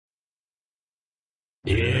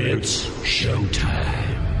It's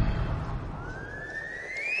showtime.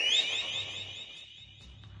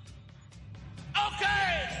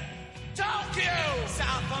 Okay, Tokyo,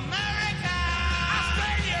 South America,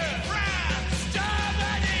 Australia, France,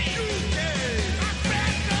 Germany, UK,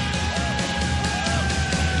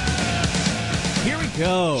 Here we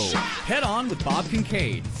go. Head On with Bob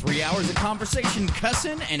Kincaid. 3 hours of conversation,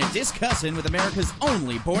 cussin' and a discussin' with America's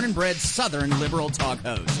only born and bred Southern liberal talk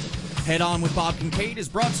host. Head On with Bob Kincaid is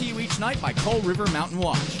brought to you each night by Coal River Mountain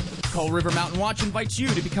Watch. Coal River Mountain Watch invites you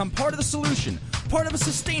to become part of the solution, part of a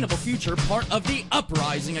sustainable future, part of the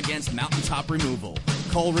uprising against mountaintop removal.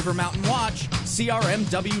 Coal River Mountain Watch,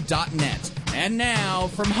 crmw.net. And now,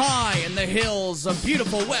 from high in the hills of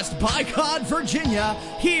beautiful West Bicod, Virginia,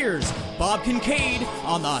 here's Bob Kincaid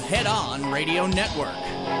on the Head On Radio Network.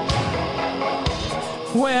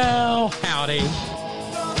 Well, howdy.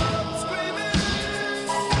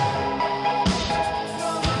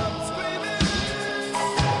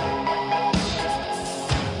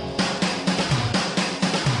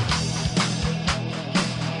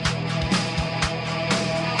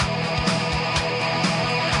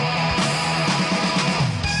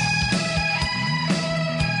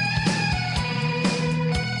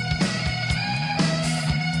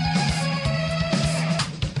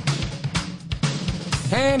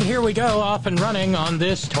 And here we go, off and running on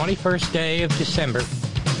this 21st day of December,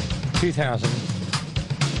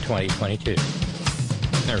 2022.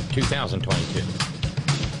 Or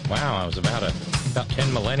 2022. Wow, I was about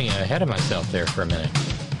 10 millennia ahead of myself there for a minute.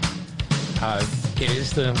 It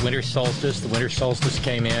is the winter solstice. The winter solstice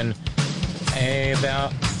came in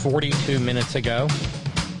about 42 minutes ago.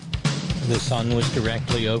 The sun was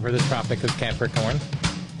directly over the Tropic of Capricorn.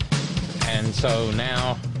 And so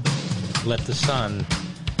now, let the sun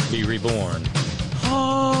be reborn.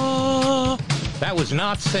 Ah, that was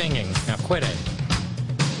not singing. Now quit it.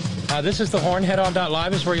 This is the Horn.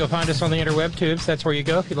 HeadOn.live is where you'll find us on the interweb tubes. That's where you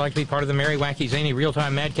go if you'd like to be part of the merry, wacky, zany,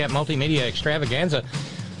 real-time, madcap, multimedia extravaganza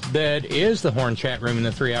that is the Horn chat room in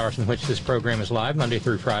the 3 hours in which this program is live, Monday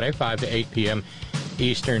through Friday, 5 to 8 p.m.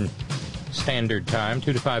 Eastern Standard Time,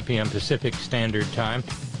 2 to 5 p.m. Pacific Standard Time,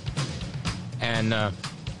 and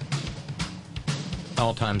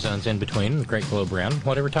all time zones in between, the Great Globe Round,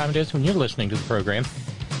 whatever time it is when you're listening to the program.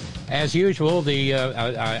 As usual,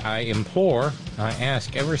 I implore, I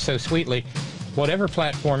ask ever so sweetly, whatever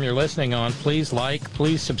platform you're listening on, please like,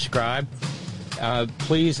 please subscribe,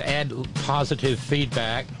 please add positive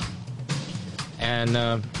feedback, and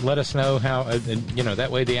let us know how, that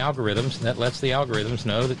way that lets the algorithms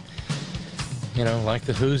know that, like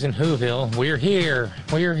the Who's in Whoville, we're here.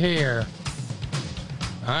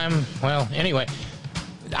 Anyway,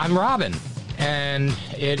 I'm Robin, and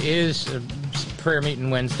it is Prayer Meeting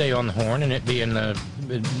Wednesday on the Horn, and it being the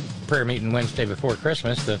Prayer Meeting Wednesday before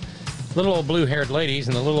Christmas, the little old blue-haired ladies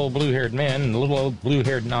and the little old blue-haired men and the little old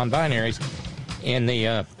blue-haired non-binaries in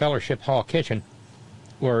the Fellowship Hall kitchen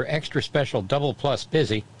were extra special double plus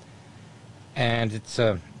busy, and it's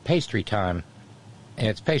pastry time.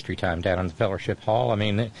 It's pastry time down in the Fellowship Hall. I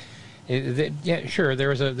mean, yeah, sure,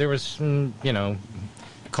 there was some,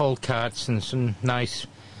 cold cuts and some nice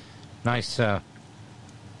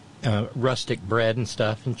rustic bread and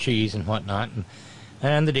stuff and cheese and whatnot,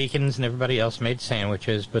 and the deacons and everybody else made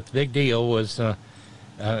sandwiches. But the big deal was the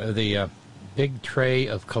big tray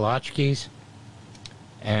of kolachkis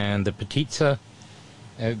and the petitsa,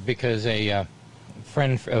 because a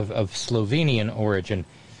friend of Slovenian origin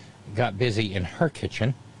got busy in her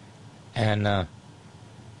kitchen, and the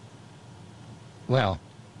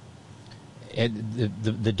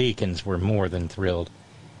deacons were more than thrilled.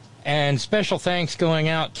 And special thanks going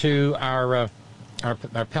out to our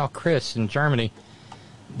pal Chris in Germany.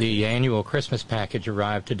 The annual Christmas package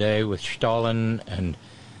arrived today with Stollen and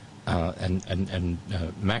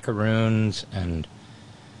macaroons and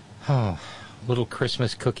little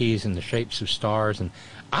Christmas cookies in the shapes of stars. And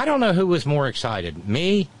I don't know who was more excited,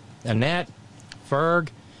 me, Annette, Ferg,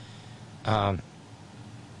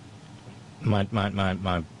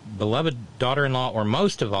 my beloved daughter-in-law, or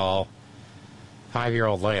most of all,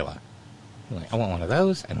 5-year-old Layla. Like, I want one of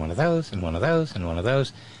those, and one of those, and one of those, and one of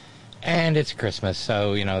those. And it's Christmas,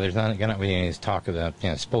 so, there's not going to be any talk about,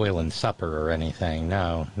 spoiling supper or anything.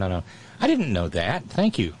 No. I didn't know that.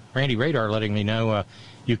 Thank you, Randy Radar, letting me know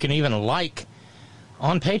you can even like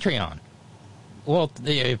on Patreon. Well,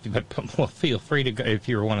 feel free to go if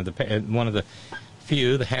you're one of the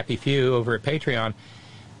few, the happy few over at Patreon.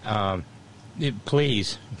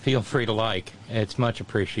 Please feel free to like. It's much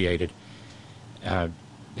appreciated.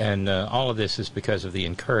 And all of this is because of the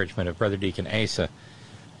encouragement of Brother Deacon Asa,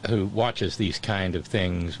 who watches these kind of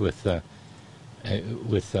things with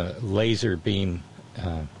laser beam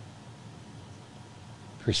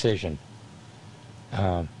precision.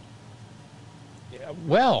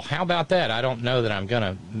 Well, how about that? I don't know that I'm going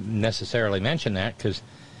to necessarily mention that because,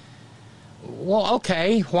 well,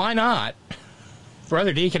 okay, why not?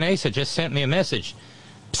 Brother Deacon Asa just sent me a message.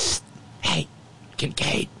 Psst, hey,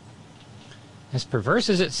 Kincaid. As perverse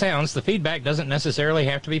as it sounds, the feedback doesn't necessarily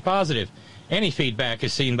have to be positive. Any feedback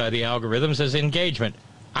is seen by the algorithms as engagement.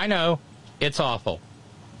 I know, it's awful.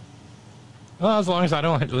 Well, as long as I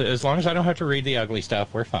don't have to read the ugly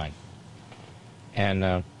stuff, we're fine.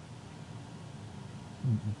 And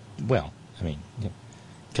well, I mean,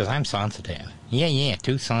 because I'm sensitive. Yeah,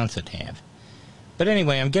 too sensitive. But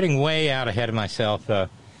anyway, I'm getting way out ahead of myself.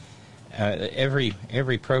 Every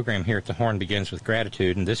program here at the Horn begins with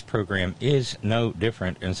gratitude, and this program is no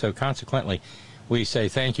different. And so consequently, we say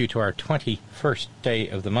thank you to our 21st day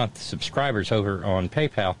of the month subscribers over on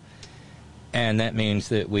PayPal. And that means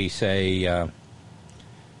that we say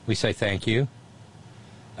thank you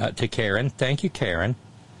to Karen. Thank you, Karen.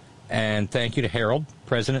 And thank you to Harold,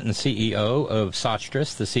 President and CEO of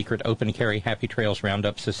Sotstress, the secret open carry Happy Trails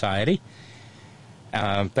Roundup Society.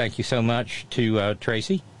 Thank you so much to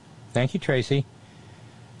Tracy. Thank you, Tracy.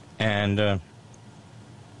 And,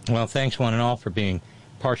 well, thanks one and all for being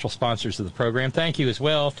partial sponsors of the program. Thank you as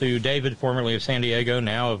well to David, formerly of San Diego,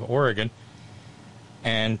 now of Oregon.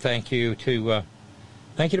 And thank you to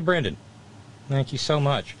Brendan. Thank you so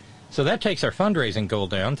much. So that takes our fundraising goal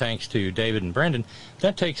down, thanks to David and Brendan.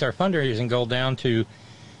 That takes our fundraising goal down to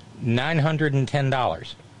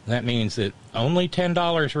 $910. That means that only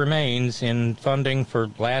 $10 remains in funding for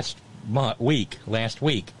last week.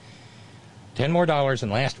 $10 more,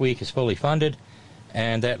 and last week is fully funded,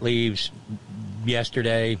 and that leaves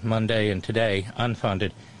yesterday, Monday, and today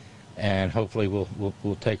unfunded. And hopefully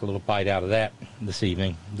we'll take a little bite out of that this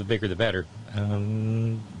evening. The bigger the better,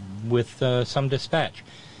 with some dispatch.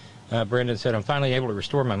 Brendan said, I'm finally able to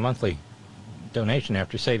restore my monthly donation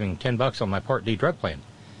after saving $10 on my Part D drug plan.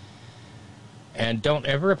 And don't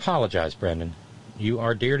ever apologize, Brendan. You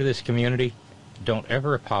are dear to this community. Don't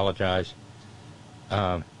ever apologize.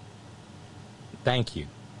 Thank you.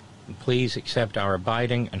 Please accept our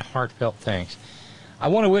abiding and heartfelt thanks. I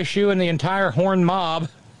want to wish you and the entire Horn mob,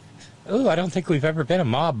 I don't think we've ever been a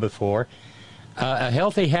mob before, a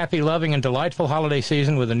healthy, happy, loving, and delightful holiday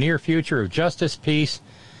season with a near future of justice, peace,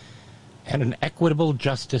 and an equitable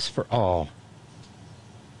justice for all.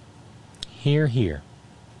 Hear, hear.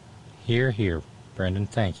 Hear, hear. Brendan,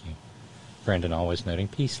 thank you. Brendan always noting,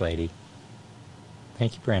 peace, lady.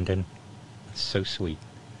 Thank you, Brendan. That's so sweet.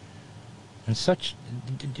 And such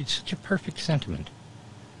a perfect sentiment.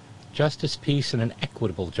 Justice, peace, and an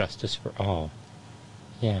equitable justice for all.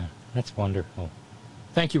 Yeah, that's wonderful.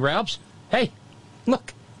 Thank you, Ralphs. Hey,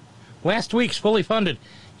 look. Last week's fully funded.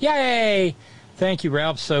 Yay! Thank you,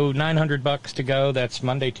 Ralph. So $900 to go. That's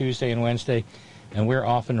Monday, Tuesday, and Wednesday. And we're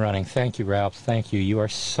off and running. Thank you, Ralph. Thank you. You are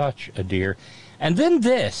such a dear. And then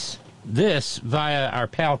this via our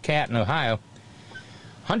pal Kat in Ohio.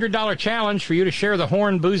 $100 challenge for you to share the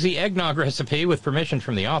Horn boozy eggnog recipe with permission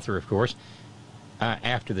from the author, of course,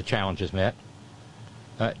 after the challenge is met.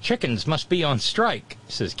 Chickens must be on strike,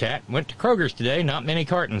 says Kat. Went to Kroger's today. Not many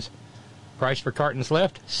cartons. Price for cartons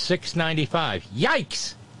left, $6.95.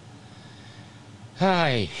 Yikes!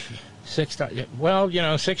 Hi, $6. Well,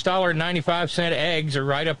 $6.95 eggs are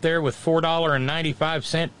right up there with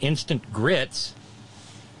 $4.95 instant grits.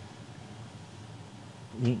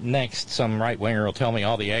 Next, some right-winger will tell me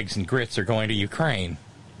all the eggs and grits are going to Ukraine.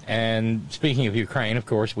 And speaking of Ukraine, of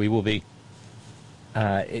course, we will be.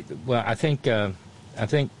 I think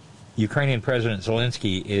Ukrainian President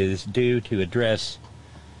Zelensky is due to address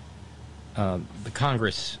the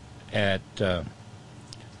Congress at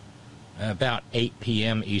about 8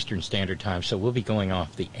 p.m. Eastern Standard Time, so we'll be going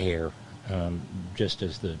off the air just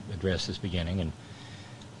as the address is beginning, and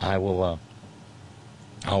I'll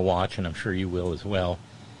watch, and I'm sure you will as well.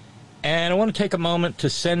 And I want to take a moment to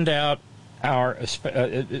send out our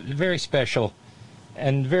very special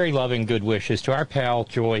and very loving good wishes to our pal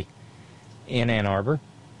Joy in Ann Arbor.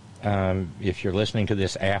 If you're listening to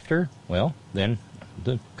this after, well, then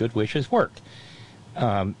the good wishes worked.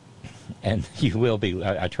 And you will be,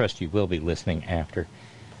 I trust you will be listening after.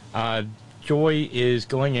 Joy is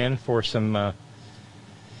going in for some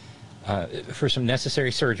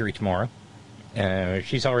necessary surgery tomorrow.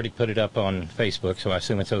 She's already put it up on Facebook, so I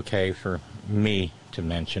assume it's okay for me to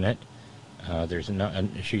mention it.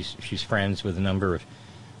 She's friends with a number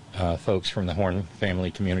of folks from the Horn Family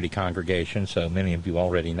Community Congregation, so many of you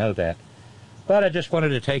already know that. But I just wanted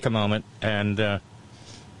to take a moment and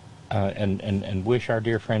wish our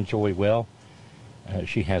dear friend Joy well.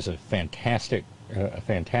 She has a fantastic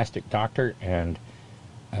doctor, and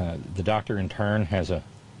the doctor in turn has a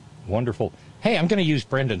wonderful, hey, I'm going to use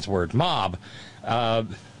Brendan's word, mob,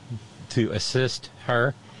 to assist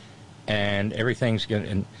her, and everything's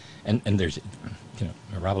good. And there's,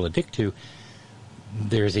 Rabble Dictu,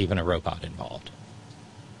 there's even a robot involved.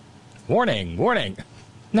 Warning, warning.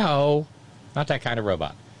 No, not that kind of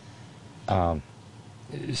robot.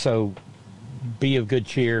 So be of good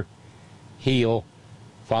cheer, heal,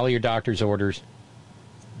 follow your doctor's orders.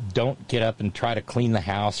 Don't get up and try to clean the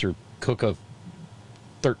house or cook a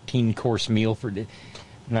 13-course meal for...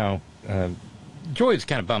 No. Joy was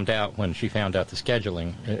kind of bummed out when she found out the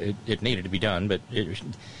scheduling. It needed to be done, but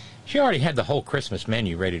she already had the whole Christmas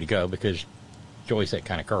menu ready to go because Joy's that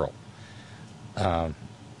kind of girl.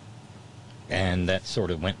 And that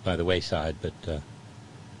sort of went by the wayside, but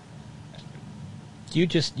you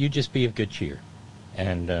just be of good cheer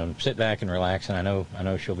and sit back and relax. And I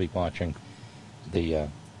know she'll be watching the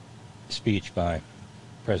speech by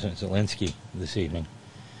President Zelensky this evening.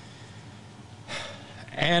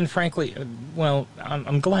 And frankly, well,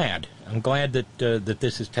 I'm glad. I'm glad that that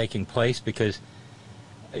this is taking place, because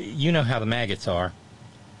you know how the maggots are.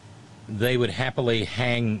 They would happily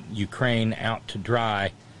hang Ukraine out to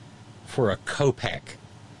dry for a kopeck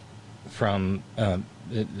from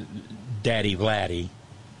Daddy Vladdy,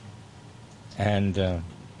 and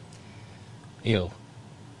ill.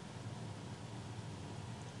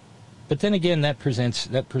 But then again, that presents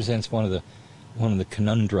one of the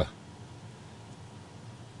conundra.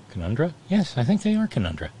 Conundra? Yes, I think they are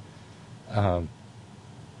conundra.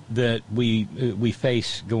 That we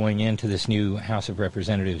face going into this new House of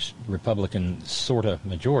Representatives Republican sorta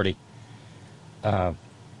majority.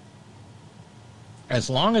 As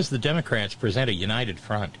long as the Democrats present a united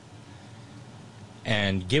front,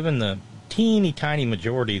 and given the teeny tiny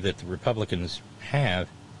majority that the Republicans have,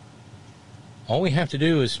 all we have to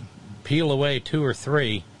do is peel away 2 or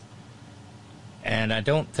 3. And I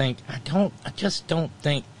just don't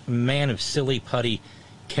think man of silly putty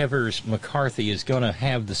Kevers McCarthy is going to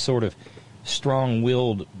have the sort of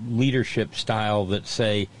strong-willed leadership style that,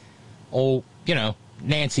 say,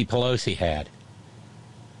 Nancy Pelosi had.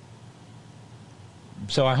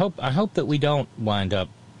 So I hope that we don't wind up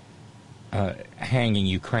hanging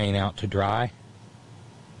Ukraine out to dry.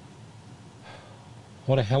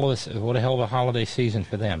 What a hell of a holiday season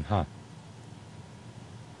for them, huh?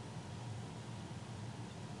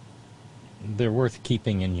 They're worth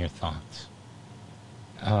keeping in your thoughts.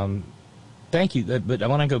 Thank you, but I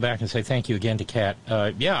want to go back and say thank you again to Kat.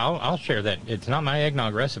 Yeah, I'll share that. It's not my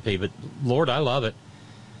eggnog recipe, but Lord, I love it.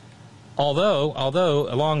 Although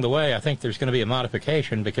along the way, I think there's going to be a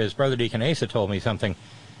modification, because Brother Deacon Asa told me something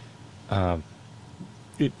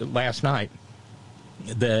last night,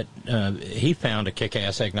 that he found a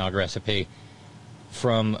kick-ass eggnog recipe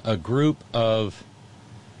from a group of,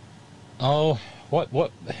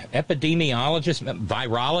 what epidemiologists,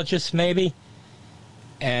 virologists maybe,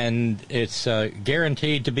 and it's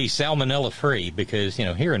guaranteed to be salmonella-free, because,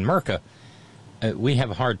 here in Merca, we have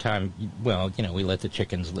a hard time. Well, we let the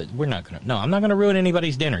chickens live. I'm not going to ruin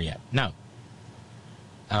anybody's dinner yet. No.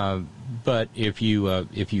 But if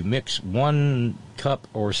you mix 1 cup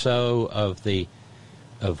or so of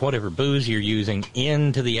whatever booze you're using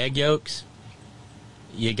into the egg yolks,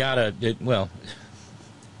 you gotta.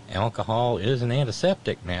 Alcohol is an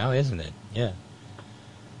antiseptic now, isn't it? Yeah.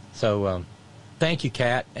 So, thank you,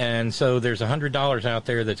 Kat. And so there's $100 out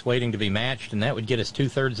there that's waiting to be matched, and that would get us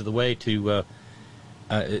 2/3 of the way to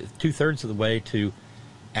 2/3 of the way to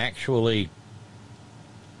actually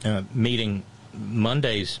meeting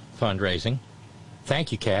Monday's fundraising.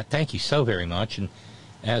 Thank you, Kat. Thank you so very much. And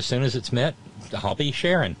as soon as it's met, I'll be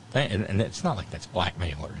sharing. And it's not like that's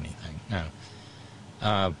blackmail or anything.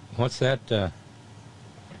 No. What's that?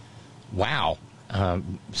 Wow.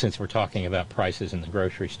 Since we're talking about prices in the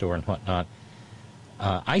grocery store and whatnot.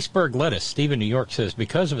 Iceberg lettuce. Steve in New York says,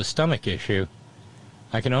 because of a stomach issue,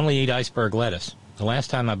 I can only eat iceberg lettuce. The last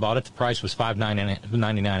time I bought it, the price was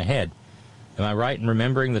 $5.99 a head. Am I right in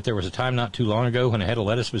remembering that there was a time not too long ago when a head of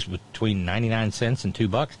lettuce was between 99 cents and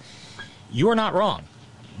 $2? You are not wrong.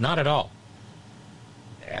 Not at all.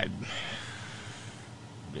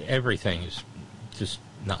 Everything is just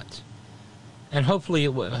nuts. And hopefully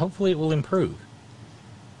it will improve.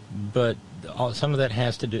 But some of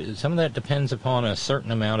that depends upon a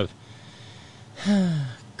certain amount of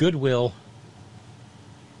goodwill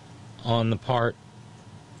on the part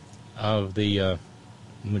of the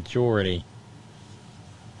majority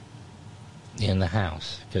in the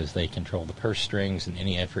House, because they control the purse strings, and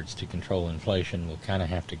any efforts to control inflation will kind of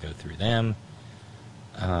have to go through them.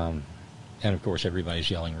 And, of course, everybody's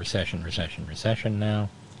yelling recession, recession, recession now.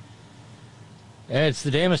 It's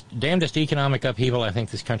the damnedest economic upheaval I think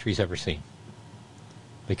this country's ever seen.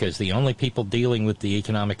 Because the only people dealing with the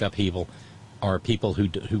economic upheaval are people who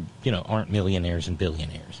aren't millionaires and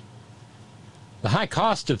billionaires. The high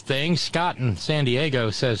cost of things, Scott in San Diego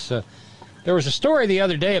says, there was a story the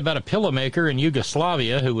other day about a pillow maker in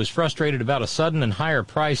Yugoslavia who was frustrated about a sudden and higher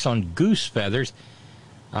price on goose feathers.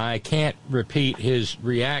 I can't repeat his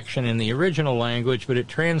reaction in the original language, but it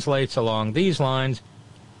translates along these lines.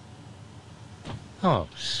 Oh,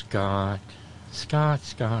 Scott.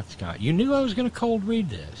 You knew I was going to cold read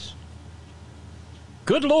this.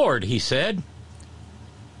 Good Lord, he said.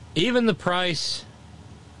 Even the price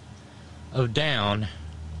of down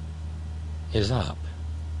is up.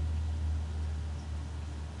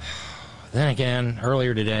 Then again,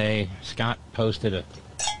 earlier today, Scott posted a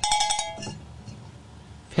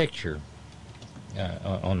picture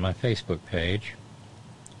on my Facebook page,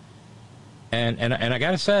 and I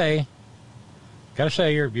gotta say,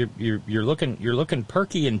 you're looking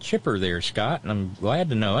perky and chipper there, Scott, and I'm glad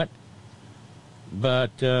to know it.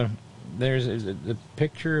 But there's a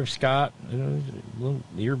picture of Scott, little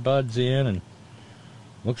earbuds in, and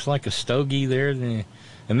looks like a stogie there.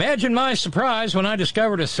 Imagine my surprise when I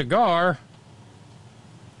discovered a cigar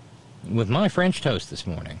with my French toast this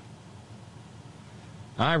morning.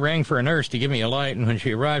 I rang for a nurse to give me a light, and when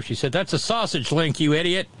she arrived, she said, "That's a sausage link, you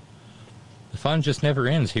idiot." The fun just never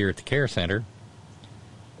ends here at the care center.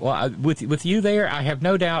 Well, with you there, I have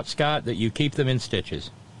no doubt, Scott, that you keep them in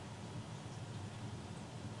stitches.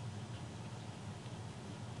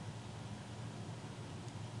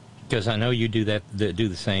 Because I know you do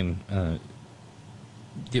the same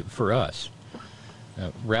for us.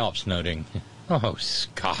 Ralph's noting, oh,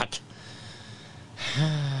 Scott.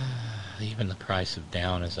 Even the price of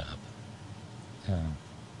down is up.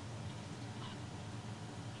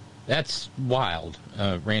 That's wild.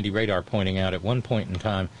 Randy Radar pointing out at one point in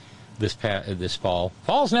time this fall.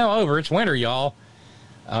 Fall's now over. It's winter, y'all.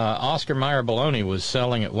 Oscar Mayer bologna was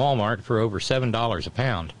selling at Walmart for over $7 a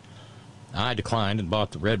pound. I declined and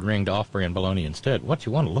bought the red-ringed off-brand bologna instead. What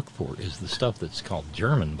you want to look for is the stuff that's called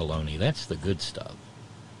German bologna. That's the good stuff.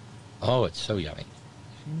 Oh, it's so yummy.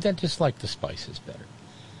 I just like the spices better.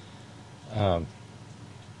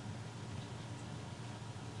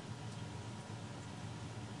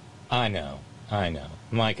 I know.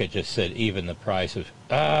 Micah just said even the price of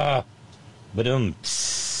Now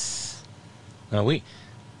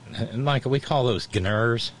Micah, we call those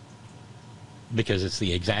gnurs because it's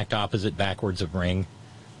the exact opposite backwards of ring,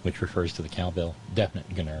 which refers to the cowbell. Definite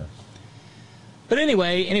gnur. But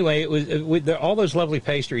anyway, it was all those lovely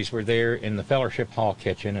pastries were there in the Fellowship Hall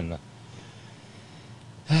kitchen,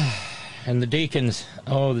 and the deacons.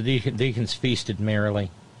 Oh, the deacons feasted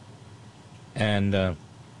merrily, and the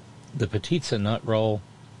Petitza nut roll.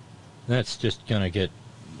 That's just gonna get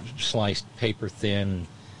sliced paper thin.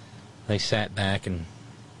 They sat back and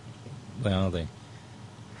they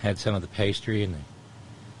had some of the pastry and they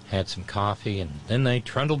had some coffee, and then they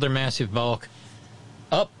trundled their massive bulk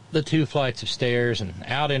up the 2 flights of stairs and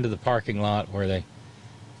out into the parking lot where they,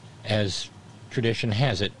 as tradition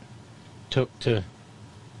has it, took to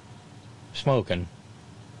smoking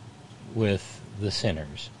with the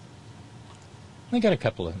sinners. They got a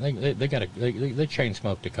couple of they chain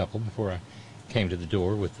smoked a couple before I came to the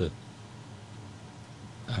door with the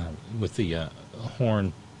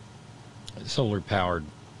Horn solar powered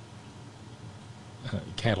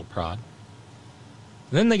cattle prod.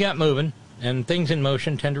 Then they got moving, and things in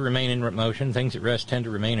motion tend to remain in motion. Things at rest tend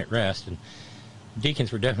to remain at rest. And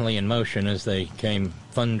deacons were definitely in motion as they came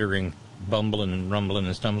thundering, bumbling and rumbling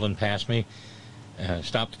and stumbling past me.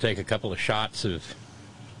 Stopped to take a couple of shots of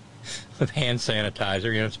hand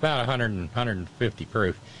sanitizer. It's about 100 and 150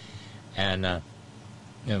 proof. And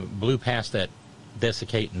blew past that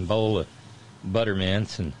desiccating bowl of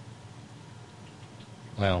buttermints, and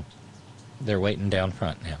well, they're waiting down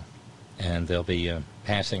front now, and they'll be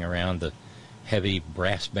passing around the heavy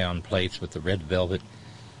brass-bound plates with the red velvet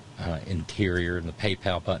interior and the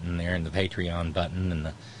PayPal button there and the Patreon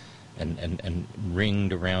button and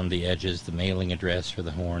ringed around the edges the mailing address for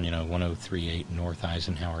the Horn, 1038 North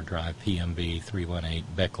Eisenhower Drive, PMB 318,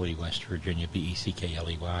 Beckley, West Virginia,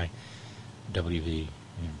 BECKLEY, WV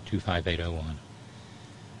 25801.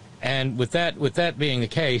 And with that being the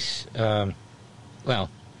case,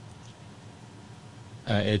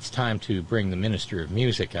 it's time to bring the Minister of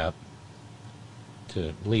Music up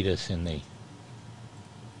to lead us in the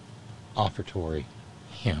offertory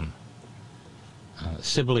hymn.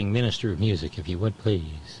 Sibling Minister of Music, if you would,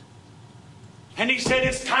 please. And he said,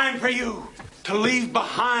 it's time for you to leave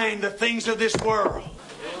behind the things of this world.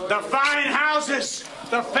 The fine houses,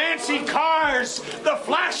 the fancy cars, the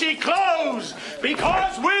flashy clothes,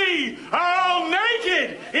 because we are all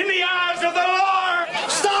naked in the eyes of the Lord.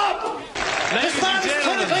 Stop! Ladies and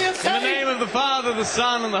gentlemen, in the name of the Father, the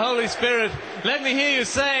Son, and the Holy Spirit, let me hear you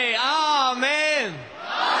say, Amen.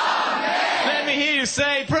 Amen. Let me hear you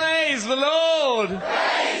say, Praise the Lord.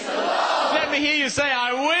 Praise the Lord. Let me hear you say,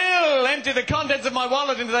 I will empty the contents of my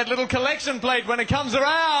wallet into that little collection plate when it comes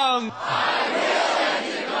around. I will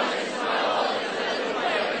empty the contents of my wallet into that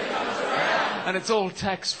little plate when it comes around. And it's all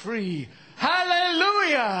tax-free.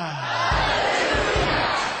 Hallelujah!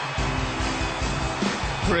 Hallelujah!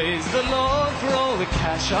 Praise the Lord for all the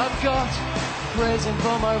cash I've got. Praise Him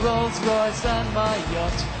for my Rolls Royce and my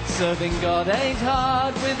yacht. Serving God ain't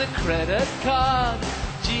hard with a credit card.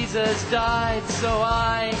 Jesus died so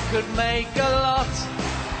I could make a lot.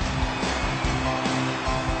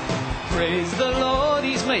 Praise the Lord,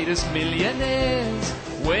 He's made us millionaires.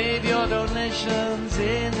 Wave your donations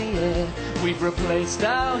in the air. We've replaced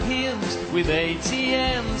our hymns with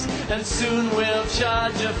ATMs, and soon we'll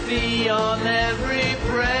charge a fee on every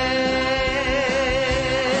prayer.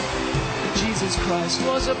 Jesus Christ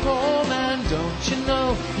was a poor man, don't you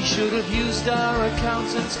know? He should have used our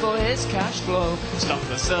accountants for his cash flow. Stop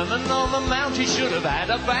the Sermon on the Mount, he should have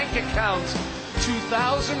had a bank account.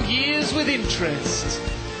 2,000 years with interest,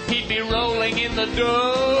 he'd be rolling in the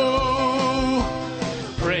dough.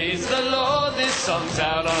 Praise the Lord, this song's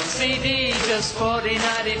out on CD, just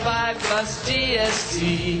 $40.95 plus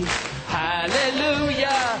GST.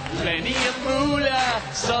 Hallelujah, plenty of moolah,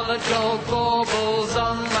 solid gold baubles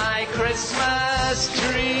on my Christmas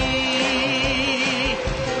tree.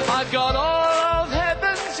 I've got all of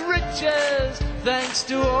heaven's riches, thanks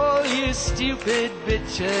to all you stupid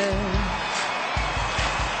bitches.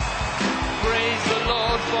 Praise the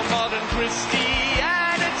Lord for modern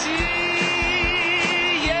Christianity.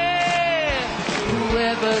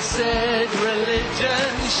 Whoever said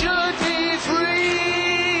religion should be free?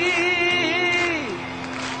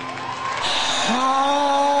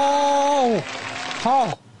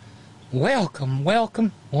 Oh, welcome,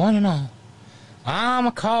 one and all. I'm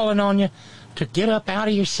a-calling on you to get up out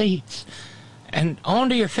of your seats and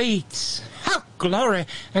onto your feet. Oh, glory.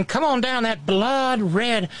 And come on down that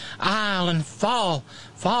blood-red aisle and fall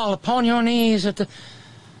upon your knees at the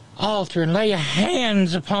altar and lay your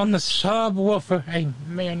hands upon the subwoofer.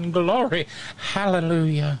 Amen. Glory.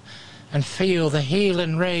 Hallelujah. And feel the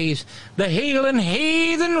healing rays, the healing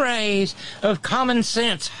heathen rays of common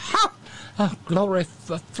sense. Ha! Oh, glory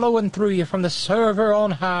flowing through you from the server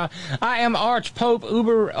on high. I am Archpope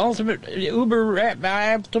Uber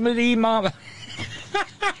Rabbi Ultimate Imam.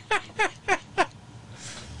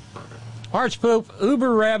 Archpope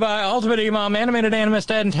Uber Rabbi Ultimate Imam, animated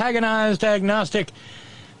animist, antagonized agnostic,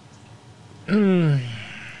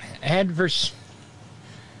 adversarial,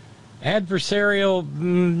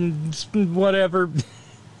 whatever.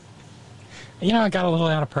 You know, I got a little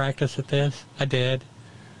out of practice at this. I did.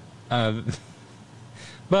 But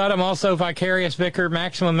I'm also Vicarious Vicar,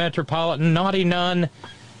 Maximum Metropolitan, Naughty Nun,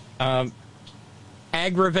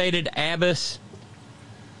 Aggravated Abbess,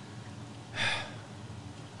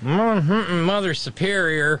 Mother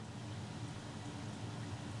Superior,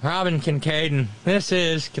 Robin Kincaid, and this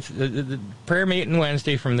is the prayer meeting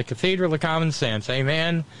Wednesday from the Cathedral of Common Sense.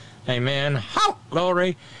 Amen. Amen. Oh,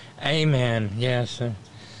 glory. Amen. Yes. Or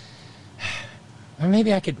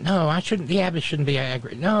maybe I could. No, I shouldn't. The abbess shouldn't be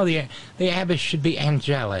No, the abbess should be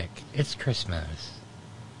angelic. It's Christmas.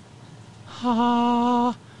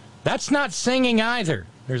 Ah, that's not singing either.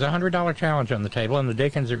 There's a $100 challenge on the table, and the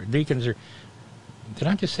deacons are. Did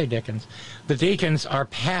I just say deacons? The deacons are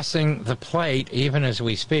passing the plate even as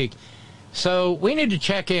we speak. So we need to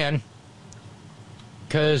check in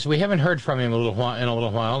because we haven't heard from him in a little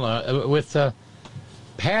while. With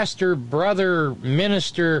Pastor, Brother,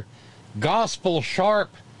 Minister, Gospel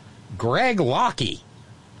Sharp, Greg Lockie.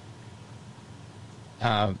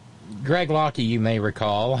 Greg Lockie, you may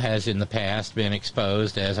recall, has in the past been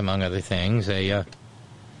exposed as, among other things, a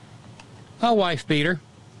wife beater,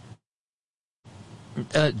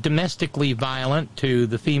 domestically violent to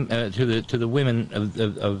the to the women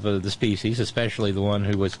of the species, especially the one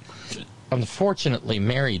who was unfortunately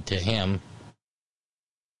married to him.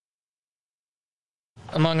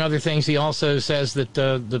 Among other things, he also says that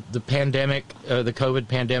the pandemic, the COVID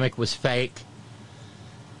pandemic, was fake.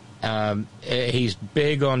 He's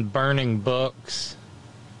big on burning books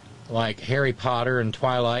like Harry Potter and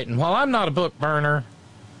Twilight. And while I'm not a book burner,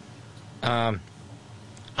 I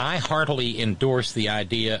heartily endorse the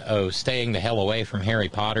idea of staying the hell away from Harry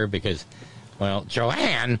Potter because, well,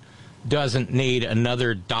 Joanne doesn't need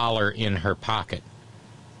another dollar in her pocket.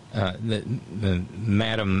 The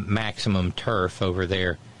Madam Maximum Turf over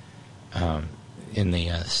there in the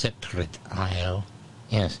separate aisle.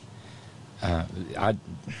 Yes.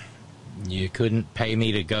 You couldn't pay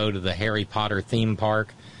me to go to the Harry Potter theme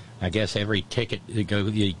park. I guess every ticket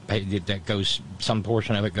that goes, some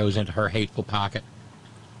portion of it goes into her hateful pocket.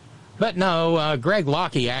 But no, Greg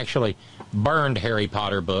Locke actually burned Harry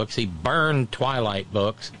Potter books. He burned Twilight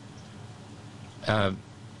books.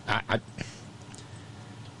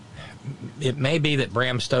 It may be that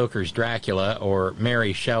Bram Stoker's Dracula or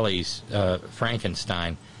Mary Shelley's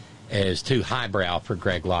Frankenstein is too highbrow for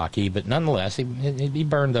Greg Locke, but nonetheless, he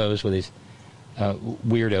burned those with his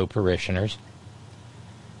weirdo parishioners.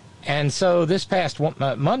 And so this past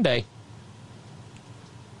Monday,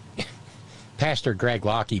 Pastor Greg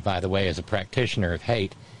Locke, by the way, is a practitioner of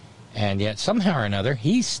hate, and yet somehow or another,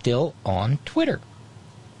 he's still on Twitter.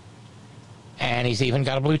 And he's even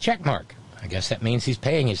got a blue check mark. I guess that means he's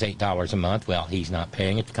paying his $8 a month. Well, he's not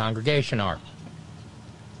paying it, the congregation are.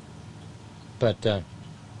 But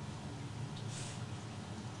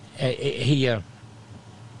he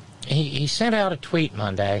sent out a tweet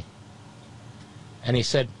Monday, and he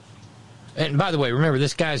said, and by the way, remember,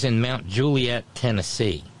 this guy's in Mount Juliet,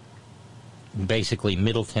 Tennessee, basically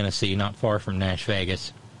middle Tennessee, not far from Nash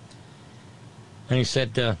Vegas. And he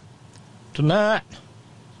said, tonight,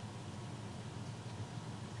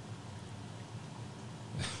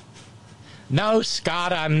 no,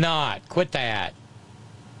 Scott, I'm not. Quit that.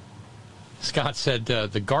 Scott said,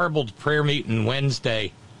 the garbled prayer meeting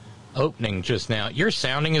Wednesday opening just now. You're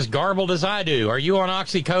sounding as garbled as I do. Are you on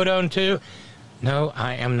oxycodone too? No,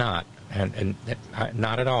 I am not. And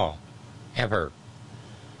not at all. Ever.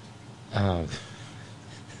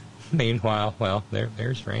 Meanwhile, well,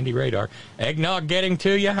 there's Randy Radar. Eggnog getting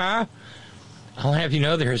to you, huh? I'll have you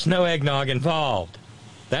know there's no eggnog involved.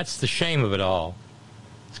 That's the shame of it all.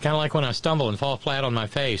 It's kind of like when I stumble and fall flat on my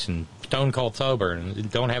face and stone cold sober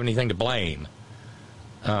and don't have anything to blame.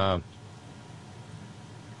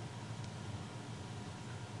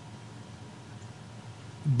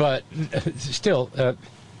 But still,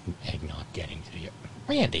 eggnog getting to you.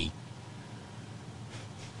 Randy.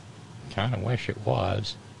 Kind of wish it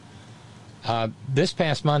was. This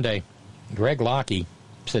past Monday, Greg Locke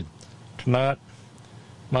said, tonight,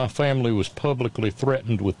 my family was publicly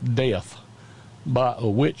threatened with death by a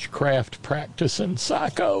witchcraft practicing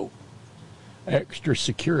psycho. Extra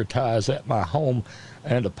securitized at my home,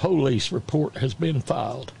 and a police report has been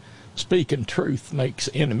filed. Speaking truth makes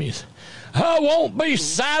enemies. I won't be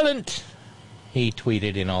silent, he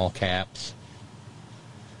tweeted in all caps.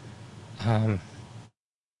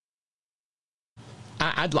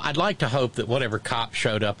 I'd like to hope that whatever cop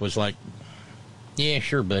showed up was like, yeah,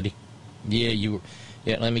 sure, buddy. Yeah,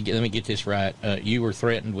 let me get this right. You were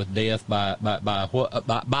threatened with death by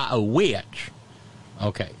a witch.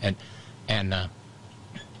 Okay, and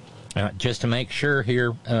just to make sure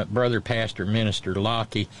here, brother, pastor, minister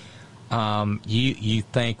Locke, you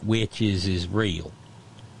think witches is real?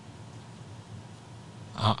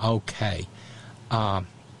 Okay.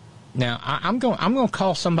 Now I'm going to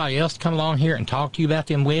call somebody else to come along here and talk to you about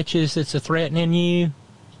them witches that's a threatening you.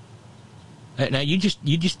 Now you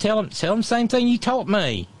just tell them the same thing you taught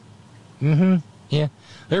me. Yeah,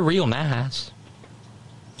 they're real nice.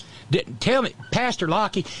 Tell me, Pastor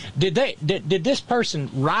Locke, did this person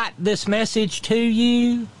write this message to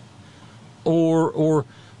you, or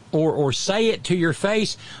say it to your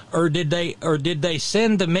face, or did they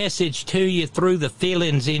send the message to you through the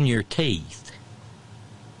fillings in your teeth?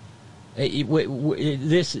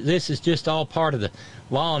 This is just all part of the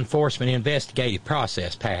law enforcement investigative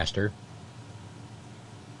process, Pastor.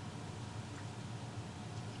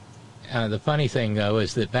 The funny thing, though,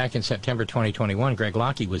 is that back in September 2021, Greg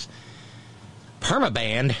Locke was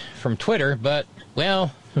permabanned from Twitter, but,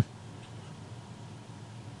 well,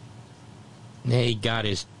 he got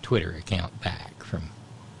his Twitter account back from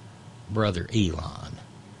Brother Elon,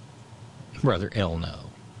 Brother Elno,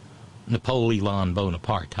 Napoleon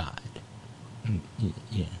Bonaparte.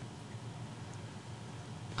 Yeah.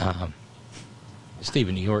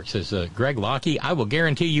 Stephen New York says, Greg Locke, I will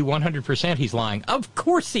guarantee you 100% he's lying. Of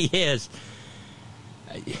course he is.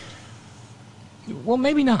 Well,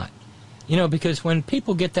 maybe not. You know, because when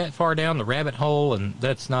people get that far down the rabbit hole, and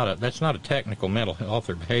that's not a technical mental health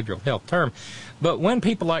or behavioral health term, but when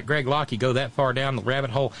people like Greg Locke go that far down the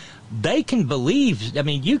rabbit hole, they can believe. I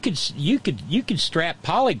mean, you could strap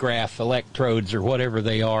polygraph electrodes or whatever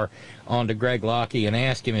they are onto Greg Locke and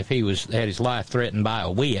ask him if he had his life threatened by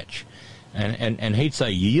a witch, and he'd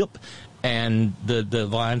say, "Yep, And the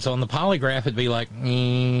lines on the polygraph would be like,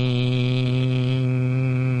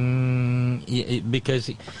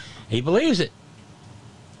 because he believes it.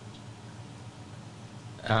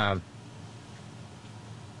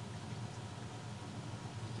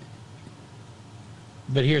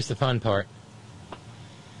 But here's the fun part.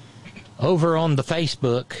 Over on the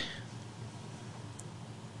Facebook,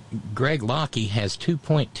 Greg Locke has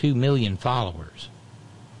 2.2 million followers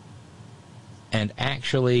and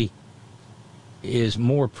actually is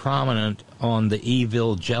more prominent on the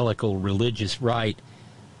evangelical religious right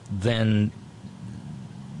than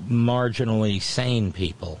marginally sane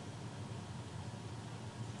people.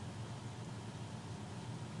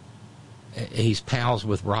 He's pals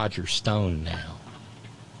with Roger Stone now.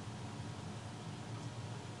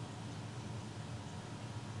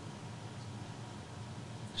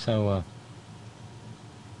 So,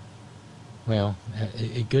 well,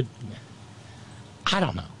 good. I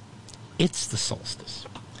don't know. It's the solstice.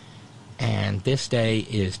 And this day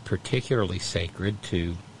is particularly sacred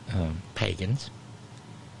to pagans,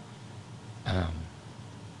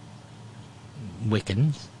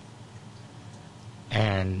 Wiccans.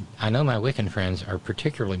 And I know my Wiccan friends are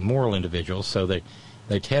particularly moral individuals, so they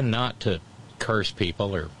tend not to curse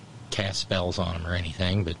people or cast spells on them or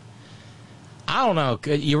anything, but I don't know.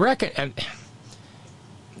 You reckon?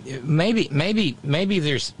 Maybe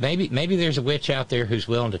there's a witch out there who's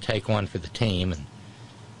willing to take one for the team, and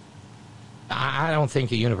I don't think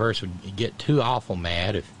the universe would get too awful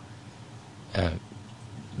mad if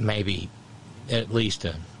maybe at least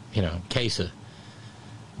a case of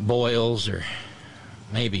boils or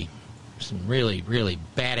ame some really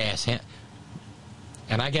badass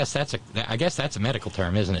and I guess that's a medical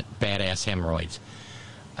term, isn't it? Badass hemorrhoids.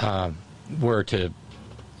 Were to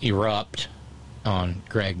erupt on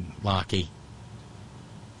Greg Locke,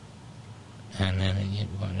 and then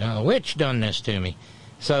a witch done this to me.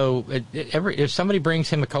 So if somebody brings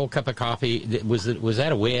him a cold cup of coffee, was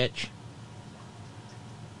that a witch?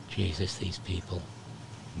 Jesus, these people.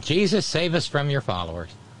 Jesus, save us from your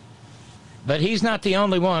followers. But he's not the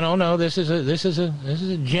only one. Oh no, this is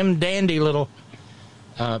a Jim Dandy little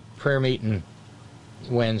prayer meeting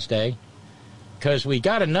Wednesday, because we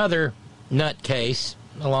got another nutcase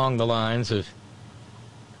along the lines of,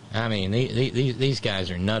 I mean, these guys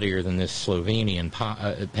are nuttier than this Slovenian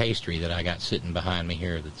pastry that I got sitting behind me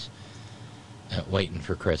here that's waiting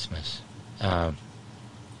for Christmas.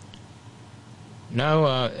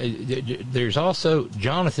 There's also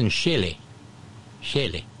Jonathan Shelley.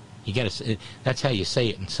 Shelley. You got to. That's how you say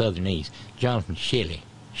it in Southernese. Jonathan Shelley.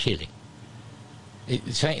 Shelley.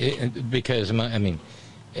 Because I mean,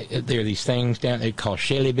 there are these things down there called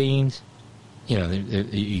Shelley beans.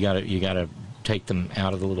 You gotta take them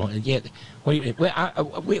out of the little. Yeah,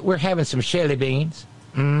 we're having some Shelley beans.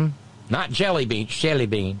 Not jelly beans, Shelley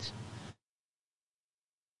beans.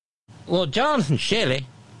 Well, Jonathan Shelley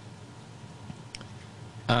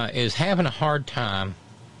is having a hard time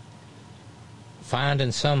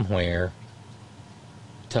finding somewhere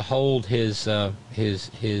to hold his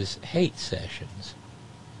hate sessions,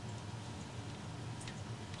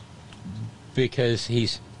 because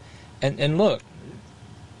he's and look,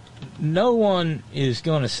 no one is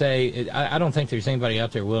going to say, I don't think there's anybody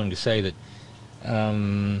out there willing to say that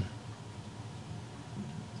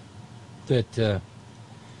that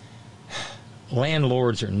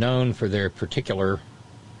landlords are known for their particular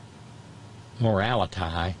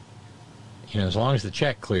morality. As long as the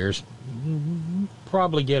check clears, you'd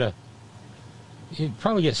probably get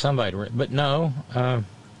somebody to, but no,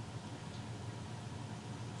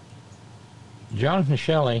 Jonathan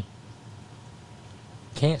Shelley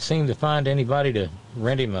can't seem to find anybody to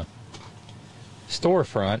rent him a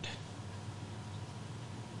storefront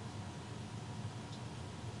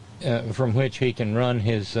from which he can run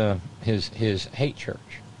his hate church.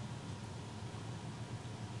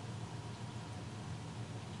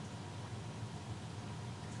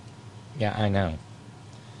 Yeah, I know.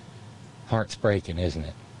 Heart's breaking, isn't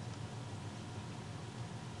it?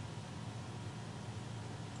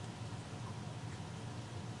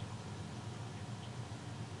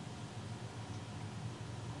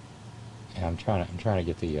 Yeah, I'm trying to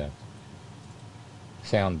get the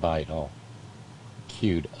sound bite all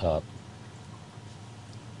queued up.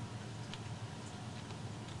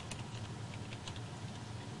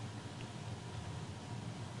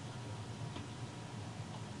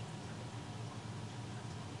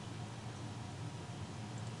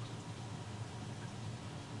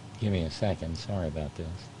 Give me a second. Sorry about this.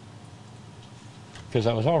 Because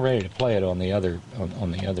I was all ready to play it on the other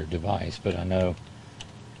on the other device, but I know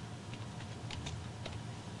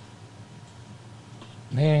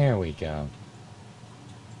There we go.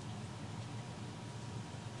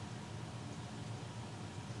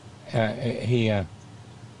 He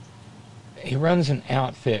runs an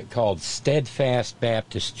outfit called Steadfast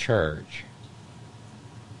Baptist Church.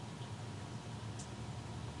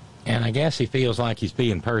 And I guess he feels like he's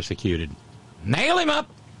being persecuted. Nail him up!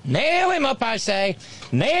 Nail him up, I say!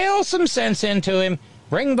 Nail some sense into him!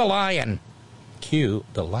 Bring the lion! Cue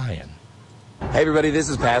the lion. Hey everybody, this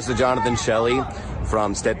is Pastor Jonathan Shelley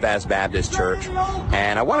from Steadfast Baptist Church,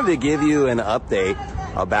 and I wanted to give you an update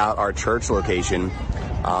about our church location.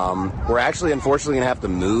 We're actually unfortunately going to have to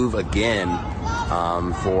move again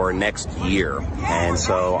for next year, and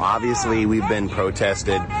so obviously we've been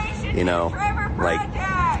protested, you know, like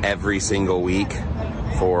every single week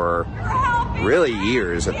for really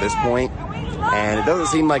years at this point, and it doesn't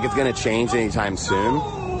seem like it's going to change anytime soon.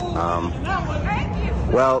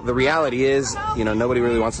 Well, the reality is, you know, nobody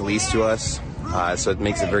really wants to lease to us, so it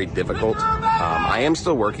makes it very difficult. I am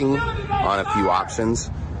still working on a few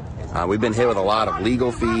options. We've been hit with a lot of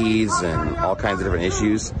legal fees and all kinds of different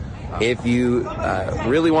issues. If you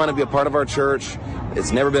really want to be a part of our church,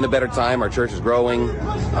 it's never been a better time. Our church is growing. We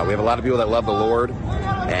have a lot of people that love the Lord,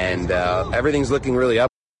 and everything's looking really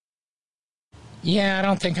up. Yeah, I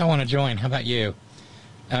don't think I want to join. How about you?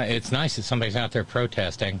 It's nice that somebody's out there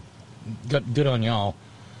protesting. Good on y'all.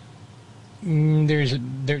 There's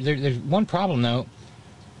one problem though.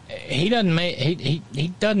 He doesn't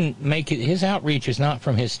make it. His outreach is not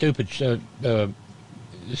from his stupid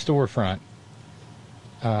storefront.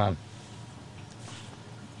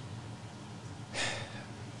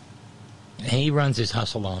 He runs his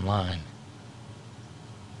hustle online.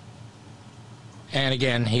 And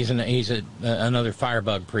again, he's another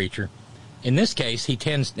firebug preacher. In this case, he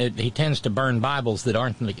tends to burn Bibles that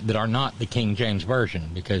are not the King James Version,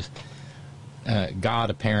 because God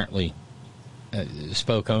apparently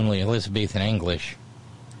spoke only Elizabethan English,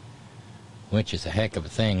 which is a heck of a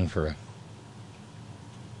thing for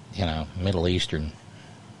a Middle Eastern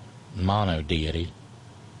mono deity.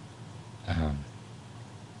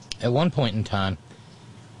 At one point in time,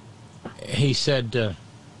 he said,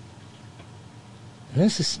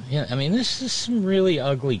 "This is some really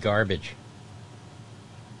ugly garbage."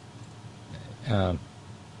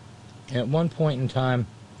 At one point in time,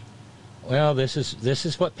 well, this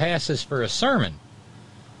is what passes for a sermon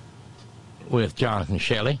with Jonathan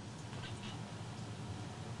Shelley.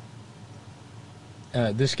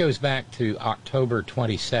 This goes back to October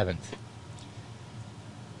 27th.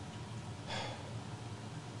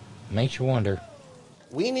 Makes you wonder.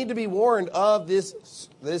 We need to be warned of this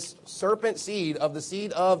serpent seed, of the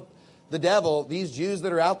seed of the devil, these Jews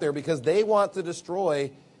that are out there, because they want to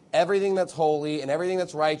destroy everything that's holy and everything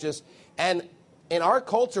that's righteous. And in our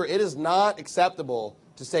culture, it is not acceptable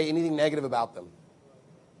to say anything negative about them.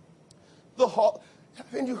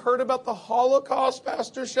 Haven't you heard about the Holocaust,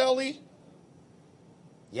 Pastor Shelley?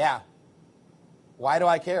 Yeah. Why do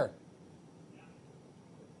I care?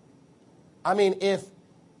 I mean,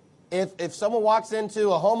 if someone walks into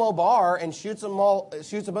a homo bar and shoots a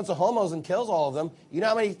bunch of homos and kills all of them, you know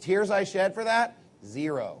how many tears I shed for that?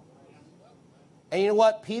 0. And you know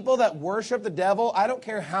what? People that worship the devil, I don't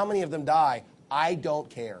care how many of them die. I don't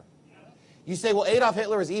care. You say, well, Adolf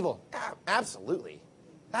Hitler is evil. Absolutely.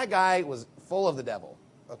 That guy was full of the devil.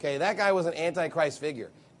 Okay, that guy was an antichrist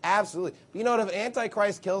figure. Absolutely. But you know what? If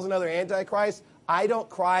Antichrist kills another Antichrist, I don't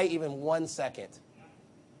cry even 1 second.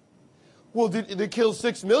 Well, did they kill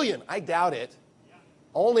 6 million? I doubt it.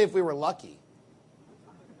 Only if we were lucky.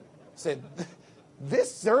 Said,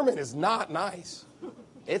 this sermon is not nice.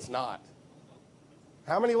 It's not.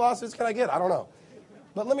 How many lawsuits can I get? I don't know.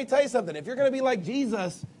 But let me tell you something. If you're going to be like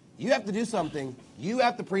Jesus, you have to do something. You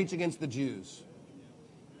have to preach against the Jews.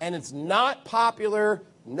 And it's not popular.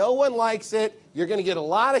 No one likes it. You're going to get a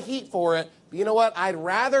lot of heat for it. But you know what? I'd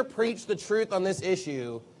rather preach the truth on this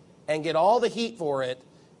issue and get all the heat for it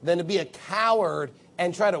than to be a coward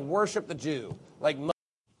and try to worship the Jew.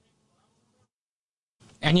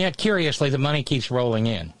 And yet, curiously, the money keeps rolling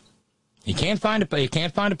in. You can't find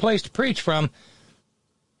a place to preach from,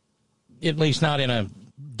 at least not in a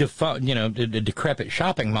decrepit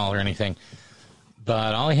shopping mall or anything.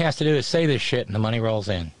 But all he has to do is say this shit, and the money rolls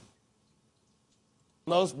in.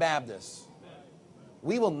 Most Baptists,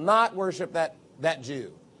 we will not worship that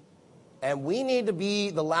Jew. And we need to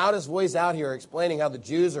be the loudest voice out here explaining how the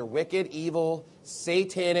Jews are wicked, evil,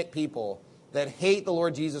 satanic people that hate the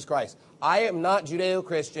Lord Jesus Christ. I am not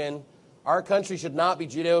Judeo-Christian. Our country should not be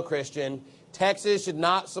Judeo-Christian. Texas should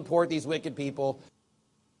not support these wicked people.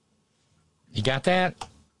 You got that?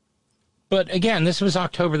 But again, this was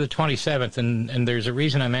October the 27th, and there's a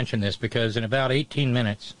reason I mention this, because in about 18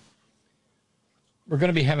 minutes, we're going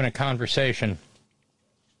to be having a conversation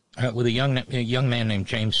with a young man named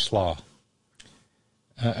James Slaw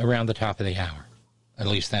around the top of the hour. At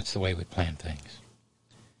least that's the way we plan things.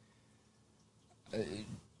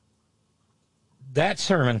 That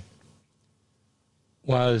sermon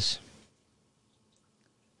was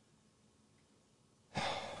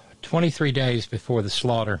 23 days before the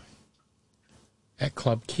slaughter at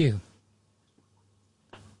Club Q.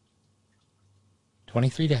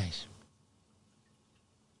 23 days.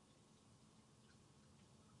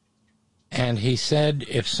 And he said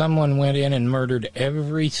if someone went in and murdered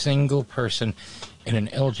every single person in an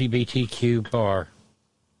LGBTQ bar,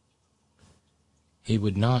 he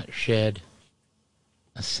would not shed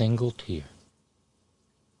a single tear.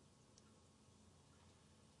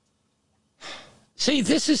 See,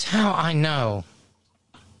 this is how I know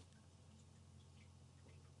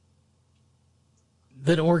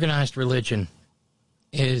that organized religion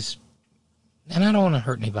is, and I don't want to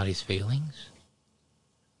hurt anybody's feelings.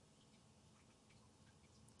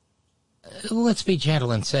 Let's be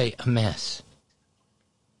gentle and say a mess.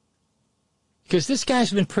 Because this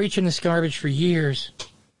guy's been preaching this garbage for years,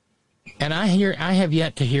 and I have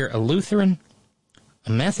yet to hear a Lutheran, a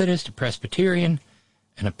Methodist, a Presbyterian,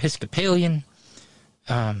 an Episcopalian,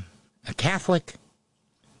 a Catholic,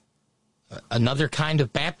 another kind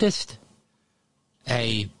of Baptist,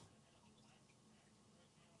 an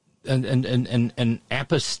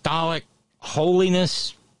apostolic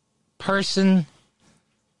holiness person.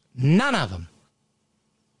 None of them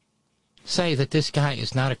say that this guy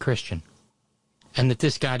is not a Christian and that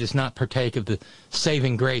this guy does not partake of the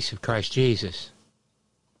saving grace of Christ Jesus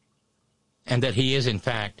and that he is, in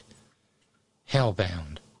fact,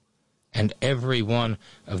 hell-bound. And every one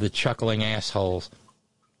of the chuckling assholes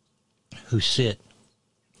who sit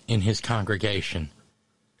in his congregation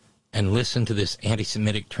and listen to this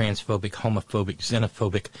anti-Semitic, transphobic, homophobic,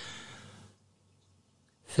 xenophobic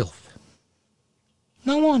filth.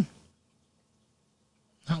 Not one.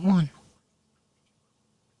 Not one.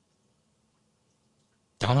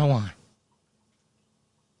 Don't know why.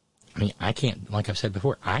 I mean, I can't, like I've said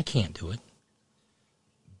before, I can't do it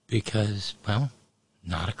because, well,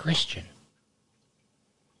 not a Christian.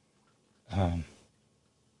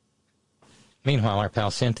 Meanwhile, our pal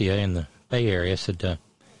Cynthia in the Bay Area said,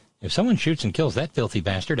 if someone shoots and kills that filthy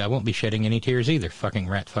bastard, I won't be shedding any tears either, fucking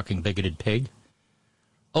rat, fucking bigoted pig.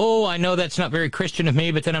 Oh, I know that's not very Christian of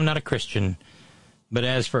me, but then I'm not a Christian. But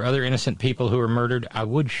as for other innocent people who were murdered, I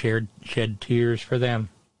would shed tears for them.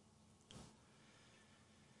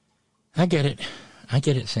 I get it. I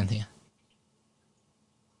get it, Cynthia.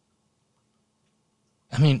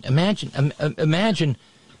 I mean, imagine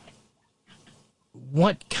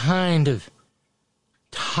what kind of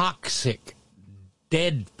toxic,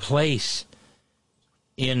 dead place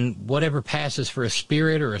in whatever passes for a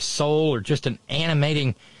spirit or a soul or just an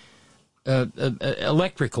animating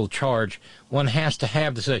electrical charge one has to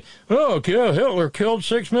have to say, oh, Hitler killed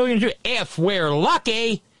 6 million Jews. If we're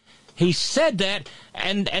lucky. He said that,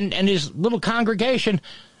 and his little congregation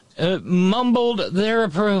mumbled their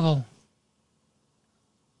approval.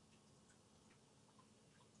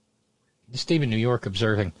 Stephen New York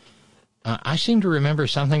observing, I seem to remember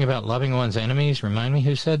something about loving one's enemies. Remind me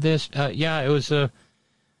who said this? Yeah, it was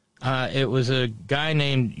a guy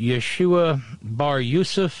named Yeshua Bar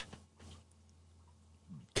Yusuf,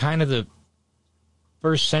 kind of the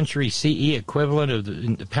first century CE equivalent of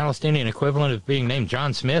the Palestinian equivalent of being named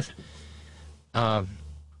John Smith.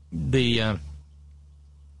 The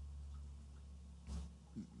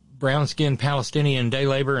brown-skinned Palestinian day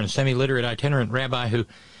laborer and semi-literate itinerant rabbi who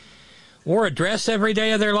wore a dress every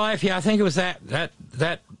day of their life. Yeah, I think it was that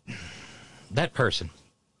person.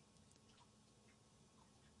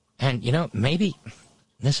 And, you know, maybe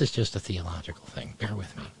this is just a theological thing. Bear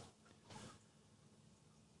with me.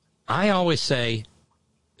 I always say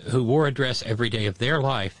who wore a dress every day of their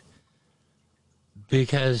life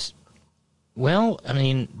because, well, I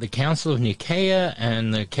mean, the Council of Nicaea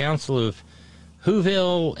and the Council of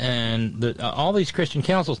Whoville and all these Christian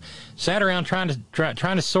councils sat around trying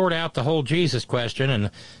to sort out the whole Jesus question and,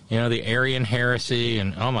 you know, the Arian heresy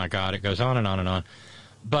and, oh, my God, it goes on and on and on.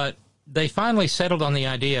 But they finally settled on the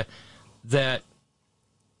idea that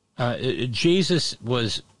Jesus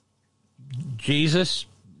was Jesus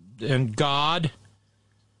and God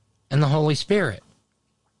and the Holy Spirit.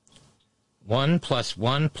 1 +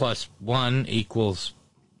 1 + 1 =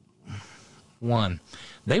 1.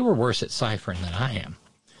 They were worse at ciphering than I am.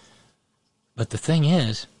 But the thing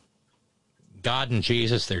is, God and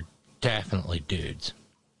Jesus, they're definitely dudes.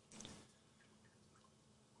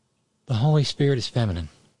 The Holy Spirit is feminine.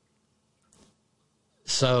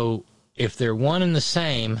 So if they're one and the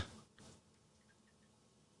same,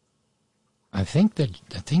 I think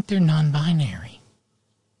they're non-binary.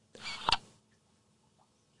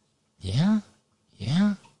 Yeah.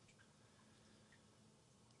 I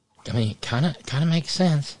mean, it kind of makes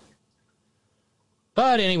sense.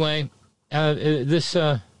 But anyway, this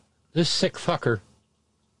sick fucker.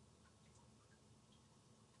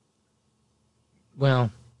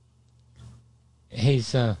 Well,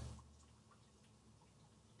 he's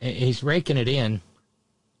raking it in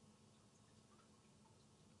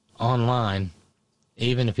online,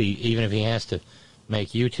 even if he has to make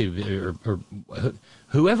YouTube or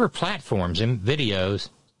whoever platforms him videos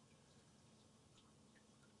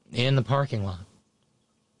in the parking lot.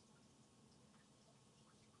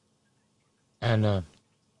 And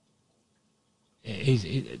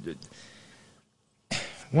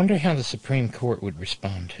wonder how the Supreme Court would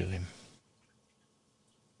respond to him.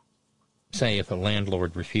 Say if a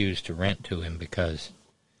landlord refused to rent to him because,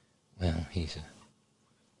 well, he's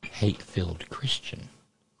a hate-filled Christian.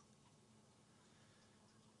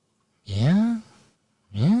 Yeah.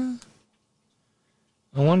 I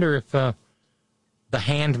wonder if The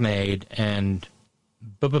Handmaid and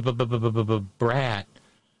Brat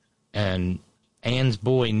and Ann's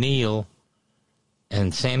boy Neil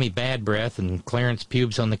and Sammy Badbreath and Clarence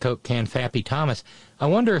Pubes on the Coke can Fappy Thomas, I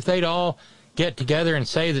wonder if they'd all get together and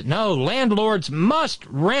say that, no, landlords must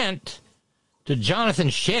rent to Jonathan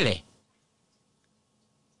Shelley.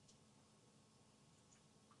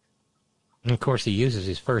 And, of course, he uses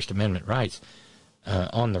his First Amendment rights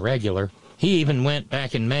on the regular. He even went,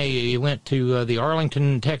 back in May, he went to the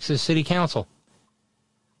Arlington, Texas City Council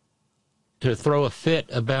to throw a fit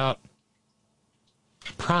about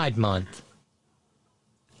Pride Month.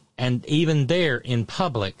 And even there, in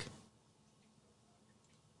public,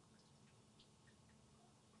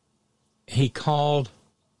 he called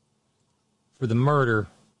for the murder,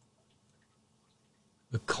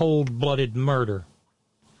 the cold-blooded murder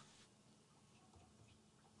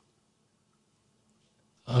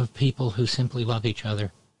of people who simply love each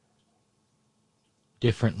other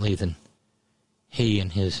differently than he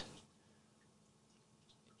and his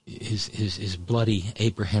bloody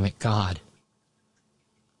Abrahamic God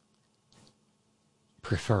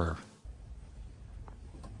prefer.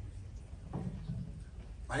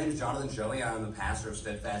 My name is Jonathan Shelley. I'm the pastor of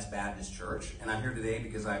Steadfast Baptist Church, and I'm here today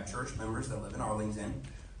because I have church members that live in Arlington.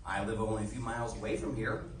 I live only a few miles away from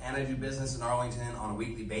here, and I do business in Arlington on a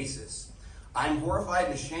weekly basis. I'm horrified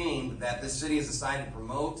and ashamed that this city has decided to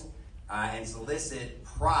promote and solicit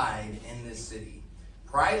pride in this city.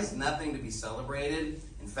 Pride is nothing to be celebrated.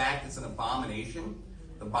 In fact, it's an abomination.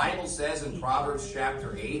 The Bible says in Proverbs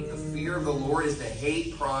chapter 8, the fear of the Lord is to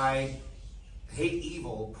hate pride, hate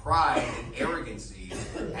evil, pride, and arrogancy,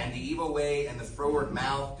 and the evil way and the froward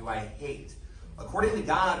mouth do I hate. According to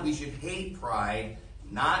God, we should hate pride,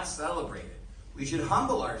 not celebrate it. We should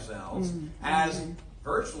humble ourselves as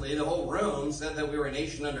virtually the whole room said that we were a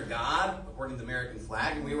nation under God, according to the American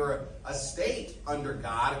flag, and we were a state under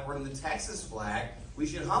God, according to the Texas flag. We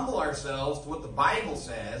should humble ourselves to what the Bible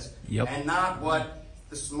says, and not what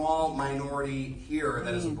the small minority here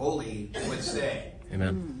that is a bully would say.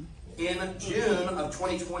 Amen. In June of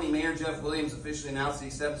 2020, Mayor Jeff Williams officially announced the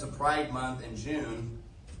acceptance of Pride Month in June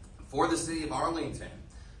for the city of Arlington.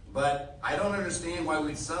 But I don't understand why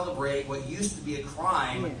we'd celebrate what used to be a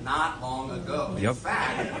crime not long ago. In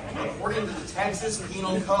fact, according to the Texas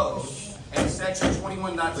Penal Code and Section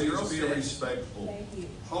 21.06,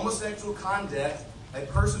 homosexual conduct, a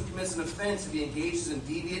person commits an offense if he engages in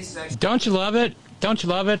deviant sexual... Don't you love it? Don't you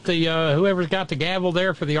love it? The whoever's got the gavel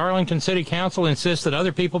there for the Arlington City Council insists that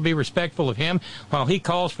other people be respectful of him while he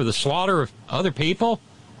calls for the slaughter of other people?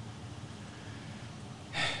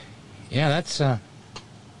 Yeah, that's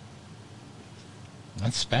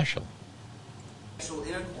special. Sexual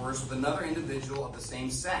intercourse with another individual of the same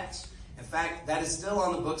sex. In fact, that is still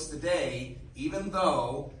on the books today, even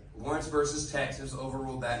though Lawrence versus Texas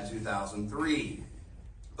overruled that in 2003.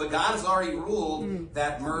 But God has already ruled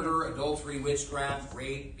that murder, adultery, witchcraft,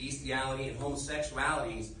 rape, bestiality, and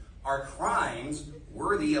homosexualities are crimes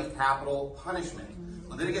worthy of capital punishment.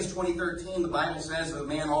 Leviticus 20:13, the Bible says, if a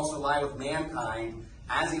man also lie with mankind,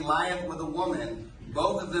 as he lieth with a woman,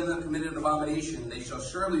 both of them have committed an abomination, they shall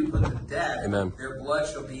surely be put to death. Amen. Their blood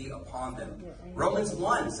shall be upon them. Romans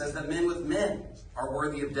 1 says that men with men are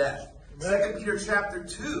worthy of death. 2 Peter chapter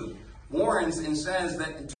 2 warns and says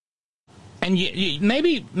that... And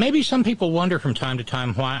maybe some people wonder from time to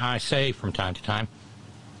time why I say from time to time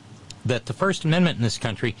that the First Amendment in this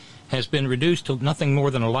country has been reduced to nothing more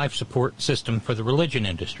than a life support system for the religion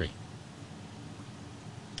industry.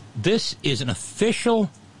 This is an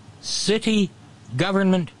official city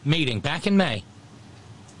government meeting back in May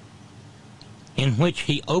in which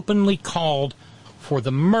he openly called for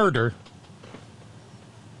the murder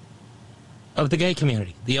of the gay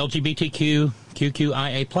community, the LGBTQ,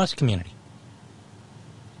 QQIA plus community.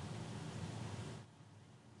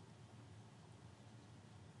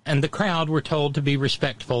 And the crowd were told to be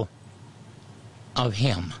respectful of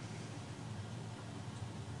him.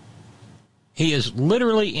 He is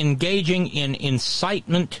literally engaging in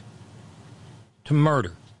incitement to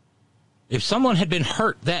murder. If someone had been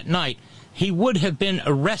hurt that night, he would have been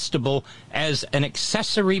arrestable as an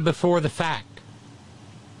accessory before the fact.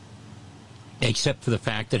 Except for the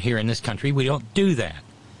fact that here in this country we don't do that.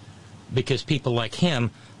 Because people like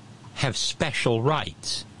him have special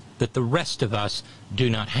rights that the rest of us do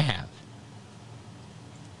not have.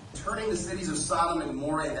 Turning the cities of Sodom and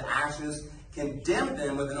Gomorrah into ashes, condemned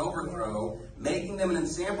them with an overthrow, making them an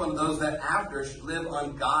example of those that after should live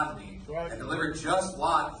ungodly, and deliver just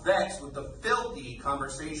Lot, vexed with the filthy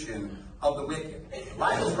conversation of the wicked. The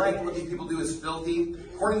Bible's right that what these people do is filthy.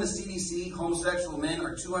 According to CDC, homosexual men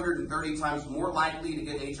are 230 times more likely to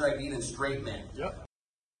get HIV than straight men. Yep.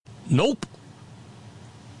 Nope.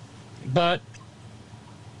 But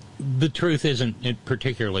the truth isn't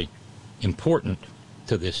particularly important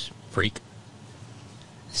to this freak.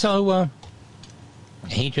 So,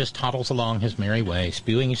 he just toddles along his merry way,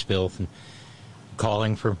 spewing his filth and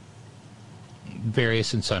calling for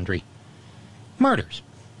various and sundry murders.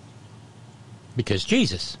 Because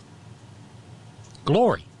Jesus,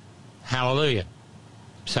 glory, hallelujah,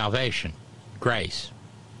 salvation, grace.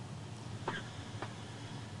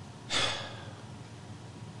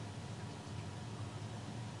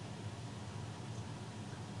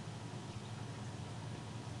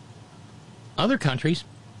 Other countries,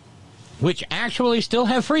 which actually still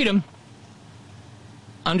have freedom,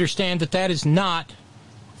 understand that that is not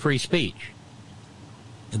free speech,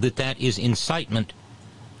 that that is incitement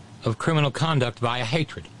of criminal conduct via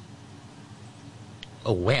hatred.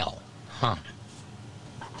 Oh, well, huh.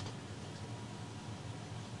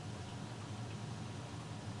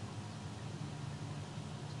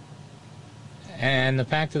 And the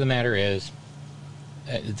fact of the matter is,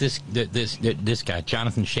 this guy,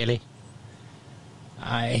 Jonathan Shelley,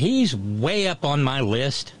 he's way up on my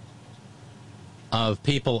list of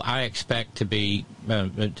people I expect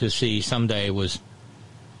to see someday was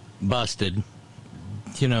busted.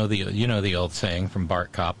 You know the old saying from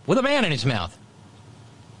Bart Cop, with a man in his mouth.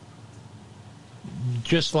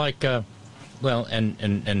 Just like,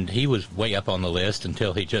 and he was way up on the list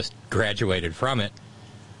until he just graduated from it.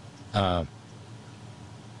 You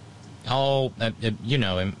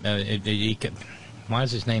know him. Why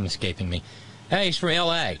is his name escaping me? Hey, he's from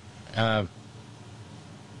L.A.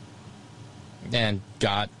 And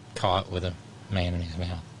got caught with a man in his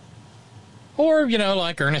mouth. Or,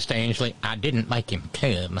 like Ernest Angley, I didn't make him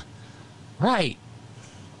come. Right.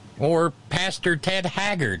 Or Pastor Ted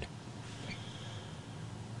Haggard.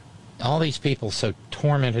 All these people so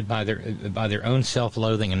tormented by their own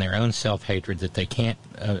self-loathing and their own self-hatred that they can't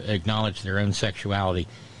acknowledge their own sexuality.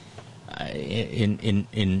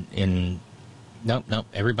 Nope.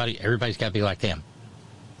 Everybody's got to be like them.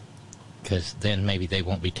 Because then maybe they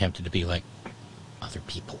won't be tempted to be like other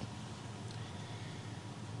people.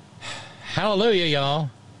 Hallelujah, y'all.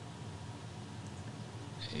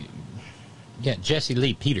 Yeah, Jesse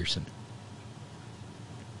Lee Peterson.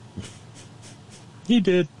 He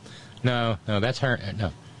did. No, that's her.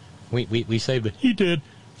 No. We saved it. He did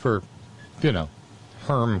for,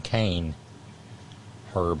 Herm Cain.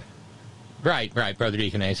 Herb. Right, Brother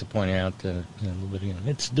Deacon Asa pointed out a little bit ago.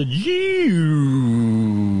 It's the Jews.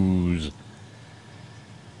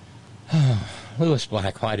 Lewis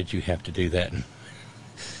Black, why did you have to do that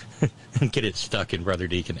and get it stuck in Brother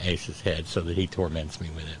Deacon Asa's head so that he torments me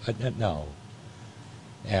with it? No.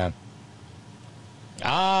 Yeah.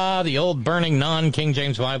 The old burning non-King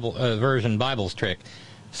James Bible version Bible's trick.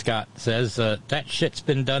 Scott says, that shit's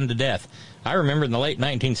been done to death. I remember in the late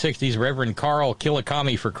 1960s, Reverend Carl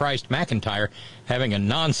Killicami for Christ McIntyre having a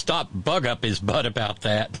non-stop bug up his butt about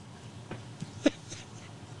that.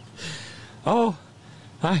 Oh,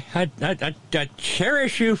 I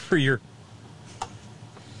cherish you for your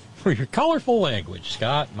colorful language,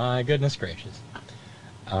 Scott. My goodness gracious.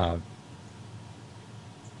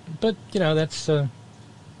 But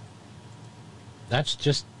that's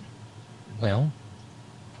just, well,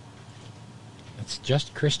 it's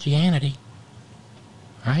just Christianity,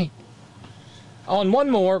 right? Oh, and one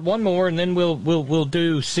more, and then we'll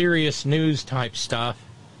do serious news type stuff.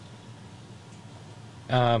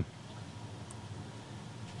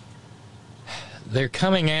 they're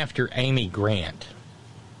coming after Amy Grant.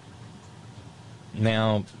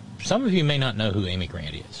 Now, some of you may not know who Amy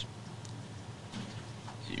Grant is.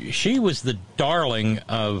 She was the darling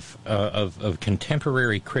of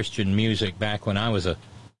contemporary Christian music back when I was a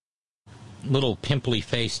little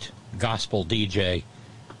pimply-faced gospel DJ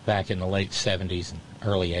back in the late 70s and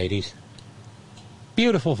early 80s.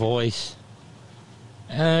 Beautiful voice.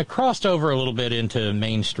 Crossed over a little bit into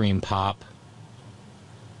mainstream pop.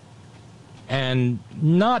 And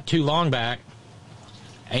not too long back,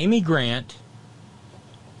 Amy Grant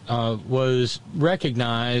was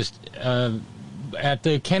recognized at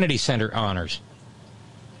the Kennedy Center Honors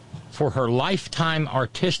for her lifetime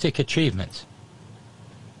artistic achievements.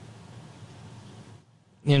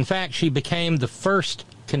 In fact, she became the first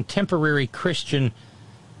contemporary Christian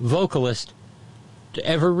vocalist to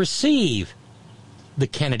ever receive the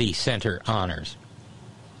Kennedy Center Honors.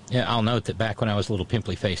 I'll note that back when I was a little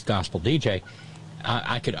pimply-faced gospel DJ,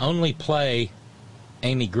 I could only play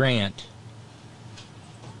Amy Grant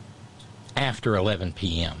after 11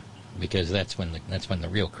 p.m. because that's when the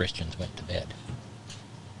real Christians went to bed.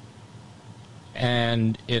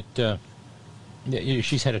 And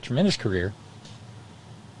she's had a tremendous career.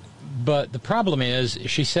 But the problem is,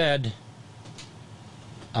 she said,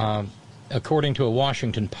 according to a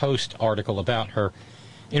Washington Post article about her,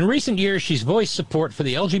 in recent years she's voiced support for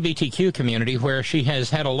the LGBTQ community, where she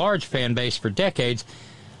has had a large fan base for decades.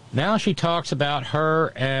 Now she talks about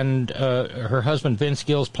her and her husband Vince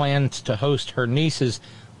Gill's plans to host her niece's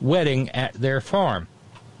wedding at their farm.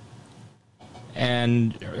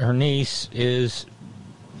 And her niece is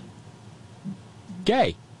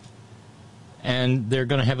gay. And they're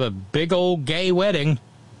going to have a big old gay wedding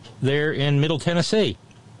there in Middle Tennessee.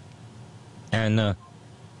 And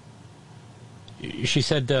she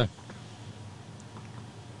said,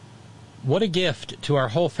 what a gift to our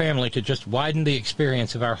whole family to just widen the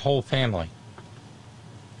experience of our whole family.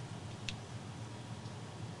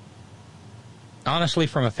 Honestly,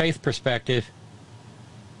 from a faith perspective,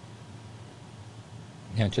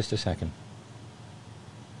 yeah, just a second.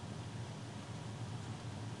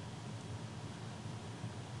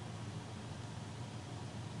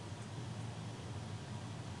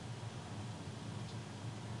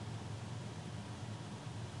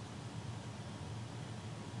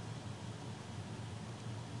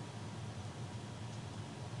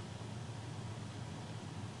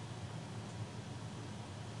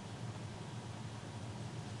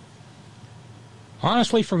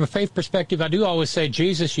 Honestly, from a faith perspective, I do always say,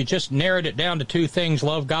 Jesus, you just narrowed it down to two things,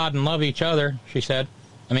 love God and love each other, she said.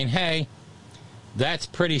 I mean, hey, that's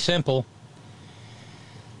pretty simple.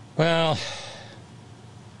 Well,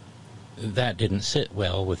 that didn't sit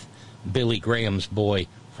well with Billy Graham's boy,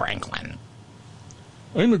 Franklin.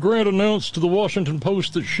 Amy Grant announced to the Washington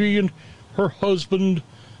Post that she and her husband,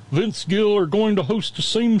 Vince Gill, are going to host a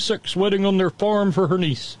same-sex wedding on their farm for her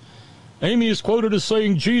niece. Amy is quoted as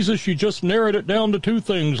saying, Jesus, you just narrowed it down to two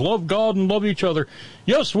things, love God and love each other.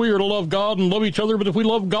 Yes, we are to love God and love each other, but if we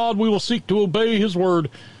love God, we will seek to obey his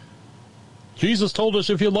word. Jesus told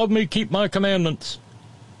us, if you love me, keep my commandments.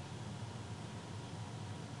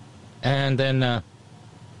 And then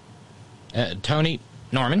Tony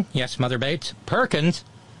Norman, yes, Mother Bates, Perkins,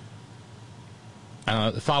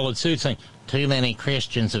 followed suit saying, too many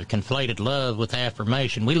Christians have conflated love with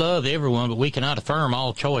affirmation. We love everyone, but we cannot affirm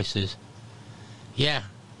all choices. Yeah,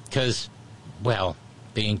 because, well,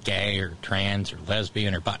 being gay or trans or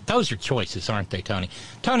lesbian or bi, those are choices, aren't they, Tony?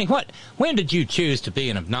 Tony, when did you choose to be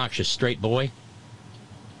an obnoxious straight boy?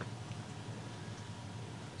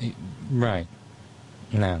 Right.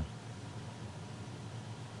 No.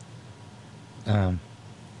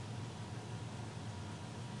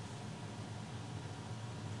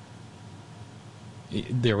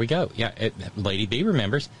 There we go. Yeah, Lady B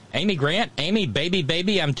remembers. Amy Grant, Amy,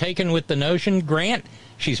 baby, I'm taken with the notion. Grant,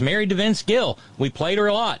 she's married to Vince Gill. We played her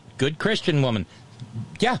a lot. Good Christian woman.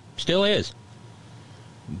 Yeah, still is.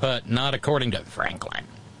 But not according to Franklin.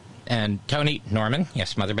 And Tony Norman,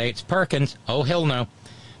 yes, Mother Bates, Perkins, oh, hell no.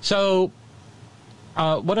 So,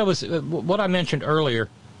 what I mentioned earlier.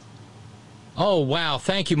 Oh, wow,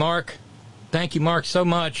 thank you, Mark. Thank you, Mark, so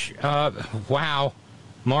much. Wow.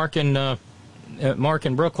 Mark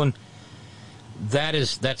in Brooklyn,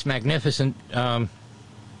 that's magnificent.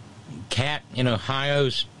 Kat in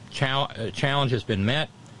Ohio's challenge has been met,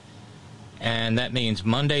 and that means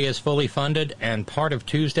Monday is fully funded, and part of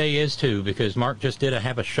Tuesday is too, because Mark just did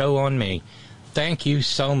have a show on me. Thank you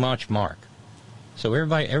so much, Mark. So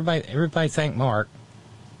everybody, thank Mark.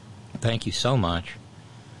 Thank you so much,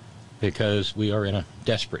 because we are in a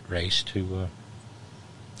desperate race to,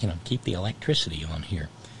 keep the electricity on here.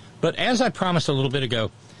 But as I promised a little bit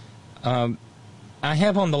ago, I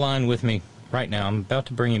have on the line with me right now, I'm about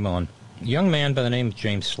to bring him on, a young man by the name of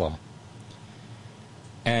James Slaw.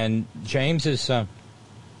 And James is a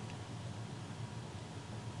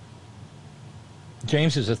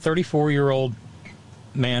 34-year-old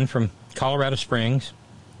man from Colorado Springs.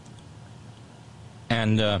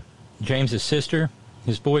 And James's sister,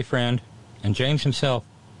 his boyfriend, and James himself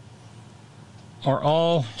are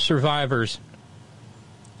all survivors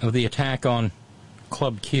of the attack on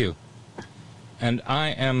Club Q. And I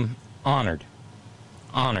am honored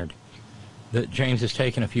that James has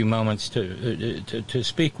taken a few moments to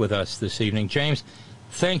speak with us this evening. James,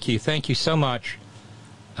 thank you so much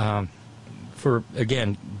for,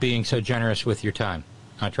 again, being so generous with your time.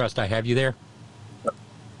 I trust I have you there.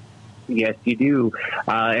 Yes, you do.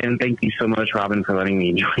 And thank you so much, Robin, for letting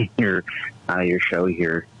me join your show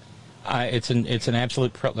here. It's an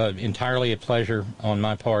absolute, entirely a pleasure on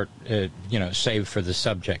my part, save for the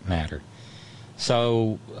subject matter.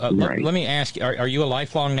 So right. let me ask you, are you a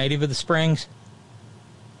lifelong native of the Springs?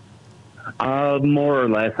 More or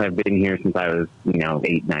less. I've been here since I was,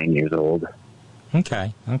 8, 9 years old.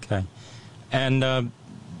 Okay. And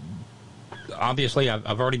obviously,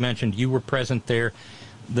 I've already mentioned you were present there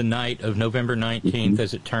the night of November 19th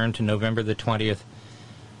as it turned to November the 20th.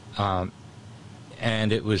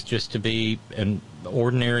 And it was just to be an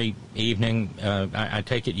ordinary evening. I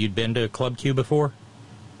take it you'd been to Club Q before?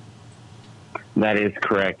 That is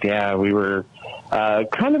correct. Yeah, we were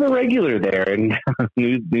kind of a regular there and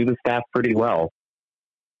knew the staff pretty well.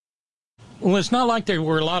 Well, it's not like there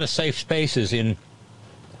were a lot of safe spaces in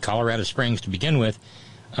Colorado Springs to begin with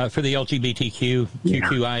for the LGBTQ,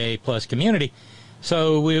 QQIA plus community.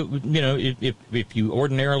 So, if you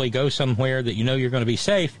ordinarily go somewhere that you know you're going to be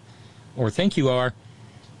safe or think you are,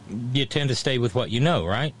 you tend to stay with what you know,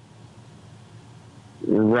 right?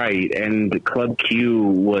 Right, and Club Q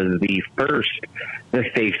was the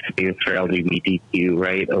safe space for LGBTQ,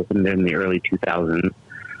 right? Opened in the early 2000s.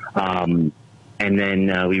 And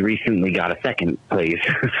then we recently got a second place.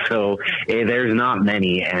 So there's not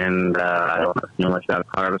many, and I don't know much about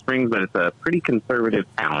Colorado Springs, but it's a pretty conservative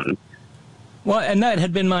town. Well, and that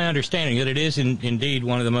had been my understanding, that it is indeed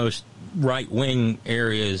one of the most right-wing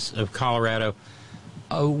areas of Colorado.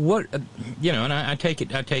 And I take it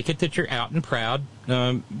that you're out and proud,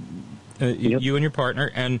 Yep. you and your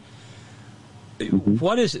partner. And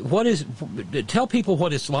tell people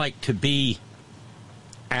what it's like to be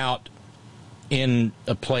out in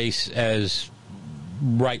a place as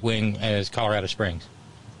right-wing as Colorado Springs.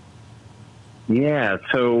 Yeah,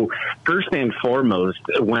 so first and foremost,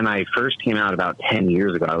 when I first came out about 10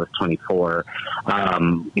 years ago, I was 24,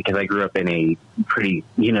 because I grew up in a pretty,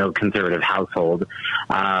 conservative household.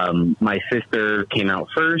 My sister came out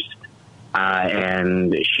first,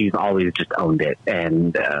 and she's always just owned it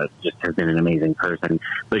and just has been an amazing person.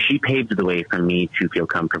 But she paved the way for me to feel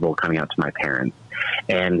comfortable coming out to my parents.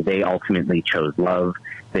 And they ultimately chose love.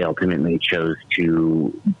 They ultimately chose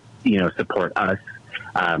to, support us.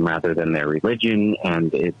 Rather than their religion,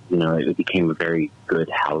 and it became a very good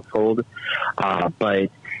household.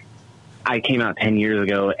 But I came out 10 years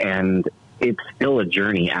ago, and it's still a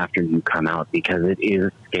journey after you come out because it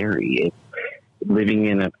is scary. It's living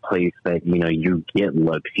in a place that, you get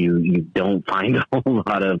looks. You don't find a whole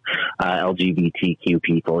lot of LGBTQ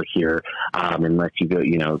people here unless you go,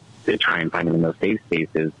 to try and find them in those safe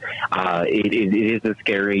spaces. It is a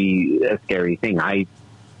scary thing. I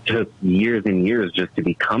took years and years just to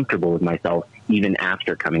be comfortable with myself, even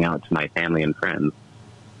after coming out to my family and friends.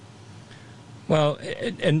 Well,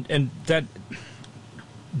 and that,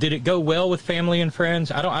 did it go well with family and friends?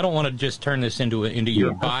 I don't want to just turn this into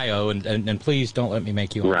your bio, and please don't let me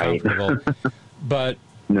make you uncomfortable. Right. But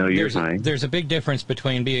no, you're fine. There's a big difference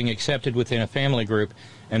between being accepted within a family group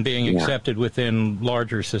and being accepted within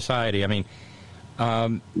larger society. I mean,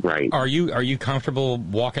 right. Are you comfortable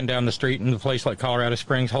walking down the street in a place like Colorado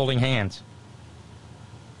Springs holding hands?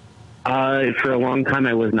 For a long time,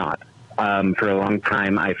 I was not. For a long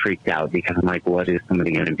time, I freaked out because I'm like, what is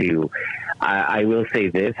somebody going to do? I will say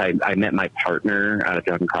this. I met my partner,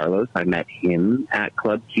 John Carlos. I met him at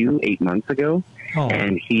Club Q 8 months ago. Oh.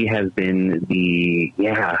 And he has been the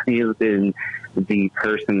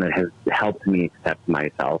person that has helped me accept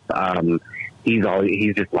myself. He's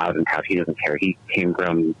just loud and tough. He doesn't care. He came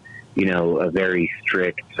from, a very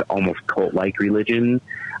strict, almost cult-like religion.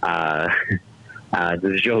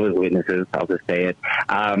 The Jehovah's Witnesses, I'll just say it.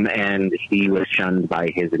 And he was shunned by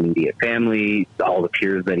his immediate family, all the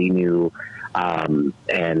peers that he knew. And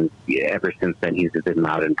ever since then, he's just been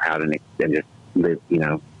loud and proud and just lived,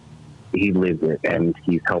 he lives it, and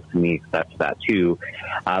he's helped me accept that too.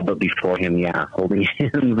 But before him, holding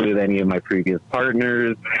hands with any of my previous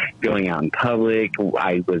partners, going out in public,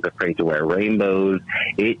 I was afraid to wear rainbows.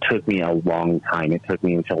 It took me a long time. It took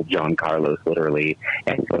me until John Carlos, literally,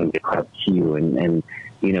 and going to Club Q and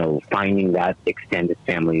finding that extended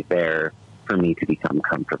family there for me to become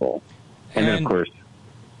comfortable. And then, of course,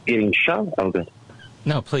 getting shot. Oh, good.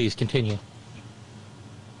 No, please continue.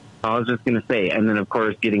 I was just going to say, and then, of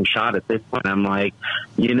course, getting shot at this point, I'm like,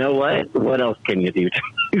 you know what? What else can you do to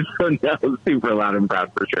me? So no, super loud and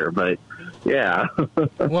proud for sure. But, yeah.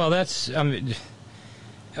 Well, that's,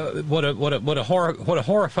 what a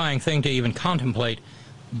horrifying thing to even contemplate.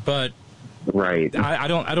 But right, I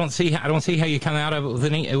don't see how you come out of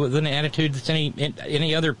it with an attitude that's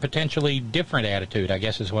any other potentially different attitude, I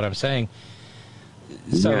guess is what I'm saying.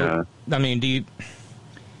 So, yeah. I mean,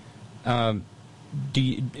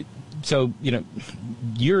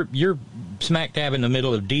 you're smack dab in the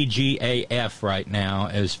middle of DGAF right now,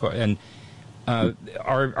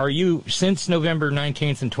 are you, since November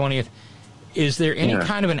 19th and 20th, is there any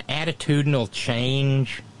kind of an attitudinal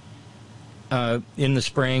change in the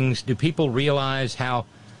Springs? Do people realize how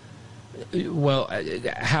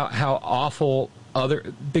awful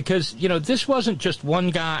because this wasn't just one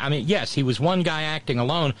guy. I mean, yes, he was one guy acting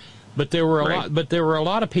alone, but there were a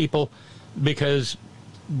lot of people, because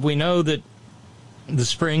we know that the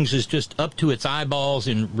Springs is just up to its eyeballs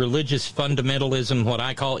in religious fundamentalism, what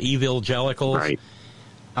I call evangelicals. Right.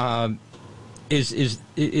 Is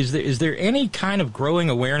there any kind of growing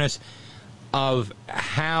awareness of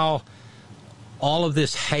how all of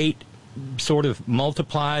this hate sort of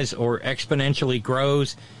multiplies or exponentially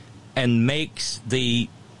grows and makes the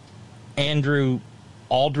Andrew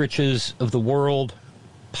Aldriches of the world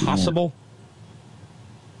possible?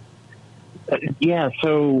 Yeah,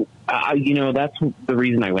 so, that's the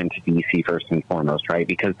reason I went to D.C. first and foremost, right?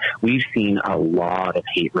 Because we've seen a lot of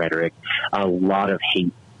hate rhetoric, a lot of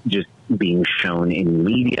hate just being shown in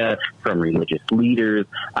media from religious leaders,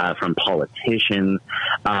 from politicians.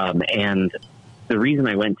 And the reason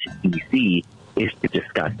I went to D.C. is to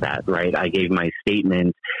discuss that, right? I gave my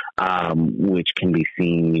statement, which can be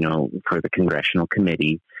seen, for the Congressional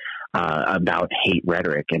Committee, about hate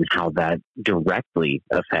rhetoric and how that directly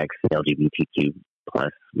affects the LGBTQ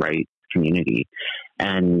plus community.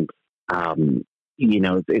 And,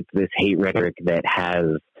 it's this hate rhetoric that has,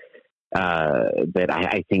 that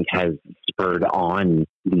I think has spurred on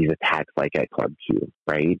these attacks like at Club Q,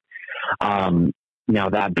 right? Now,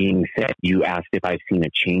 that being said, you asked if I've seen a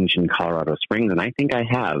change in Colorado Springs, and I think I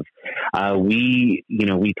have. We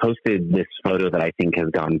posted this photo that I think has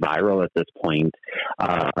gone viral at this point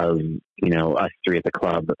of, us three at the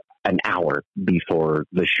club an hour before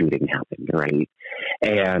the shooting happened, right?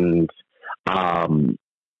 And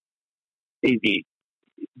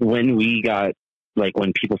when we got,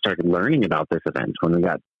 when people started learning about this event, when we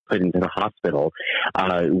got put into the hospital,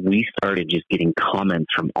 we started just getting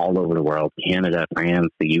comments from all over the world, Canada, France,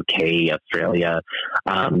 the UK, Australia,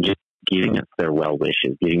 just giving us their well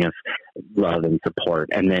wishes, giving us love and support.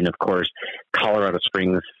 And then, of course, Colorado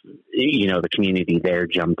Springs, the community there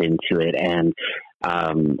jumped into it. And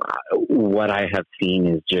what I have seen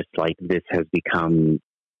is just this has become,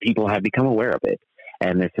 people have become aware of it.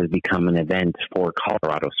 And this has become an event for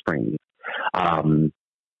Colorado Springs.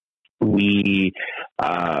 We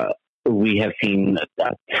have seen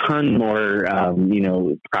a ton more,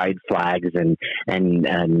 pride flags and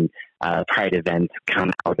pride events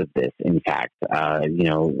come out of this. In fact, a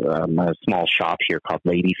small shop here called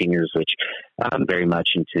Ladyfingers, which very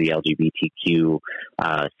much into the LGBTQ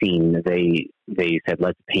scene. They said,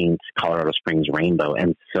 let's paint Colorado Springs rainbow.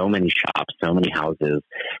 And so many shops, so many houses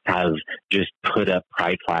have just put up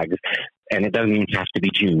pride flags. And it doesn't even have to be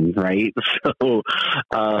June, right? So,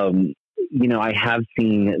 I have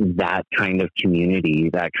seen that kind of community,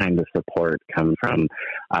 that kind of support come from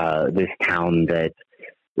this town that,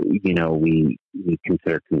 we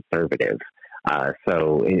consider conservative.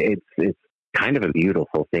 So it's kind of a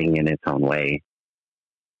beautiful thing in its own way.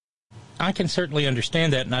 I can certainly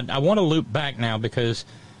understand that. And I want to loop back now because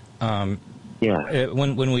when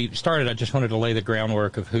we started, I just wanted to lay the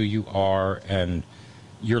groundwork of who you are and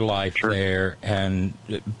your life there.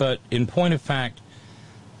 But in point of fact,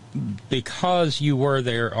 because you were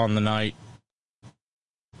there on the night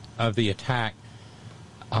of the attack,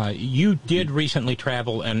 you did recently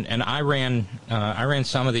travel, and I ran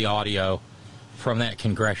some of the audio from that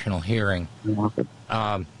congressional hearing.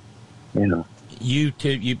 You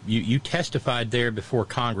testified there before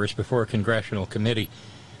Congress, before a congressional committee.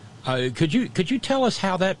 Could you tell us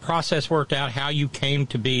how that process worked out? How you came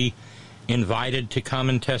to be invited to come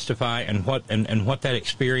and testify, and what that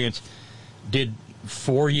experience did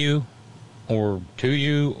for you or to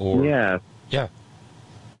you? Or Yeah,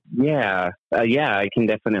 I can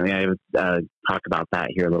definitely talk about that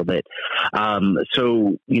here a little bit.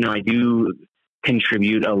 So, I do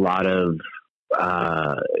contribute a lot of,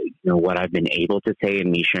 what I've been able to say,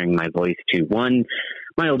 and me sharing my voice to one,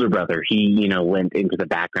 my older brother. He, went into the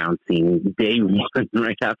background scene day one,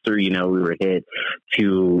 right after, we were hit,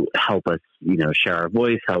 to help us, share our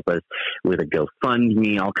voice, help us with a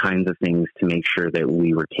GoFundMe, all kinds of things to make sure that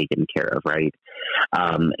we were taken care of, right?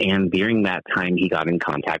 And during that time, he got in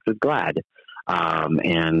contact with GLAAD.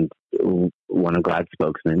 And one of GLAAD's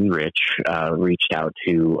spokesmen, Rich, reached out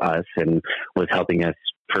to us and was helping us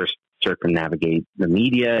first circumnavigate the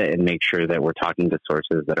media and make sure that we're talking to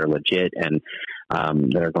sources that are legit and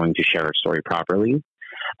that are going to share our story properly.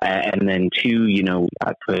 And then two,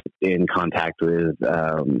 got put in contact with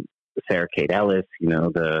Sarah Kate Ellis,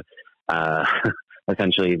 the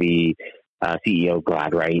essentially the CEO of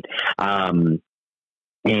GLAAD, right?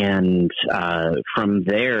 And from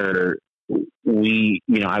there,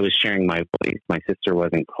 I was sharing my voice. My sister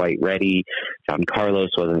wasn't quite ready. John Carlos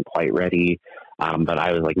wasn't quite ready. But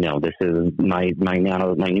I was like, no, this is my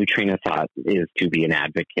new train of thought is to be an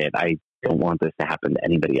advocate. I don't want this to happen to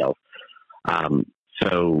anybody else.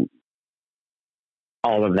 So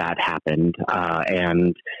all of that happened.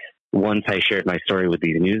 And once I shared my story with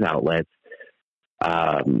these news outlets,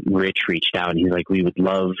 Rich reached out and he's like, we would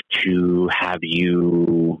love to have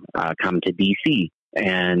you come to DC.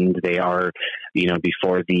 And they are,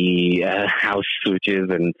 before the House switches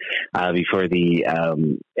and before the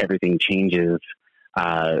everything changes,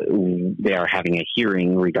 they are having a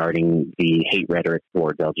hearing regarding the hate rhetoric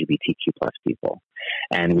towards LGBTQ plus people.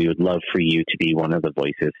 And we would love for you to be one of the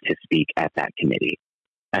voices to speak at that committee.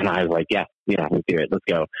 And I was like, yeah, let's do it. Let's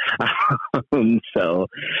go. So,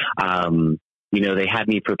 they had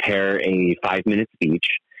me prepare a 5-minute speech.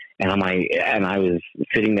 And I was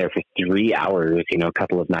sitting there for 3 hours, a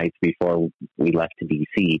couple of nights before we left to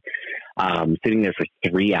DC, sitting there for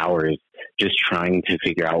 3 hours, just trying to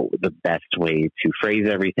figure out the best way to phrase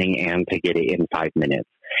everything and to get it in 5 minutes.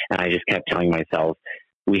 And I just kept telling myself,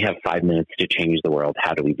 we have 5 minutes to change the world.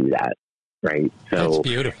 How do we do that? Right. So that's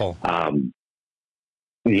beautiful.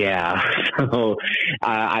 Yeah. So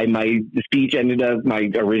my original speech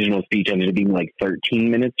ended up being like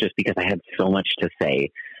 13 minutes just because I had so much to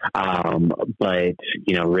say. But,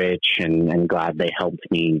 Rich and GLAAD, they helped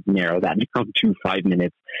me narrow that down to 5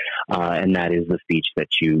 minutes. And that is the speech that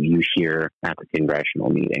you hear at the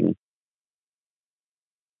congressional meeting.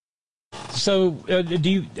 So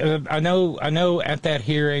do you, I know at that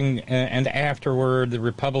hearing and afterward, the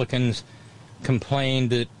Republicans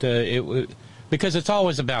complained that it would, because it's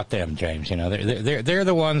always about them, James. They're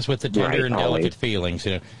the ones with the tender and delicate feelings.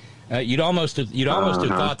 You'd almost have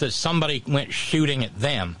thought that somebody went shooting at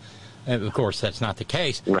them. Of course, that's not the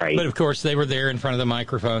case. Right. But of course, they were there in front of the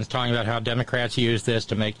microphones talking about how Democrats use this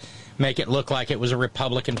to make it look like it was a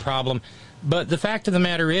Republican problem. But the fact of the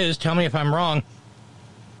matter is, tell me if I'm wrong,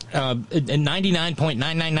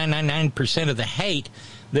 99.99999% of the hate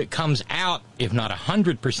that comes out, if not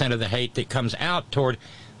 100% of the hate that comes out toward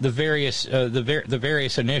the various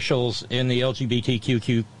initials in the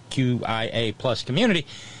LGBTQIA plus community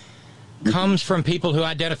comes from people who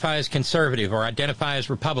identify as conservative or identify as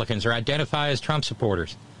Republicans or identify as Trump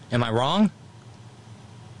supporters. Am I wrong?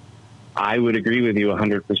 I would agree with you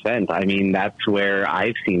 100%. I mean, that's where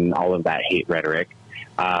I've seen all of that hate rhetoric.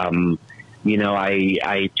 I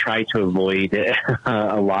try to avoid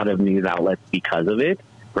a lot of news outlets because of it,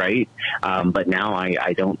 right? But now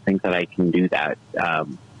I don't think that I can do that.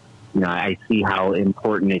 I see how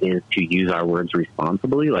important it is to use our words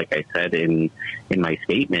responsibly, like I said in my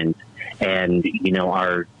statement. And,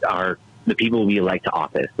 the people we elect to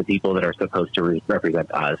office, the people that are supposed to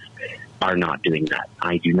represent us, are not doing that.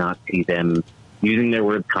 I do not see them using their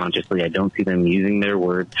words consciously. I don't see them using their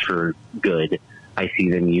words for good. I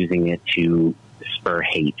see them using it to spur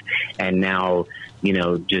hate. And now,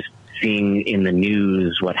 just seeing in the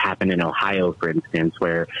news what happened in Ohio, for instance,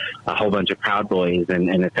 where a whole bunch of Proud Boys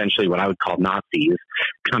and essentially what I would call Nazis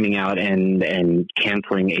coming out and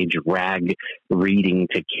canceling a drag reading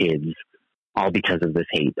to kids, all because of this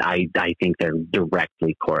hate. I think they're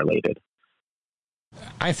directly correlated.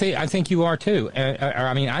 I think you are too.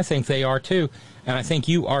 I think they are too, and I think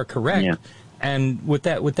you are correct. Yeah. And with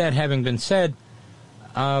that having been said,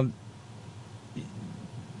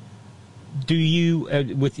 do you,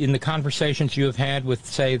 in the conversations you have had with,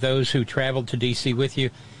 say, those who traveled to D.C. with you,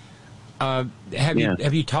 have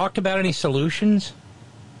you talked about any solutions?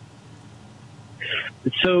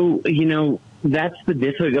 So, that's the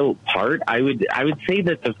difficult part. I would say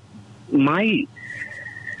that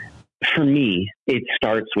for me, it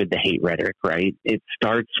starts with the hate rhetoric, right? It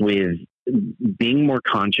starts with being more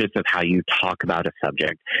conscious of how you talk about a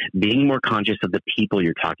subject, being more conscious of the people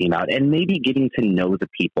you're talking about, and maybe getting to know the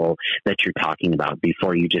people that you're talking about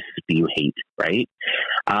before you just spew hate, right?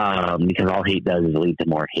 Because all hate does is lead to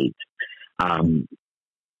more hate.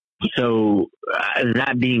 So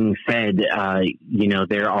that being said,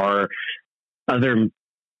 there are other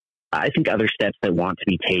steps that want to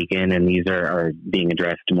be taken, and these are being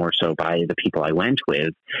addressed more so by the people I went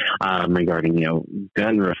with, regarding,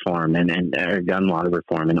 gun reform and gun law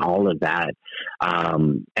reform and all of that.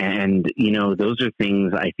 Those are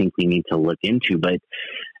things I think we need to look into. But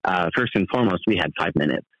first and foremost, we had 5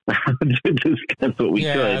 minutes to discuss what we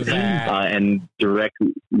could, and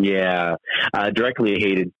directly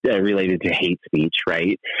related to hate speech,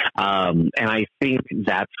 right? And I think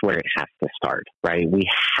that's where it has to start, right? We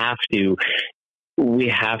have to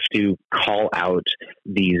call out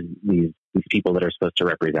these people that are supposed to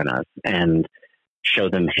represent us and show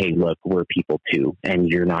them, hey, look, we're people too, and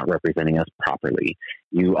you're not representing us properly.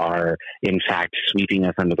 You are, in fact, sweeping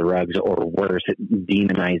us under the rugs, or worse,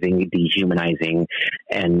 demonizing, dehumanizing,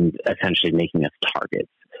 and essentially making us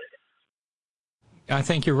targets. I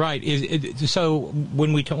think you're right. So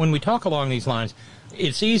when we talk along these lines,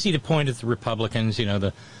 it's easy to point at the Republicans,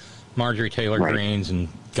 the Marjorie Taylor Greens, and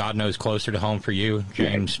God knows closer to home for you,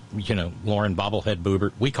 James, Lauren Bobblehead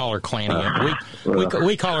Boebert. We call her Clanny.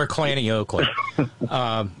 We call her Clanny Oakley.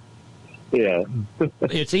 Yeah.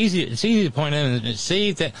 It's easy to point at and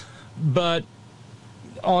see that, but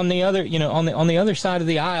on the other, on the other side of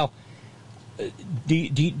the aisle, do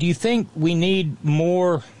you think we need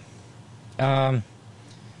more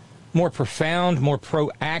profound, more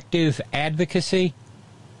proactive advocacy?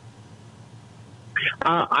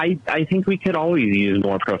 I think we could always use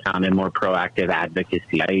more profound and more proactive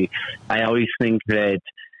advocacy. I always think that,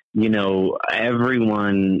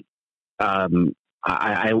 everyone,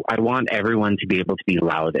 I want everyone to be able to be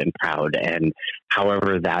loud and proud, and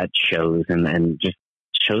however that shows, and just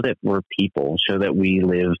show that we're people, show that we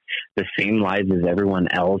live the same lives as everyone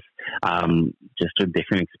else, just with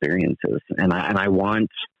different experiences. And I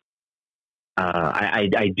want,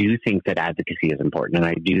 I do think that advocacy is important, and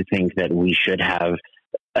I do think that we should have,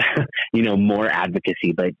 more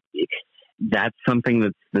advocacy, but that's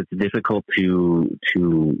something that's difficult to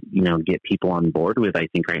get people on board with, I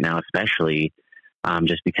think, right now, especially,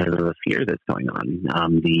 just because of the fear that's going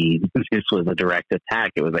on. This was a direct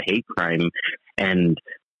attack. It was a hate crime. And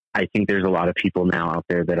I think there's a lot of people now out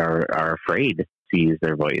there that are afraid to use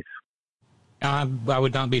their voice. I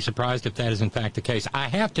would not be surprised if that is in fact the case. I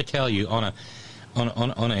have to tell you, on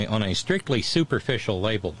a strictly superficial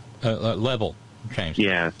level, James.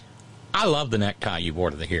 Yeah. I love the necktie you wore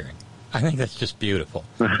to the hearing. I think that's just beautiful.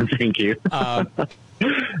 Thank you.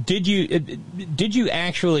 Did you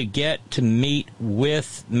actually get to meet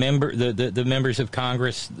with the members of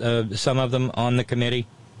Congress, some of them on the committee,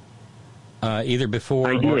 either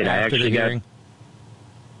before or after the hearing?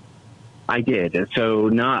 I did. So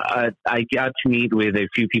I got to meet with a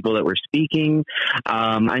few people that were speaking.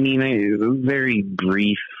 A very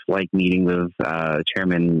brief, meeting with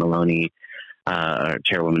Chairwoman Maloney.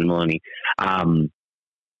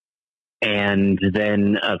 And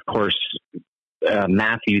then, of course,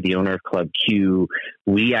 Matthew, the owner of Club Q,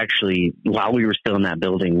 we actually, while we were still in that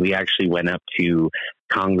building, we actually went up to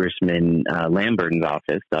Congressman Lamborn's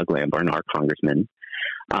office, Doug Lamborn, our congressman.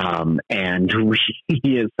 And we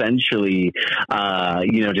essentially,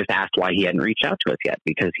 just asked why he hadn't reached out to us yet,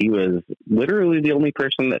 because he was literally the only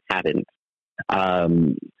person that hadn't.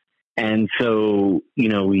 And so,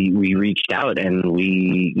 we reached out and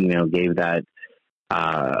we, gave that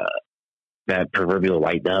proverbial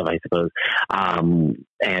white dove, I suppose.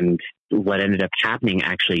 And what ended up happening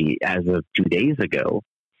actually as of 2 days ago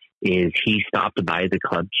is he stopped by the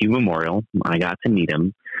Club Q Memorial. I got to meet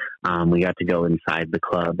him. We got to go inside the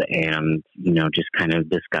club and, just kind of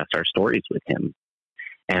discuss our stories with him.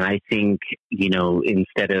 And I think,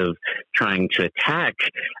 instead of trying to attack,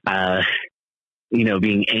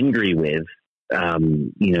 being angry with,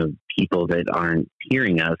 people that aren't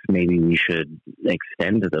hearing us, maybe we should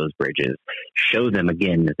extend those bridges, show them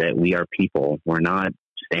again that we are people. We're not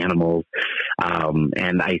just animals.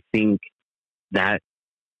 And I think that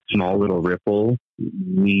small little ripple,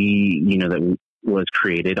 that was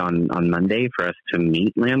created on Monday for us to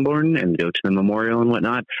meet Lamborn and go to the memorial and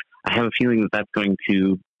whatnot, I have a feeling that that's going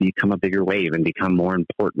to become a bigger wave and become more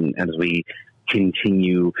important as we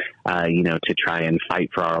continue, to try and fight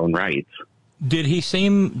for our own rights. Did he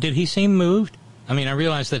seem moved? I mean, I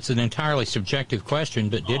realize that's an entirely subjective question,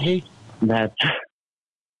 but did he?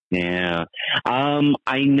 Yeah.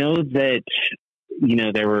 I know that,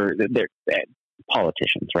 there were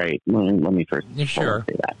politicians, right? Let me first sure.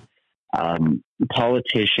 say that.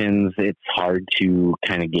 Politicians, it's hard to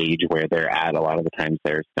kind of gauge where they're at. A lot of the times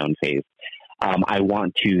they're stone-faced. I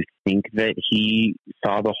want to think that he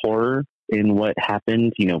saw the horror in what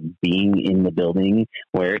happened, being in the building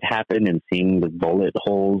where it happened and seeing the bullet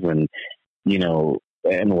holes and,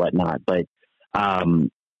 and whatnot. But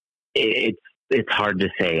it's hard to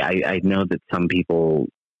say. I know that some people,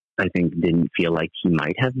 I think, didn't feel like he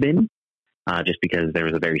might have been, just because there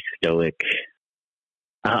was a very stoic,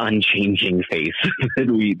 unchanging face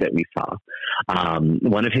that we saw.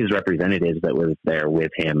 One of his representatives that was there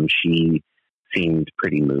with him, she seemed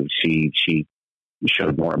pretty moved. She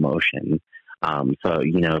showed more emotion. So,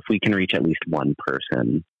 if we can reach at least one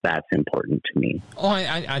person, that's important to me. Oh,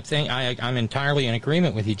 I think I'm entirely in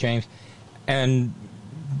agreement with you, James. And,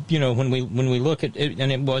 when we look at it,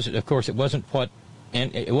 and it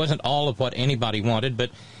wasn't all of what anybody wanted,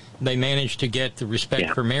 but they managed to get the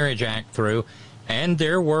Respect for Marriage Act through. And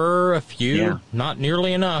there were a few, not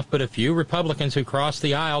nearly enough, but a few Republicans who crossed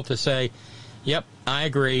the aisle to say, yep, I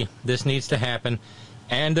agree, this needs to happen.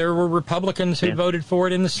 And there were Republicans who voted for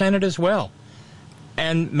it in the Senate as well.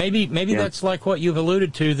 And maybe that's like what you've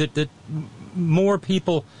alluded to, that more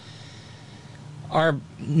people are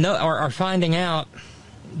finding out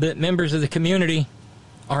that members of the community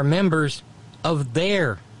are members of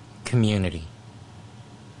their community.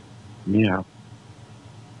 Yeah.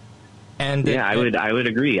 And I would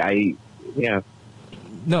agree.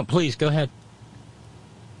 No, please go ahead.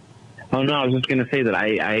 Oh no, I was just going to say that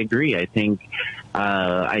I agree. I think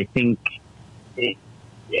as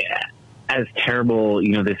terrible,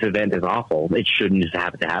 this event is awful. It shouldn't just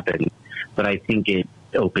have to happen, but I think it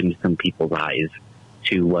opened some people's eyes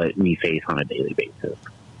to what we face on a daily basis.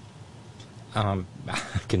 I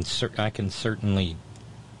can certainly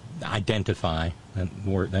identify.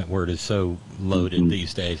 That word is so loaded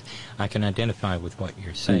these days. I can identify with what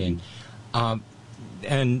you're saying.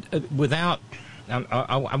 And without,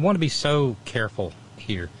 I want to be so careful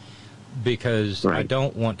here because I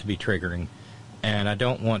don't want to be triggering, and I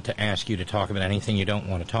don't want to ask you to talk about anything you don't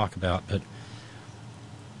want to talk about. But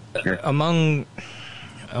among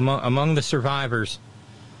the survivors,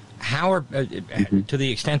 how are, to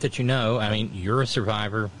the extent that I mean, you're a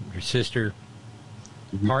survivor, your sister,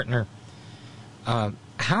 partner. How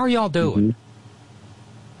are y'all doing?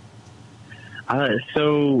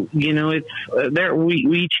 So, it's there. We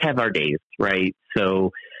each have our days, right?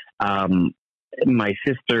 So, my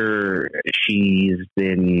sister, she's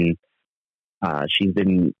been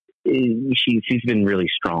really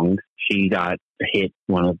strong. She got hit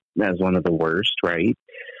as one of the worst, right?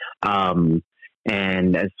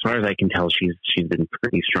 And as far as I can tell, she's been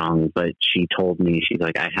pretty strong. But she told me, she's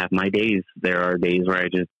like, I have my days. There are days where I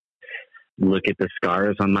just look at the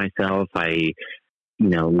scars on myself. I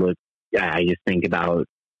just think about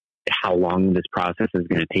how long this process is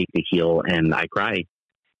going to take to heal, and I cry.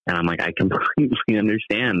 And I'm like, I completely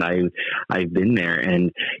understand. I've been there,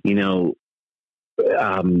 and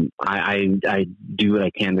I do what I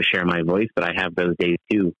can to share my voice, but I have those days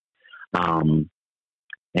too.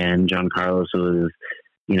 And John Carlos was,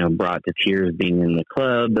 brought to tears being in the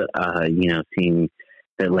club. Seeing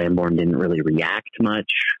that Lamborn didn't really react much.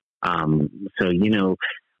 So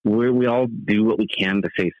we all do what we can to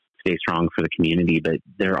stay strong for the community, but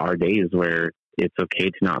there are days where it's okay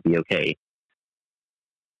to not be okay.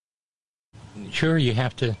 Sure, you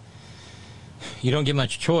have to. You don't get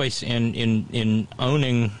much choice in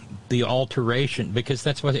owning the alteration, because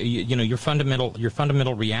that's what your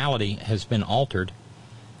fundamental reality has been altered,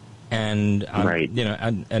 and right.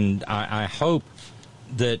 I hope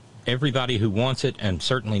that everybody who wants it and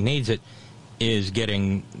certainly needs it is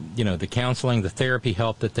getting the counseling, the therapy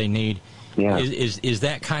help that they need. Yeah. Is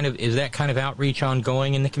that kind of outreach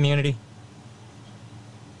ongoing in the community?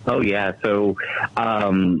 Oh yeah. So, I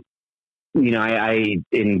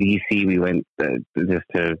in DC we went just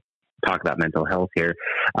to talk about mental health here.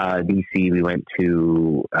 DC we went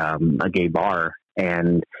to a gay bar,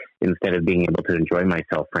 and instead of being able to enjoy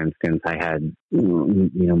myself, for instance, I had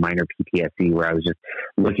minor PTSD where I was just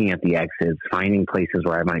looking at the exits, finding places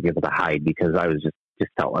where I might be able to hide because I was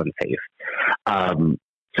just felt unsafe.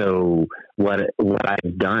 So what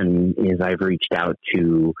I've done is I've reached out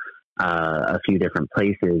to a few different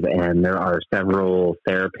places, and there are several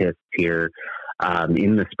therapists here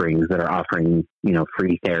in the Springs that are offering,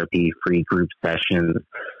 free therapy, free group sessions,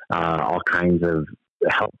 all kinds of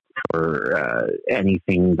help for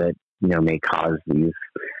anything that may cause these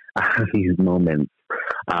these moments.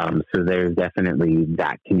 So there's definitely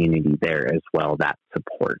that community there as well, that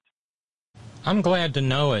support. I'm glad to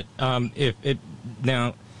know it. If it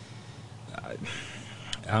now,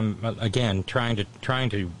 I'm again trying to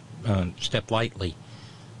step lightly.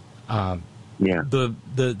 Yeah.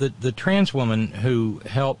 The trans woman who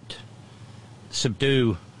helped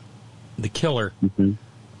subdue the killer,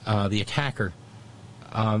 the attacker.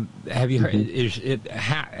 Have you heard?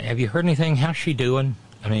 Have you heard anything? How's she doing?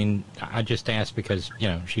 I mean, I just asked because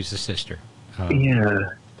she's a sister.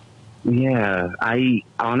 Yeah. I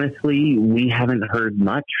honestly, we haven't heard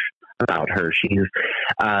much about her. She's,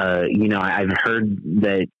 I've heard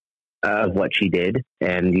that of what she did,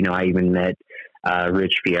 and I even met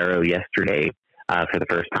Rich Fierro yesterday for the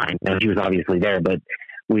first time. Now, she was obviously there, but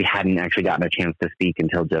we hadn't actually gotten a chance to speak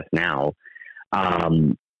until just now.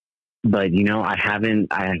 But I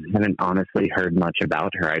haven't honestly heard much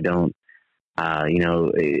about her. I don't,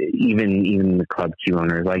 even the Club Q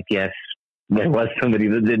owners, like, yes, there was somebody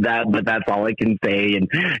that did that, but that's all I can say. And,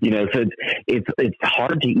 so it's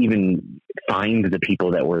hard to even find the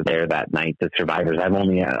people that were there that night, the survivors. I've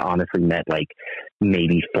only honestly met like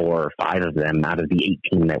maybe 4 or 5 of them out of the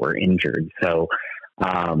 18 that were injured. So,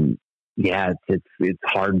 it's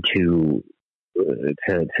hard to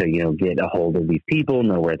get a hold of these people,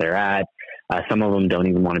 know where they're at. Some of them don't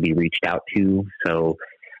even want to be reached out to. So,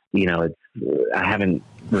 I haven't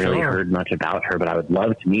really heard much about her, but I would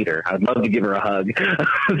love to meet her. I would love to give her a hug.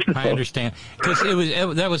 I understand, because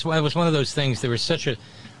that was one of those things. There was such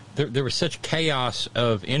chaos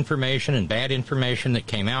of information and bad information that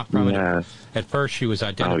came out from it. At first, she was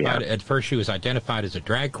identified. At first, she was identified as a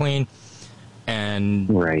drag queen, and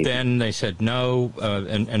then they said no.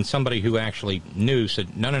 And somebody who actually knew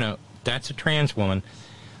said no, that's a trans woman.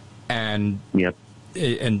 And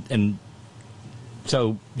and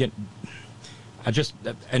so if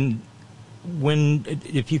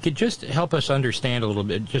you could just help us understand a little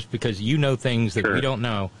bit, just because things that we don't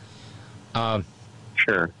know.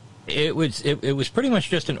 Sure. It was pretty much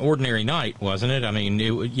just an ordinary night, wasn't it? I mean,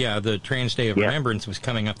 the Trans Day of Remembrance was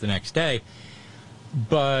coming up the next day,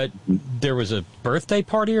 but there was a birthday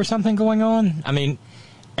party or something going on. I mean,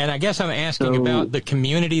 and I guess I'm asking about the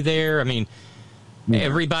community there. I mean,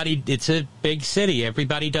 everybody, it's a big city.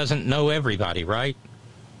 Everybody doesn't know everybody, right?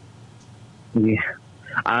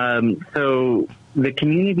 Yeah. So the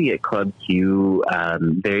community at Club Q,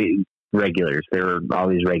 they're regulars. There were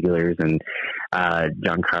always regulars, and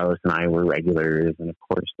John Carlos and I were regulars, and of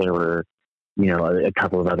course there were, a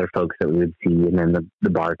couple of other folks that we would see, and then the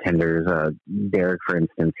bartenders. Derek, for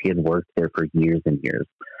instance, he had worked there for years and years,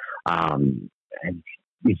 and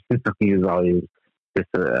he was always just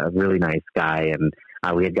a really nice guy, and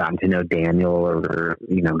we had gotten to know Daniel over,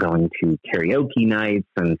 going to karaoke nights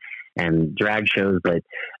and drag shows, but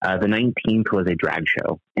the 19th was a drag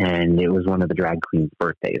show, and it was one of the drag queens'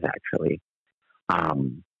 birthdays, actually.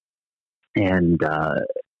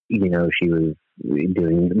 She was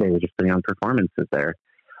they were just putting on performances there,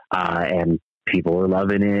 and people were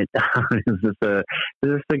loving it. It was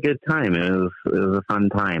just a good time. It was a fun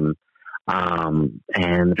time.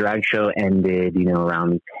 And the drag show ended,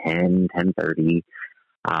 around 10:30.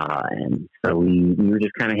 And so we were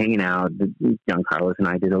just kind of hanging out. Young Carlos and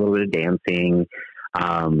I did a little bit of dancing,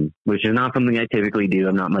 which is not something I typically do.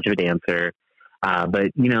 I'm not much of a dancer.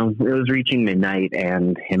 But it was reaching midnight,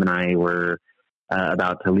 and him and I were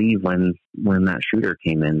about to leave when that shooter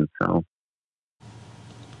came in. So,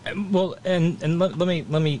 well, and let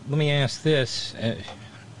me ask this.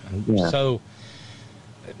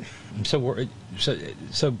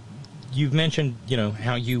 So you've mentioned,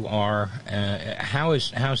 how you are.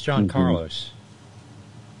 How's John Carlos?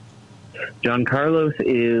 John Carlos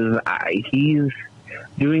he's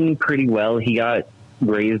doing pretty well. He got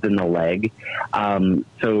grazed in the leg.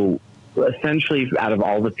 So essentially, out of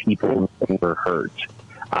all the people who were hurt,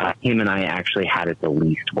 him and I actually had it the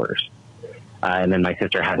least worst. And then my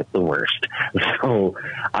sister had it the worst. So,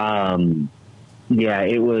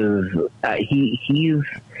 it was.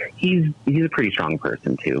 He's a pretty strong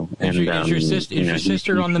person too. Is your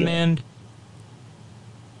sister on the mend?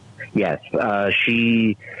 Yes,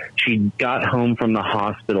 she got home from the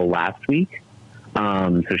hospital last week.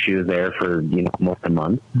 So she was there for almost a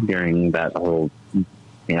month during that whole.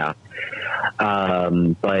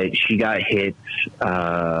 But she got hit.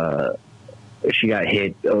 She got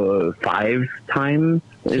hit 5 times,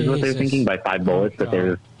 is what they're thinking, by 5 bullets. But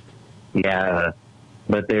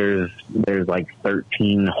there's like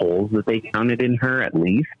 13 holes that they counted in her at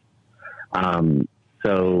least.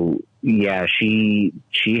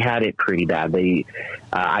 She had it pretty bad.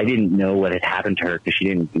 I didn't know what had happened to her because she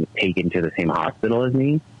didn't get taken to the same hospital as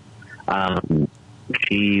me.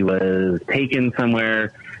 She was taken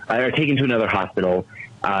somewhere, or taken to another hospital,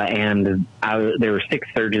 and there were 6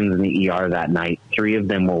 surgeons in the ER that night. 3 of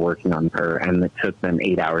them were working on her, and it took them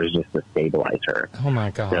 8 hours just to stabilize her. Oh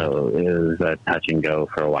my God! So it was a touch and go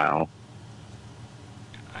for a while.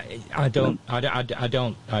 I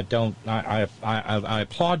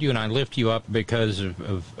applaud you and I lift you up because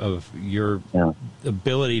of your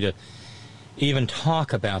ability to even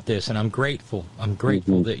talk about this, and I'm grateful. I'm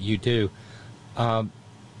grateful that you do.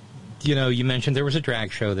 You mentioned there was a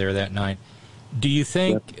drag show there that night. Do you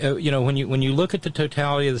think, when you look at the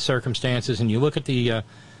totality of the circumstances and you look at the,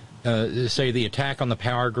 say, the attack on the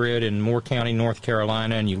power grid in Moore County, North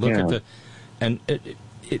Carolina, and you look at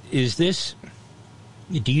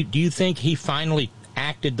do you think he finally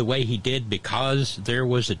acted the way he did because there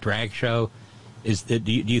was a drag show? Do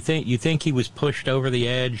you think he was pushed over the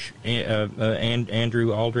edge,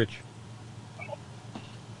 Andrew Aldrich?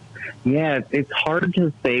 Yeah, it's hard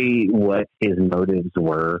to say what his motives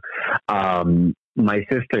were. My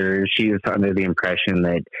sister, she was under the impression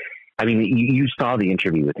that, you saw the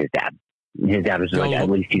interview with his dad. His dad was just like, at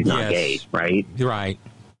least he's not gay, right?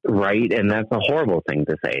 Right, and that's a horrible thing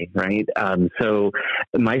to say, right? So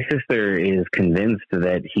my sister is convinced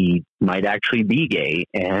that he might actually be gay,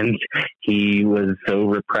 and he was so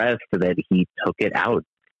repressed that he took it out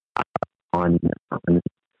on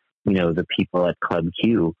the people at Club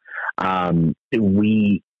Q.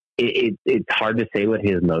 It's hard to say what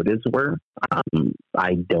his motives were.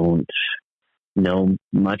 I don't know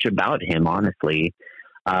much about him, honestly.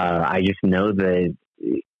 I just know that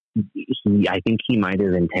I think he might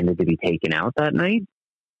have intended to be taken out that night,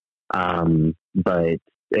 but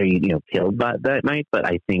killed that night. But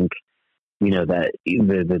I think that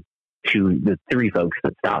the 3 folks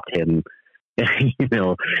that stopped him,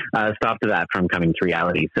 stopped that from coming to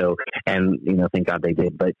reality. So, and thank God they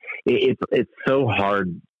did. But it's so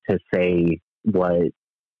hard to say what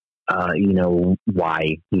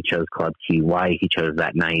why he chose Club Q, why he chose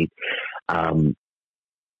that night.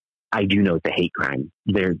 I do know it's a hate crime.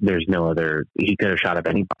 There's no other. He could have shot up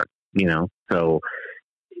any bar, So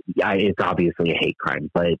it's obviously a hate crime.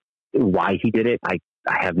 But why he did it, I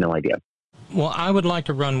have no idea. Well, I would like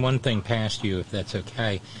to run one thing past you, if that's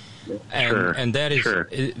okay. And that is,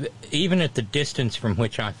 even at the distance from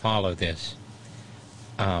which I follow this,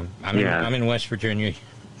 I'm in West Virginia.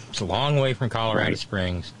 It's a long way from Colorado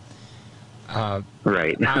Springs.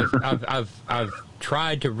 Right. I've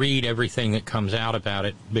tried to read everything that comes out about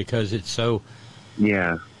it because it's so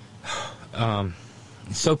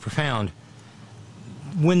so profound.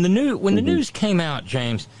 When the news came out,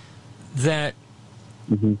 James, that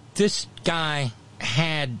this guy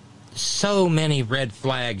had so many red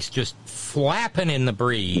flags just flapping in the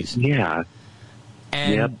breeze. Yeah.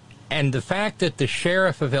 And the fact that the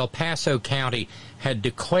sheriff of El Paso County had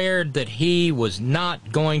declared that he was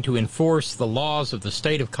not going to enforce the laws of the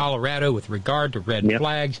state of Colorado with regard to red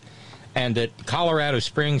flags, and that Colorado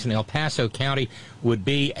Springs and El Paso County would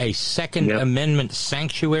be a Second Amendment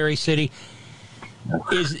sanctuary city.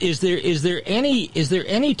 Is there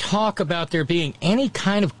any talk about there being any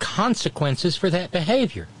kind of consequences for that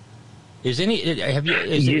behavior? Is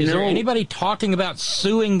there anybody talking about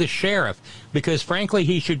suing the sheriff? Because frankly,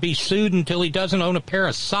 he should be sued until he doesn't own a pair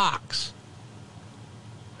of socks.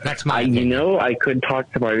 That's my opinion. I could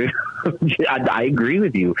talk to my. I agree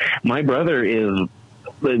with you. My brother is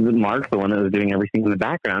Mark, the one that was doing everything in the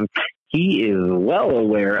background. He is well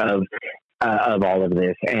aware of all of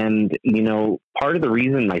this, and part of the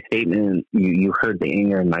reason my statement, you heard the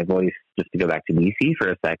anger in my voice, just to go back to DC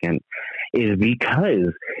for a second, is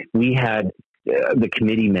because we had the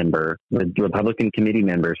committee member, the Republican committee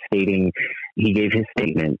member, stating, he gave his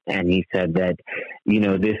statement and he said that,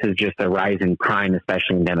 this is just a rise in crime,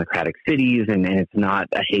 especially in democratic cities, and it's not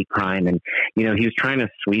a hate crime. And, he was trying to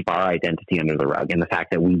sweep our identity under the rug and the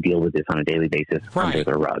fact that we deal with this on a daily basis under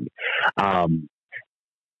the rug.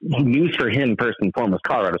 News for him, first and foremost,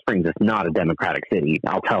 Colorado Springs is not a democratic city.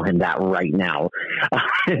 I'll tell him that right now.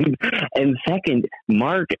 And second,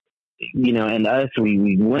 Mark, and us,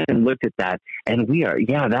 we went and looked at that, and we are,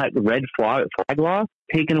 that red flag law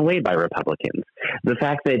taken away by Republicans. The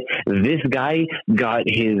fact that this guy got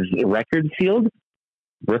his record sealed,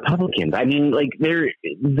 Republicans.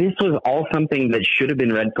 This was all something that should have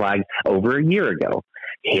been red flagged over a year ago.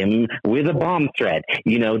 Him with a bomb threat,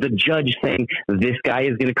 the judge saying this guy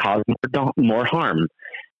is going to cause more harm.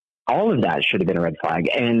 All of that should have been a red flag.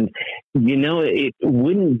 And, it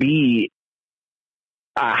wouldn't be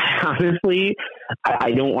Honestly,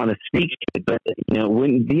 I don't want to speak to it, but it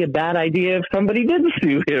wouldn't be a bad idea if somebody did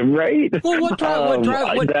sue him, right? Well,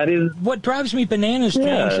 what drives me bananas,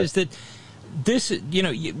 James, is that this,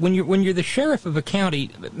 when you're the sheriff of a county,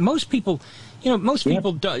 most people,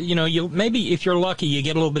 do, maybe if you're lucky, you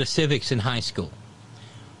get a little bit of civics in high school,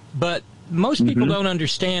 but most people don't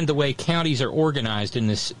understand the way counties are organized in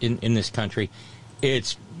this country.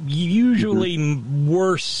 It's usually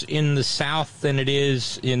worse in the South than it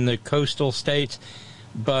is in the coastal states,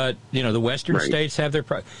 but the western states have their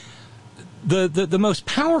the most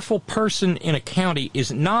powerful person in a county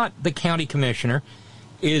is not the county commissioner,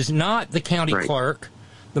 is not the county clerk.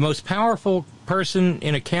 The most powerful person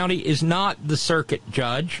in a county is not the circuit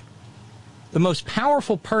judge. The most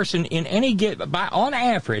powerful person in on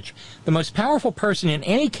average, the most powerful person in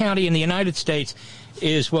any county in the United States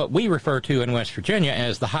is what we refer to in West Virginia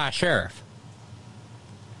as the high sheriff.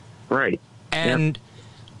 Right. And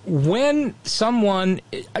when someone,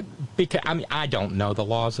 because I don't know the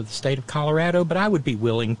laws of the state of Colorado, but I would be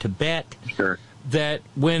willing to bet that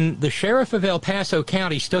when the sheriff of El Paso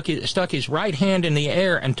County stuck his right hand in the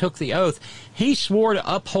air and took the oath, he swore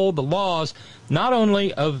to uphold the laws not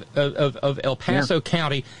only of El Paso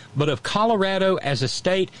County, but of Colorado as a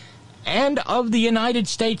state and of the United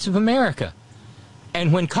States of America.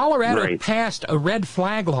 And when Colorado passed a red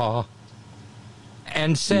flag law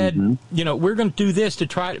and said, we're going to do this to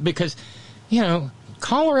try to, because,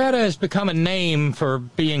 Colorado has become a name for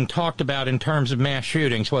being talked about in terms of mass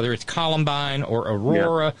shootings, whether it's Columbine or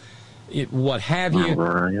Aurora, what have you.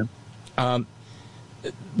 Aurora,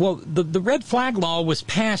 Well, the red flag law was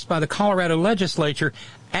passed by the Colorado legislature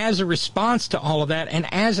as a response to all of that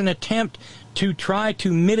and as an attempt to try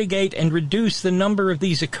to mitigate and reduce the number of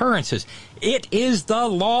these occurrences. It is the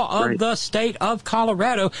law of the state of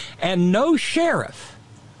Colorado, and no sheriff,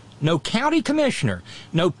 no county commissioner,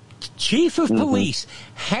 no chief of police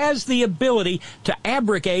has the ability to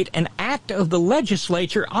abrogate an act of the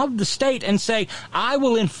legislature of the state and say, I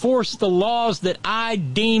will enforce the laws that I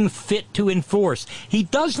deem fit to enforce. He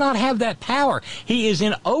does not have that power. He is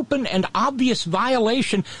in open and obvious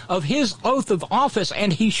violation of his oath of office,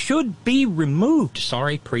 and he should be removed.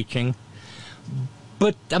 Sorry, preaching.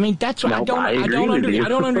 But, I mean, that's what I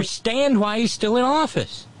don't understand why he's still in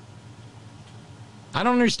office. I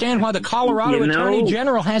don't understand why the Colorado Attorney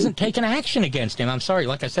General hasn't taken action against him. I'm sorry,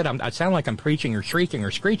 like I said, I sound like I'm preaching or shrieking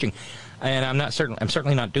or screeching, and I'm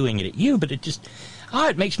certainly not doing it at you. But it just,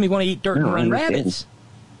 it makes me want to eat dirt and run rabbits.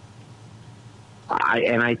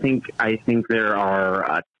 I think there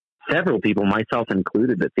are several people, myself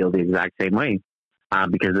included, that feel the exact same way,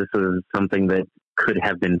 because this is something that could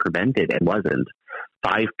have been prevented and wasn't.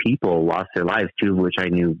 5 people lost their lives, 2 of which I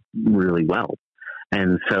knew really well,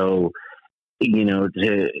 and so.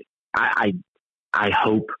 I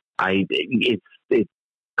hope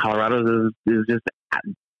Colorado is just,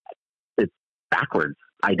 it's backwards.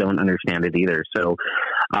 I don't understand it either. So,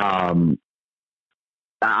 I'm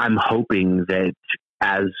hoping that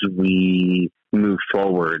as we move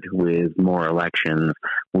forward with more elections,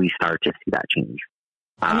 we start to see that change.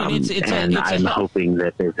 I'm hoping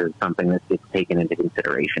that this is something that gets taken into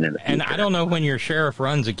consideration in the future. And I don't know when your sheriff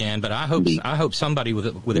runs again, but I hope somebody with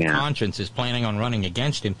a conscience is planning on running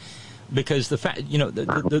against him, because the fact,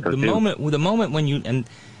 the moment when you, and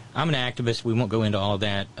I'm an activist, we won't go into all of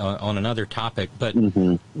that on another topic, but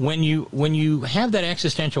when you have that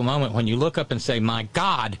existential moment, when you look up and say, my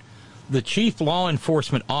God, the chief law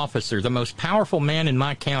enforcement officer, the most powerful man in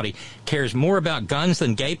my county, cares more about guns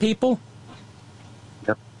than gay people.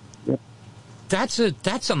 That's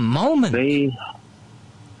a moment.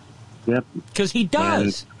 Because he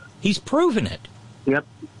does. He's proven it. Yep.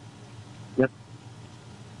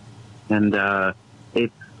 And that's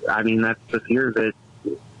the fear that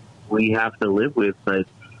we have to live with. But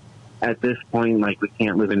at this point, we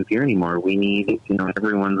can't live in fear anymore. We need,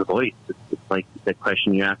 everyone's voice. It's like the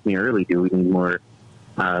question you asked me earlier: do we need more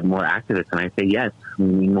activists? And I say yes. We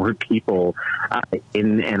need more people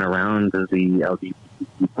in and around the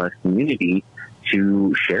LGBT+ community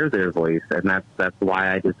to share their voice, and that's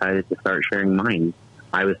why I decided to start sharing mine.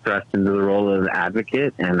 I was thrust into the role of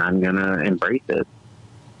advocate, and I'm going to embrace it.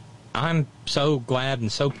 I'm so glad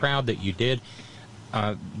and so proud that you did,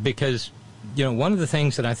 because, one of the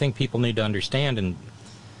things that I think people need to understand, and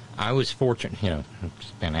I was fortunate,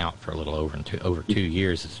 I've been out for a little over 2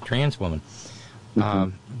 years as a trans woman,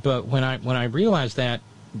 but when I realized that,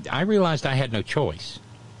 I realized I had no choice.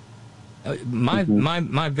 My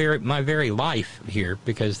very life here,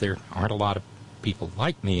 because there aren't a lot of people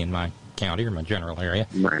like me in my county or my general area.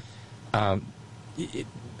 Right. I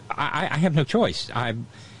have no choice.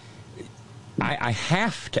 I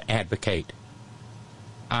have to advocate.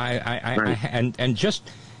 Right. And just,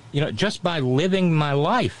 just by living my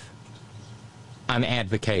life, I'm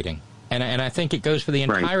advocating. And I think it goes for the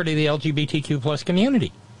entirety of the LGBTQ plus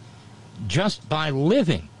community. Just by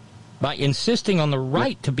living, by insisting on the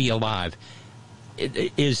right to be alive,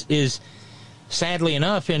 is sadly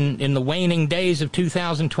enough, in the waning days of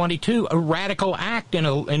 2022, a radical act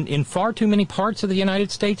in far too many parts of the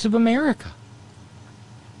United States of America.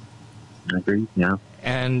 I agree, yeah.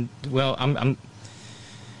 And, well, I'm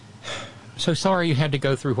so sorry you had to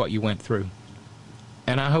go through what you went through.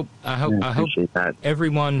 And I hope that.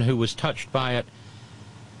 Everyone who was touched by it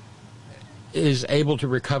is able to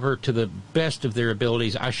recover to the best of their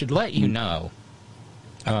abilities. I should let you know,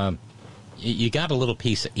 you got a little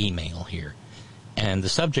piece of email here, and the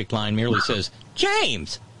subject line merely says,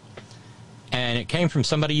 James! And it came from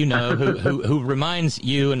somebody you know who reminds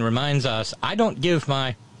you and reminds us, I don't give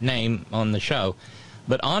my name on the show,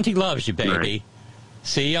 but Auntie loves you, baby. Right.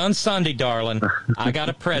 See you on Sunday, darling. I got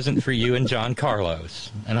a present for you and John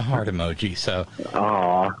Carlos, and a heart emoji. So,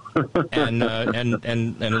 and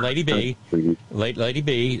Lady B, Lady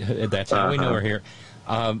B, that's how we know her here.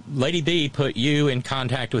 Lady B put you in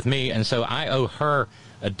contact with me, and so I owe her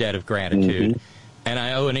a debt of gratitude, and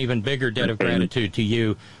I owe an even bigger debt of gratitude to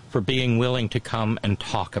you for being willing to come and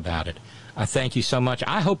talk about it. I thank you so much.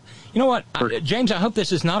 I hope, you know what, James, I hope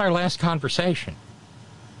this is not our last conversation.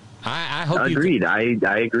 I hope Agreed. I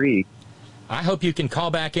agree. I hope you can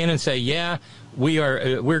call back in and say, yeah,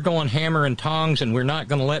 we're going hammer and tongs, and we're not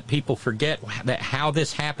going to let people forget how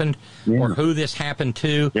this happened or who this happened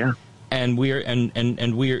to. Yeah. And we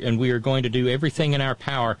are going to do everything in our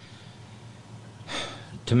power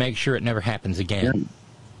to make sure it never happens again.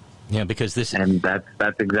 Yeah, because that's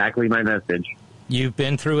exactly my message. You've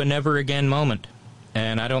been through a never again moment,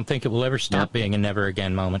 and I don't think it will ever stop being a never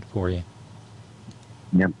again moment for you.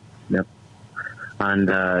 Yep.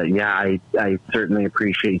 And, I certainly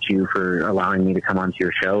appreciate you for allowing me to come onto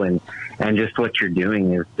your show, and just what you're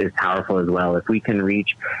doing is powerful as well. If we can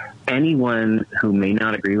reach anyone who may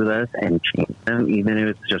not agree with us and change them, even if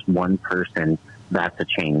it's just one person, that's a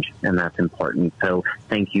change, and that's important. So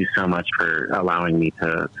thank you so much for allowing me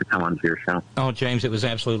to come onto your show. Oh, James, it was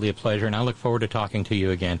absolutely a pleasure, and I look forward to talking to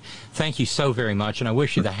you again. Thank you so very much, and I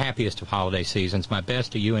wish you the happiest of holiday seasons. My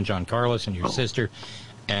best to you and John Carlos and your sister,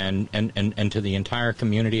 and to the entire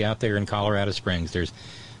community out there in Colorado Springs. There's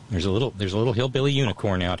a little hillbilly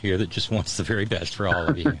unicorn out here that just wants the very best for all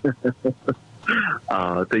of you.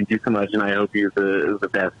 Thank you so much, and I hope you're the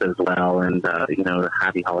best as well, and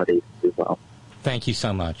happy holidays as well. Thank you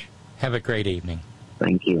so much. Have a great evening.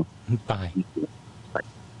 Thank you. Bye. Thank you.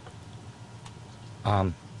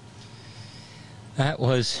 Bye. That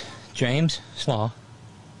was James Slaw,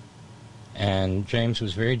 and James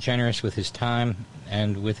was very generous with his time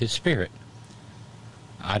and with his spirit.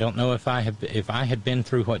 I don't know if I had been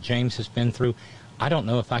through what James has been through, I don't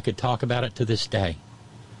know if I could talk about it to this day.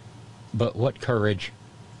 But what courage,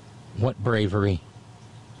 what bravery,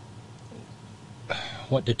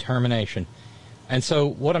 what determination. And so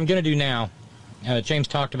what I'm going to do now, James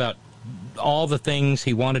talked about all the things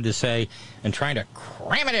he wanted to say and trying to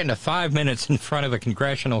cram it into 5 minutes in front of a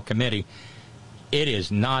congressional committee. It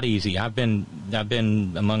is not easy. I've been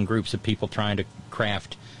among groups of people trying to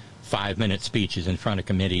craft 5-minute speeches in front of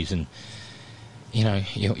committees, and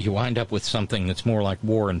you wind up with something that's more like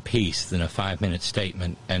War and Peace than a 5-minute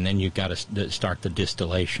statement, and then you've got to start the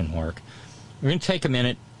distillation work. We're going to take a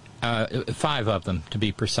minute, 5 of them to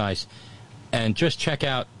be precise, and just check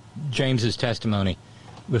out James's testimony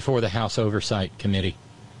before the House Oversight Committee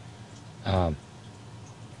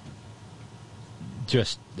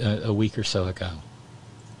just a week or so ago.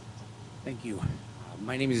 Thank you.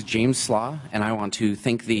 My name is James Slaw, and I want to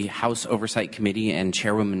thank the House Oversight Committee and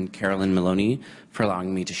Chairwoman Carolyn Maloney for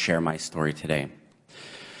allowing me to share my story today.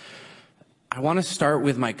 I want to start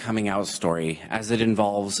with my coming out story, as it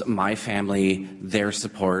involves my family, their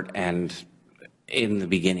support, and, in the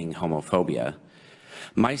beginning, homophobia.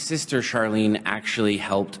 My sister Charlene actually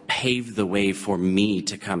helped pave the way for me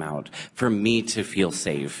to come out, for me to feel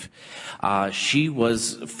safe. She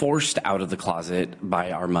was forced out of the closet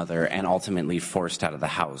by our mother and ultimately forced out of the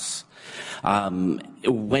house.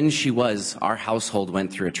 When she was, our household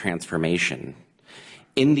went through a transformation.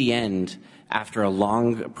 In the end, after a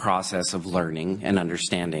long process of learning and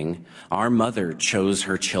understanding, our mother chose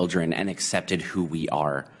her children and accepted who we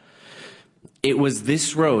are. It was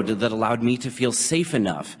this road that allowed me to feel safe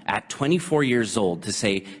enough at 24 years old to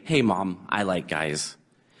say, "Hey, Mom, I like guys,"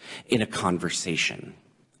 in a conversation.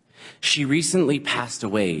 She recently passed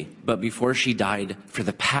away, but before she died, for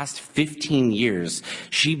the past 15 years,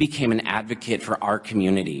 she became an advocate for our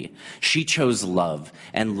community. She chose love,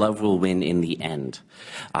 and love will win in the end.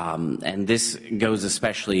 And this goes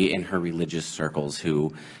especially in her religious circles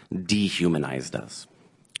who dehumanized us.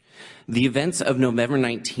 The events of November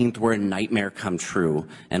 19th were a nightmare come true,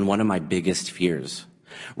 and one of my biggest fears.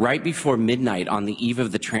 Right before midnight on the eve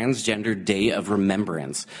of the Transgender Day of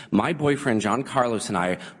Remembrance, my boyfriend John Carlos and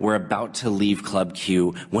I were about to leave Club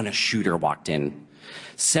Q when a shooter walked in.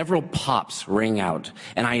 Several pops rang out,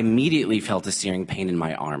 and I immediately felt a searing pain in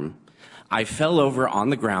my arm. I fell over on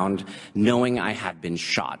the ground, knowing I had been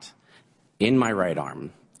shot in my right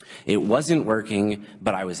arm. It wasn't working,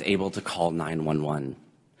 but I was able to call 911.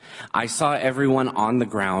 I saw everyone on the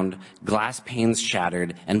ground, glass panes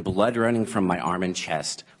shattered, and blood running from my arm and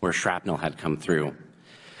chest where shrapnel had come through.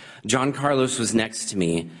 John Carlos was next to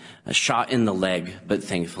me, shot in the leg, but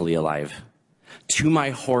thankfully alive. To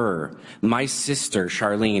my horror, my sister,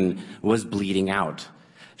 Charlene, was bleeding out.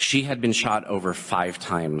 She had been shot over 5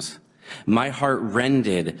 times. My heart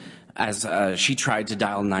rended as she tried to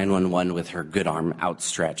dial 911 with her good arm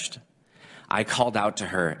outstretched. I called out to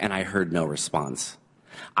her, and I heard no response.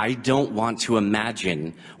 I don't want to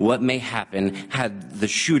imagine what may happen had the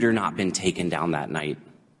shooter not been taken down that night.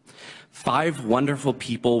 5 wonderful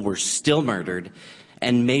people were still murdered,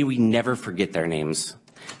 and may we never forget their names.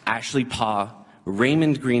 Ashley Paugh,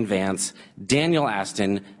 Raymond Green Vance, Daniel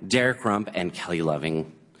Aston, Derek Rump, and Kelly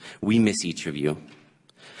Loving. We miss each of you.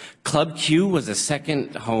 Club Q was a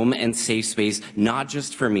second home and safe space, not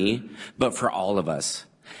just for me, but for all of us.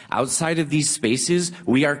 Outside of these spaces,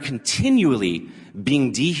 we are continually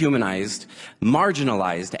being dehumanized,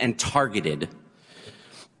 marginalized, and targeted.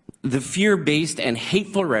 The fear-based and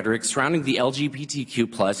hateful rhetoric surrounding the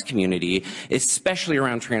LGBTQ+ community, especially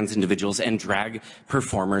around trans individuals and drag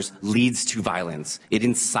performers, leads to violence. It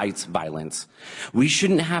incites violence. We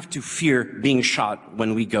shouldn't have to fear being shot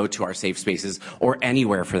when we go to our safe spaces, or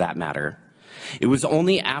anywhere for that matter. It was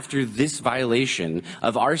only after this violation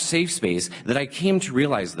of our safe space that I came to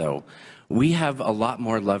realize, though, we have a lot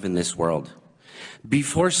more love in this world.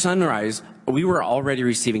 Before sunrise, we were already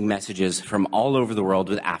receiving messages from all over the world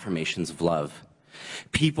with affirmations of love.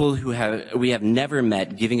 People who we have never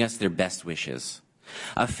met giving us their best wishes.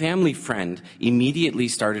 A family friend immediately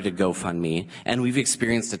started a GoFundMe, and we've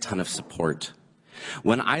experienced a ton of support.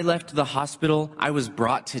 When I left the hospital, I was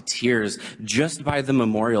brought to tears just by the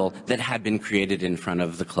memorial that had been created in front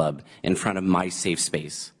of the club, in front of my safe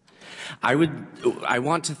space. I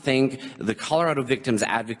want to thank the Colorado Victims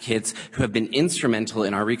Advocates who have been instrumental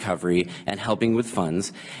in our recovery and helping with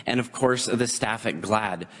funds, and of course the staff at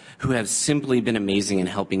GLAAD who have simply been amazing in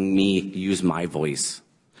helping me use my voice.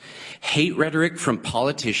 Hate rhetoric from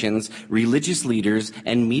politicians, religious leaders,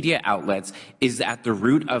 and media outlets is at the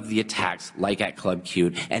root of the attacks like at Club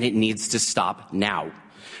Q, and it needs to stop now.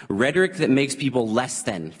 Rhetoric that makes people less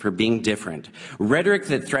than for being different. Rhetoric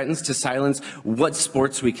that threatens to silence what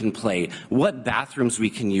sports we can play, what bathrooms we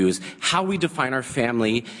can use, how we define our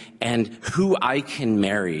family, and who I can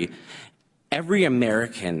marry. Every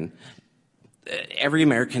American,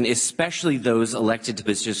 especially those elected to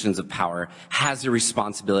positions of power, has a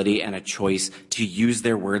responsibility and a choice to use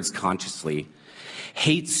their words consciously.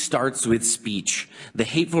 Hate starts with speech. The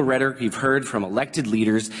hateful rhetoric we've heard from elected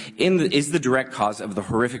leaders is the direct cause of the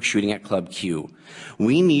horrific shooting at Club Q.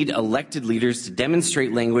 We need elected leaders to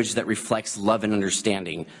demonstrate language that reflects love and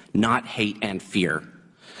understanding, not hate and fear.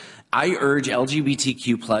 I urge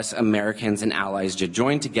LGBTQ+ Americans and allies to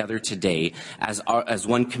join together today as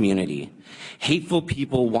one community. Hateful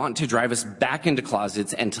people want to drive us back into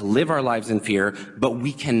closets and to live our lives in fear, but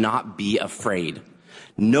we cannot be afraid.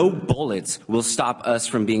 No bullets will stop us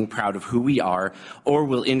from being proud of who we are or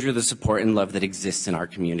will injure the support and love that exists in our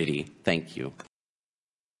community. Thank you.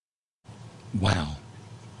 Wow.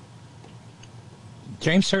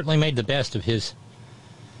 James certainly made the best of his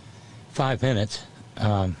 5 minutes.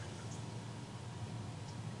 I'm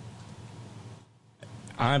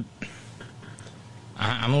a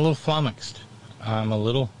little flummoxed. I'm a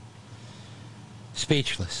little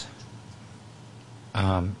speechless.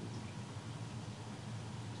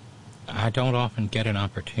 I don't often get an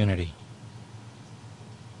opportunity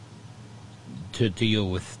to deal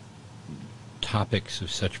with topics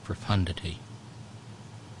of such profundity.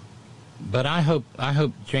 But I hope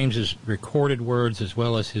James's recorded words, as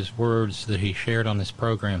well as his words that he shared on this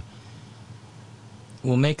program,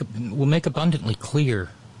 will make abundantly clear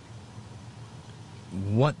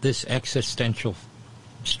what this existential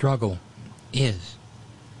struggle is.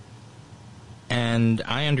 And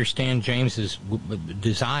I understand James's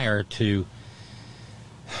desire to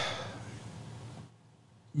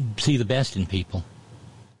see the best in people.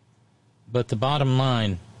 But the bottom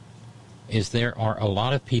line is there are a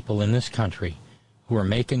lot of people in this country who are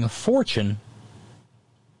making a fortune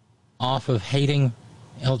off of hating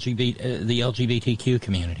the LGBTQ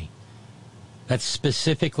community. That's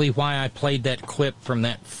specifically why I played that clip from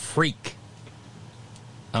that freak,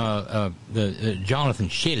 Jonathan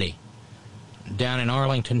Shilley, down in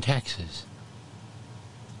Arlington, Texas.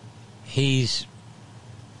 He's,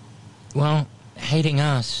 well, hating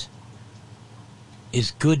us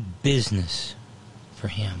is good business for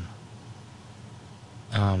him.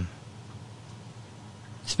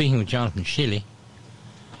 Speaking with Jonathan Shilley,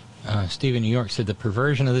 Steve in New York said the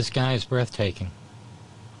perversion of this guy is breathtaking.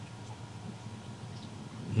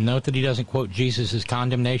 Note that he doesn't quote Jesus'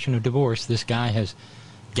 condemnation of divorce. This guy has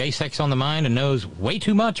gay sex on the mind and knows way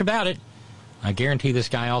too much about it. I guarantee this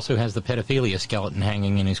guy also has the pedophilia skeleton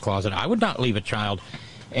hanging in his closet. I would not leave a child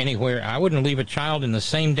anywhere. I wouldn't leave a child in the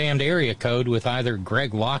same damned area code with either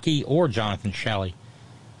Greg Locke or Jonathan Shelley,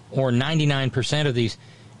 or 99% of these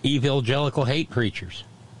evangelical hate preachers.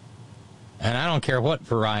 And I don't care what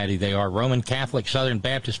variety they are, Roman Catholic, Southern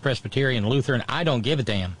Baptist, Presbyterian, Lutheran, I don't give a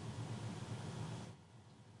damn.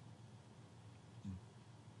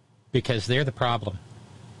 Because they're the problem.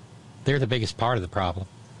 They're the biggest part of the problem.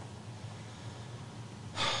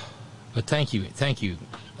 But thank you,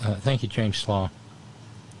 James Slaw,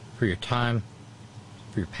 for your time,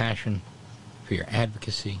 for your passion, for your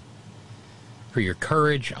advocacy, for your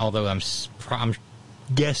courage. Although I'm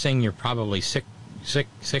guessing you're probably sick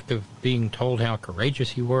of being told how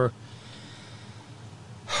courageous you were.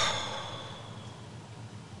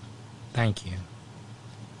 Thank you.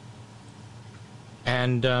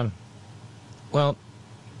 And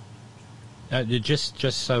just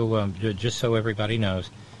so everybody knows,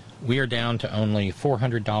 we are down to only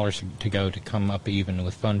 $400 to go to come up even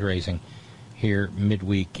with fundraising here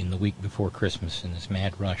midweek in the week before Christmas in this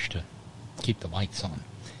mad rush to keep the lights on.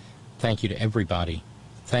 Thank you to everybody.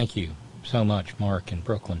 Thank you so much, Mark in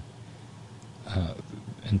Brooklyn.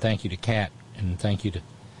 And thank you to Kat, and thank you to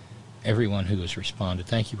everyone who has responded.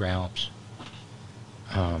 Thank you, Ralphs.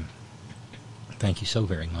 Thank you so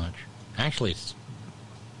very much. Actually, it's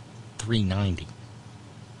 $390,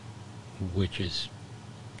 which is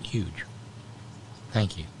huge.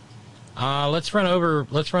 Thank you. Let's run over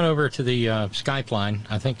to the Skype line.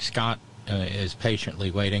 I think Scott is patiently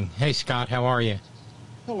waiting. Hey, Scott, how are you?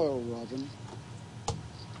 Hello, Robin.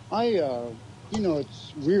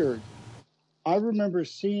 It's weird. I remember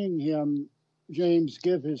seeing him, James,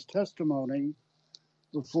 give his testimony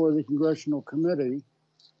before the Congressional Committee,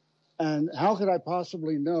 and how could I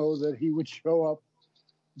possibly know that he would show up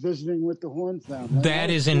visiting with the Horn family? That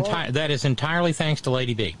is entirely thanks to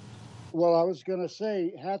Lady B. Well, I was going to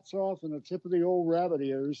say, hats off and the tip of the old rabbit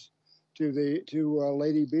ears to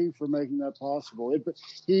Lady B for making that possible.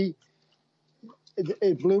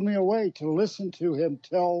 It blew me away to listen to him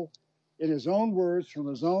tell in his own words from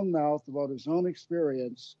his own mouth about his own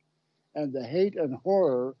experience and the hate and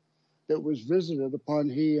horror that was visited upon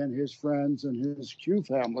he and his friends and his Q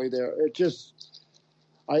family there.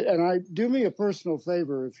 Do me a personal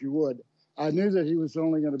favor, if you would. I knew that he was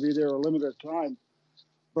only going to be there a limited time,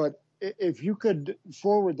 but if you could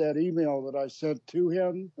forward that email that I sent to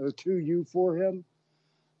him, or to you for him,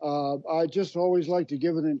 I just always like to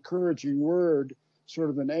give an encouraging word, sort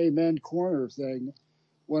of an amen corner thing,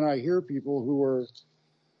 when I hear people who are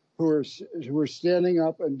standing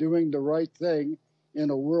up and doing the right thing in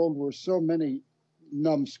a world where so many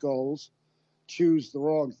numbskulls choose the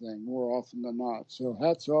wrong thing more often than not. So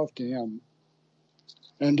hats off to him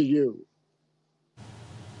and to you.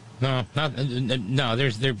 No,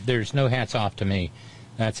 there's no hats off to me.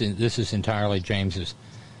 This is entirely James's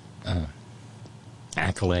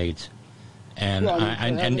accolades,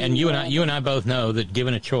 and you and I both know that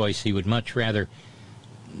given a choice, he would much rather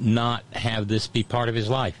not have this be part of his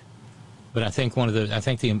life. But I think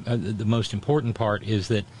the most important part is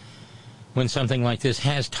that when something like this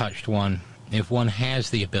has touched one, if one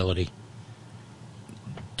has the ability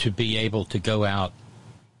to be able to go out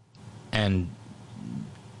and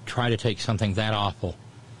try to take something that awful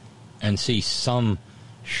and see some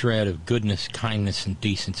shred of goodness, kindness, and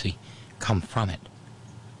decency come from it.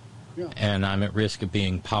 Yeah. And I'm at risk of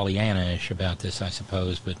being Pollyanna-ish about this, I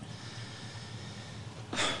suppose, but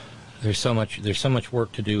there's so much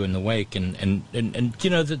work to do in the wake, and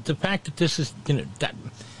the fact that this is that,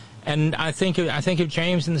 and I think of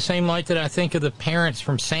James in the same light that I think of the parents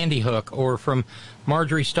from Sandy Hook or from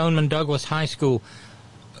Marjorie Stoneman Douglas High School,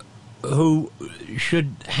 who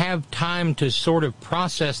should have time to sort of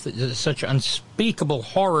process such unspeakable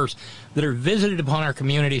horrors that are visited upon our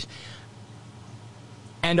communities.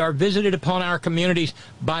 and are visited upon our communities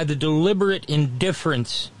by the deliberate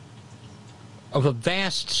indifference of a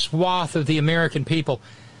vast swath of the American people.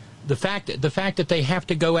 The fact that they have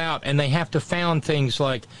to go out and they have to found things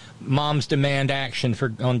like Moms Demand Action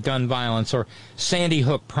on gun violence, or Sandy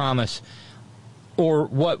Hook Promise, or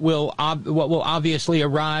what will obviously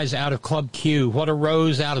arise out of Club Q, what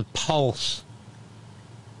arose out of Pulse.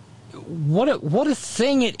 What a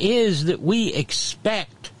thing it is that we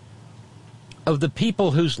expect of the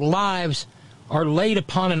people whose lives are laid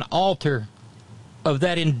upon an altar of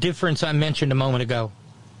that indifference I mentioned a moment ago.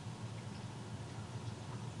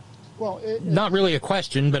 Well, not really a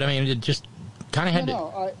question, but I mean, it just kind of had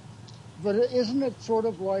to. But isn't it sort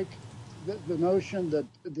of like the notion that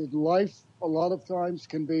life a lot of times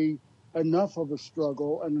can be enough of a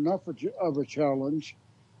struggle and enough of a challenge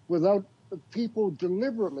without people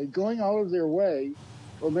deliberately going out of their way,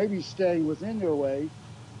 or maybe staying within their way,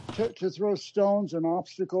 to throw stones and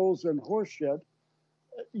obstacles and horseshit,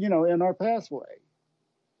 in our pathway.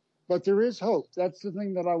 But there is hope. That's the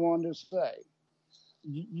thing that I wanted to say.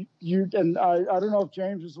 You and I don't know if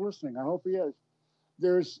James is listening. I hope he is.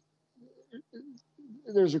 There's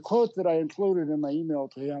a quote that I included in my email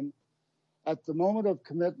to him. At the moment of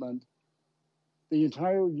commitment, the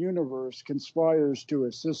entire universe conspires to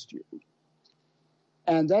assist you.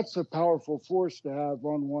 And that's a powerful force to have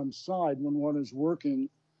on one side when one is working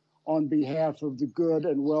on behalf of the good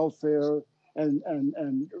and welfare and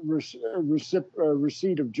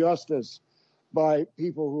receipt of justice by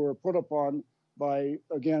people who are put upon by,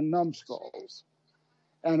 again, numbskulls.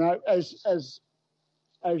 And as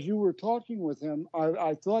you were talking with him,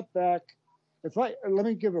 I thought back. Let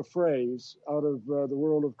me give a phrase out of the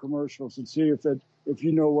world of commercials and see if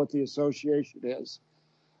you know what the association is.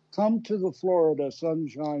 Come to the Florida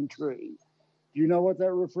Sunshine Tree. Do you know what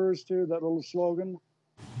that refers to, that little slogan?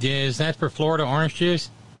 Is that for Florida orange juice?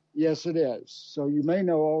 Yes, it is. So you may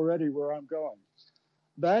know already where I'm going.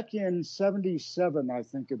 Back in 1977, I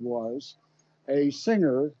think it was, a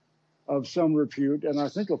singer of some repute, and I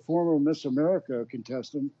think a former Miss America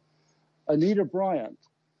contestant, Anita Bryant,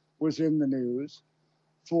 was in the news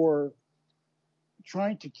for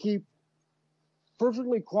trying to keep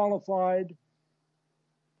perfectly qualified,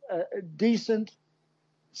 decent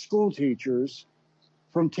school teachers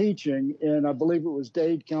from teaching in, I believe it was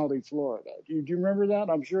Dade County, Florida. Do you remember that?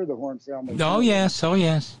 I'm sure the Horn family. Oh, yes. Oh,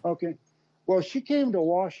 yes. Okay. Well, she came to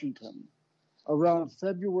Washington around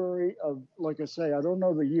February of, like I say, I don't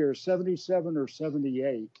know the year, 77 or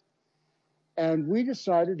 78. And we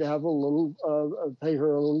decided to have pay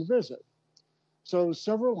her a little visit. So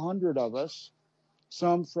several hundred of us,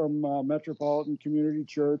 some from Metropolitan Community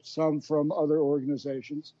Church, some from other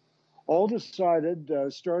organizations, all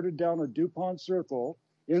started down a DuPont Circle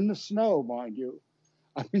in the snow, mind you.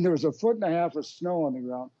 I mean, there was 1.5 feet of snow on the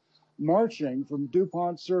ground, marching from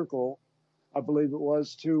DuPont Circle, I believe it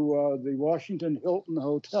was, to the Washington Hilton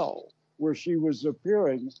Hotel, where she was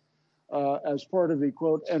appearing as part of the,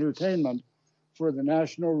 quote, entertainment for the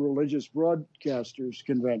National Religious Broadcasters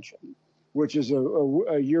Convention, which is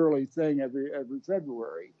a yearly thing every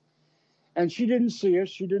February. And she didn't see us.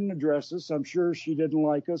 She didn't address us. I'm sure she didn't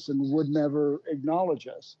like us and would never acknowledge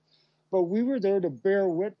us. But we were there to bear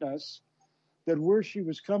witness that where she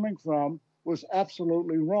was coming from was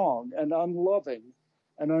absolutely wrong and unloving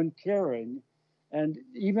and uncaring and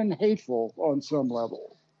even hateful on some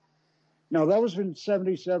level. Now, that was in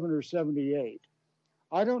 77 or 78.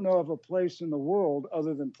 I don't know of a place in the world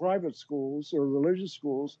other than private schools or religious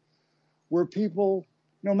schools where people,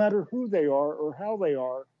 no matter who they are or how they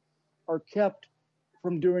are kept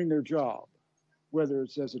from doing their job, whether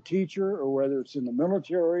it's as a teacher or whether it's in the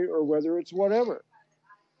military or whether it's whatever.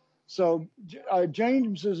 So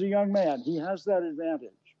James is a young man. He has that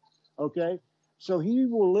advantage, okay? So he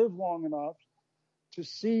will live long enough to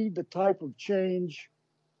see the type of change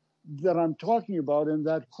that I'm talking about in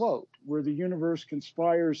that quote, where the universe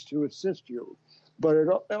conspires to assist you. But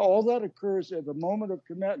all that occurs at the moment of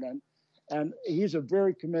commitment, and he's a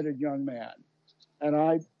very committed young man. And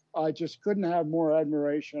I just couldn't have more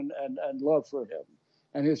admiration and love for him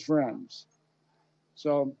and his friends.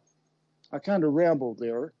 So I kind of rambled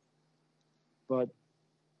there, but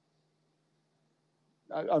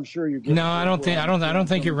I'm sure you get. No, I don't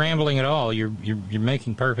think you're rambling at all. You're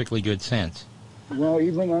making perfectly good sense. Well,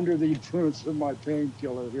 even under the influence of my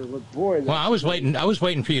painkiller here, but boy. Well, I was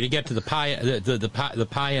waiting for you to get to the pie, the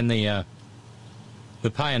pie in the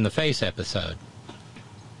face episode.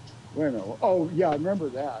 Wait a minute. Oh, yeah, I remember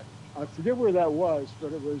that. I forget where that was,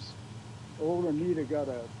 but it was old Anita got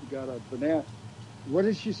a banana. What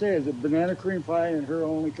did she say? Is it banana cream pie? And her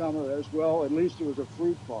only comment as well, at least it was a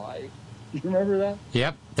fruit pie. You remember that?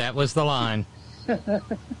 Yep, that was the line.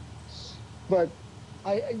 But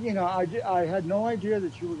I had no idea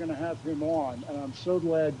that you were going to have him on, and I'm so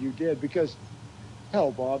glad you did, because,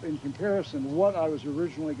 hell, Bob, in comparison, what I was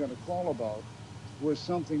originally going to call about was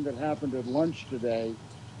something that happened at lunch today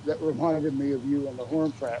that reminded me of you and the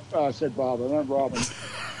Horn family. I said Bob, I meant Robin.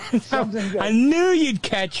 I knew you'd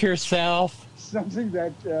catch yourself. Something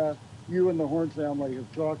that you and the Horn family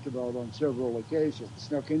have talked about on several occasions.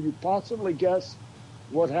 Now, can you possibly guess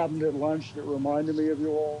what happened at lunch that reminded me of you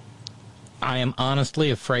all? I am honestly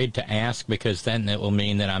afraid to ask, because then it will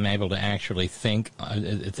mean that I'm able to actually think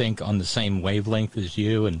on the same wavelength as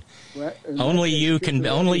you, and only you can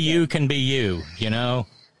be you. You know,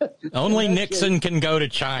 only Nixon can go to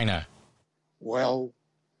China. Well,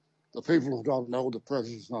 the people who don't know the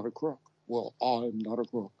president's not a crook. Well, I'm not a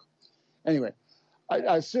crook. Anyway,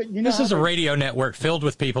 I said, you know, this is a radio network filled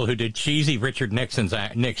with people who did cheesy Richard Nixon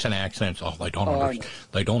accents. Oh, they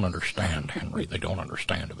don't understand, Henry. They don't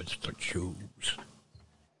understand if it's the Jews.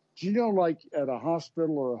 Do you know, like at a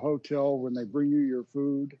hospital or a hotel, when they bring you your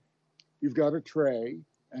food, you've got a tray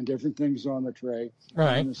and different things on the tray.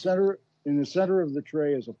 Right. In the center of the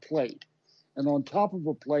tray is a plate, and on top of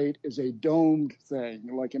a plate is a domed thing,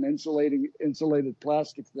 like an insulated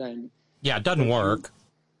plastic thing. Yeah, it doesn't work.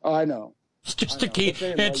 I know. It's just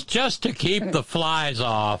to keep the flies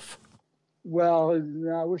off. Well,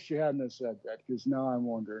 I wish you hadn't have said that, because now I'm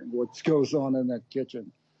wondering what goes on in that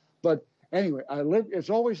kitchen. But anyway, it's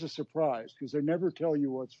always a surprise, because they never tell you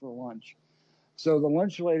what's for lunch. So the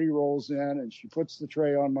lunch lady rolls in and she puts the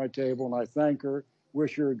tray on my table, and I thank her,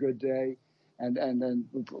 wish her a good day, and then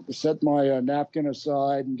set my napkin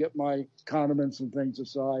aside and get my condiments and things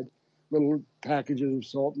aside, little packages of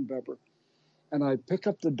salt and pepper. And I pick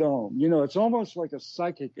up the dome. You know, it's almost like a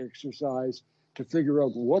psychic exercise to figure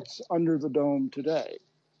out what's under the dome today.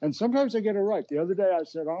 And sometimes I get it right. The other day I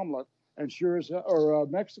said omelet, and sure as hell, or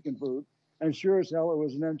Mexican food, and sure as hell it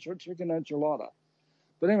was an chicken enchilada.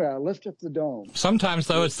 But anyway, I lift up the dome. Sometimes,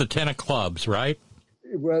 though, it's the 10 of clubs, right?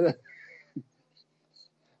 Well,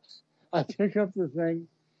 I pick up the thing,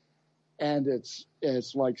 and it's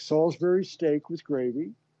like Salisbury steak with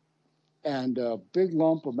gravy, and a big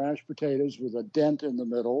lump of mashed potatoes with a dent in the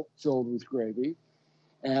middle filled with gravy.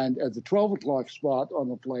 And at the 12 o'clock spot on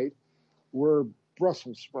the plate were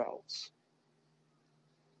Brussels sprouts.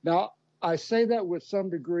 Now, I say that with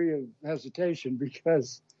some degree of hesitation,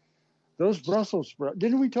 because those Brussels sprouts,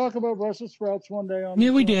 didn't we talk about Brussels sprouts one day on the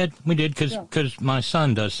show? We did, because my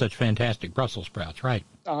son does such fantastic Brussels sprouts, right?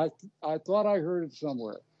 I thought I heard it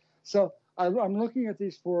somewhere. So I'm looking at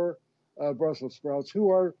these four Brussels sprouts,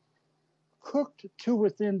 who are cooked to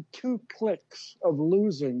within 2 clicks of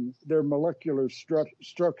losing their molecular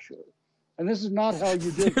structure. And this is not how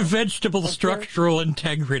you do it. Vegetable structural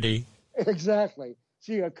integrity. Exactly.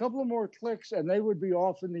 See, a couple of more clicks and they would be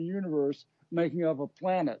off in the universe making up a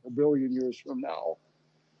planet 1 billion years from now.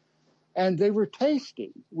 And they were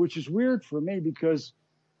tasty, which is weird for me, because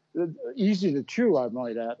easy to chew, I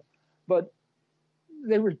might add. But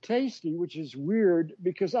they were tasty, which is weird,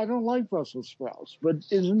 because I don't like Brussels sprouts. But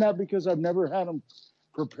isn't that because I've never had them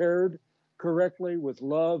prepared correctly with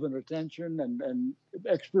love and attention and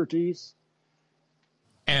expertise?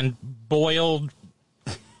 And boiled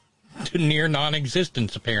to near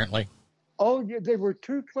non-existence, apparently. Oh, yeah, they were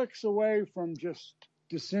 2 clicks away from just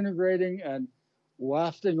disintegrating and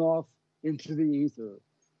wafting off into the ether.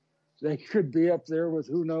 They could be up there with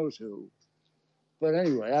who knows who. But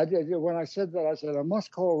anyway, when I said that, I said, I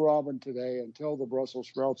must call Robin today and tell the Brussels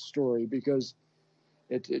sprouts story, because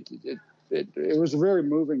it was a very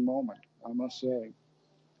moving moment, I must say.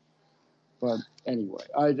 But anyway,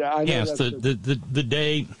 I know yes, the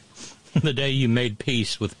day you made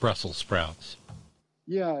peace with Brussels sprouts.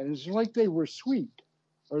 Yeah, it's like they were sweet.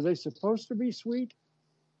 Are they supposed to be sweet?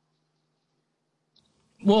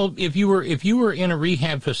 Well, if you were in a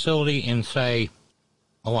rehab facility in, say,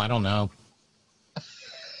 I don't know,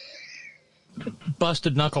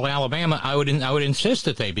 Busted Knuckle, Alabama, I would insist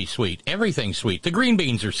that they be sweet. Everything's sweet. The green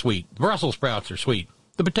beans are sweet. The Brussels sprouts are sweet.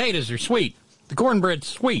 The potatoes are sweet. The cornbread's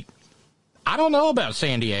sweet. I don't know about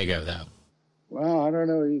San Diego, though. Well, I don't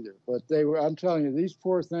know either. But they were. I'm telling you, these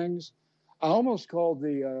poor things. I almost called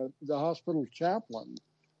the hospital chaplain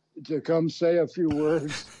to come say a few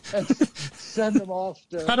words and send them off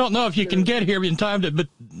to... I don't know if you can get here in time, but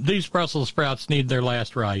these Brussels sprouts need their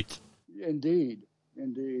last rites. Indeed.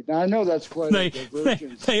 Now, I know that's quite a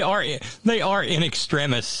divergence. They are in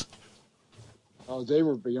extremis. Oh, they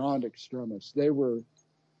were beyond extremis. There was,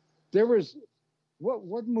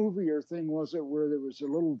 what movie or thing was it where there was a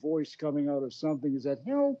little voice coming out of something that said,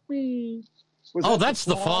 "Help me"? That's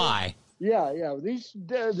The Fly. Yeah.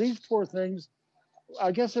 These poor things.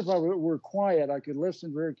 I guess if I were quiet, I could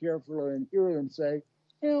listen very carefully and hear them say,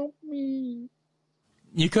 "Help me."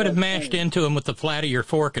 You could have mashed into them with the flat of your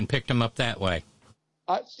fork and picked them up that way.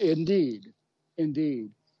 Indeed.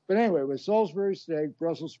 But anyway, with Salisbury steak,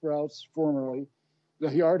 Brussels sprouts, formerly, the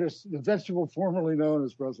vegetable formerly known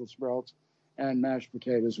as Brussels sprouts, and mashed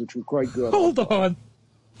potatoes, which were quite good. Hold on.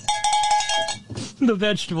 The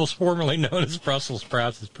vegetables formerly known as Brussels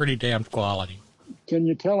sprouts is pretty damn quality. Can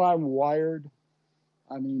you tell I'm wired?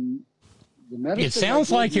 I mean, the medicine... It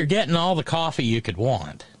sounds like you're getting all the coffee you could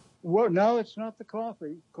want. Well, no, it's not the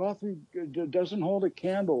coffee. Coffee doesn't hold a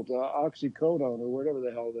candle to oxycodone or whatever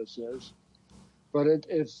the hell this is. But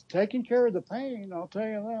it's taking care of the pain, I'll tell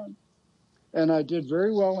you that. And I did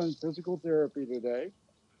very well in physical therapy today.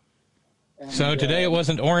 And, so today it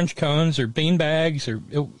wasn't orange cones or bean bags or...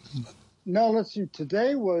 No, let's see.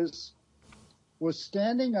 Today was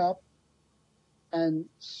standing up and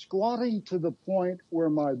squatting to the point where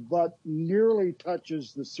my butt nearly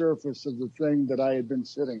touches the surface of the thing that I had been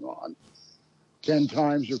sitting on 10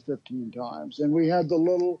 times or 15 times. And we had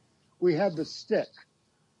the stick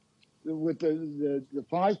with the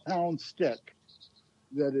 5-pound stick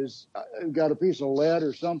that is got a piece of lead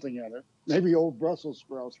or something in it, maybe old Brussels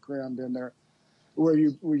sprouts crammed in there, where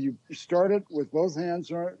you start it with both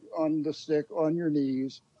hands on the stick on your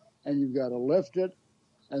knees, and you've got to lift it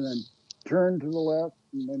and then turn to the left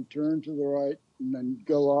and then turn to the right and then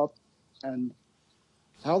go up. And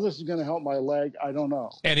how this is going to help my leg, I don't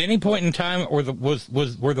know. At any point in time, were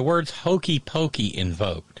the words hokey pokey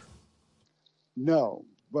invoked? No,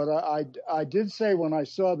 but I did say when I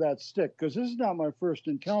saw that stick, because this is not my first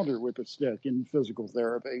encounter with a stick in physical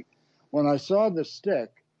therapy. When I saw the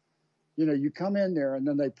stick, you come in there and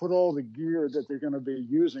then they put all the gear that they're going to be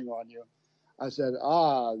using on you. I said,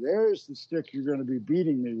 there's the stick you're going to be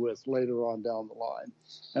beating me with later on down the line.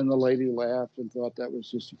 And the lady laughed and thought that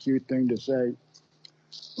was just a cute thing to say.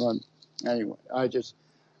 But anyway, I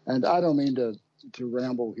don't mean to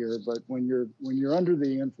ramble here, but when you're under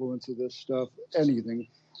the influence of this stuff, anything,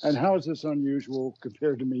 and how is this unusual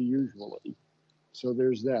compared to me usually? So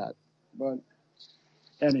there's that. But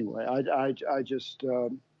anyway, I just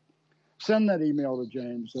send that email to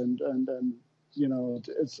James and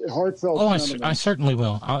it's heartfelt. Oh, I certainly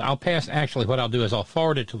will. I'll pass. Actually, what I'll do is I'll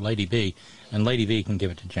forward it to Lady B, and Lady B can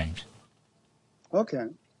give it to James. Okay.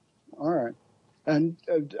 All right. And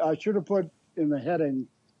I should have put in the heading,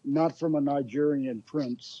 not from a Nigerian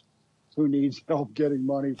prince who needs help getting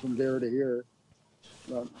money from there to here.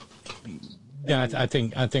 But, yeah, I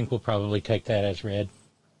think we'll probably take that as read.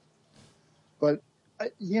 But,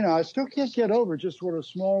 I still can't get over just what a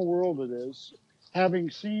small world it is. Having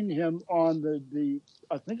seen him on the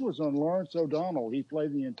I think it was on Lawrence O'Donnell, he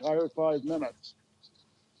played the entire 5 minutes,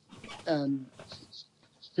 and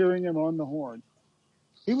hearing him on the horn,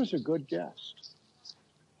 he was a good guest.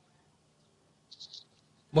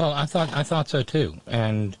 Well, I thought so too,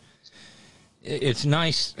 and it's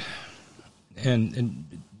nice and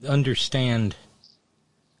understand,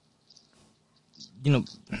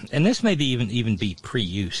 and this may be even be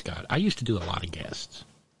pre-you, Scott. I used to do a lot of guests.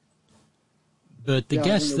 But the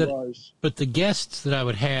guests that I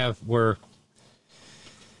would have were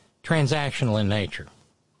transactional in nature.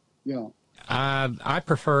 Yeah. I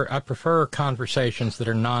prefer conversations that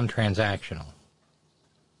are non-transactional.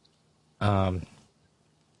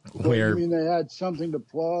 Where you mean they had something to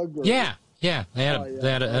plug? Or? Yeah. They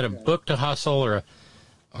had a book to hustle or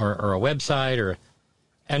a website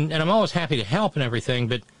and I'm always happy to help and everything,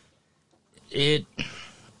 but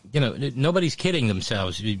nobody's kidding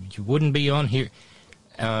themselves. You wouldn't be on here.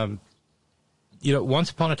 Once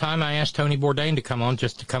upon a time, I asked Tony Bourdain to come on,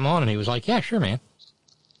 and he was like, "Yeah, sure, man."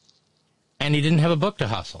 And he didn't have a book to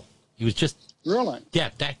hustle. He was just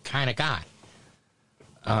that kind of guy.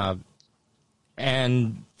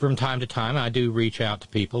 And from time to time, I do reach out to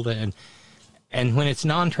people, and when it's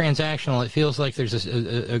non-transactional, it feels like there's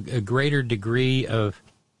a greater degree of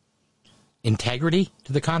integrity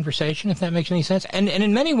to the conversation, if that makes any sense. And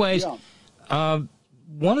in many ways, one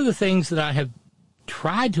of the things that I have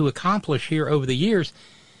tried to accomplish here over the years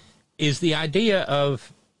is the idea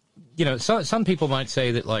of, some people might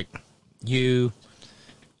say that, like,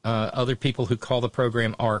 other people who call the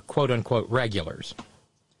program are quote-unquote regulars.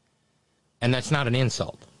 And that's not an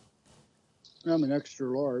insult. I'm an extra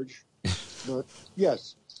large. But,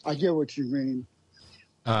 yes, I get what you mean.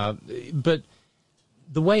 But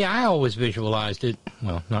the way I always visualized it,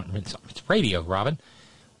 well, it's radio, Robin.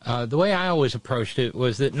 The way I always approached it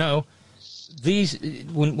was that,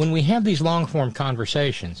 when we have these long-form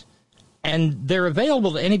conversations, and they're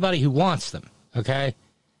available to anybody who wants them, okay?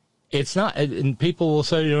 It's not, and people will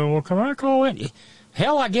say, well, can I call in?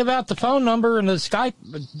 Hell, I give out the phone number and the Skype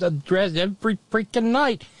address every freaking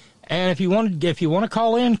night. And if you want to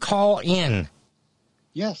call in, call in.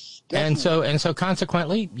 Yes, definitely. And so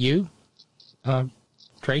consequently, you,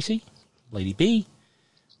 Tracy, Lady B,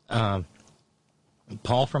 Paul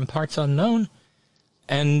from Parts Unknown,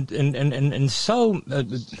 and so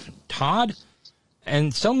Todd,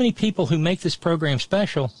 and so many people who make this program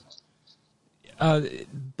special.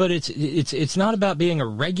 But it's not about being a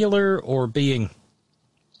regular or being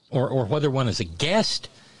or whether one is a guest.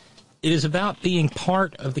 It is about being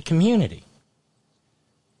part of the community.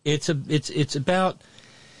 It's about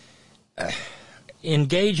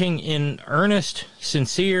engaging in earnest,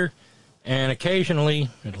 sincere, and occasionally,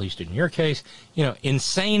 at least in your case,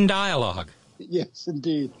 insane dialogue. Yes,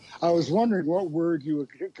 indeed. I was wondering what word you would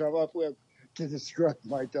come up with to describe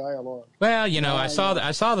my dialogue. Well, I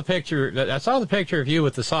saw the picture. I saw the picture of you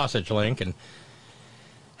with the sausage link, and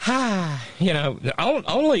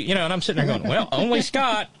only, and I'm sitting there going, well, only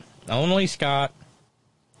Scott.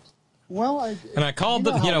 Well, and I called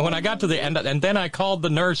when I got to the end, and then I called the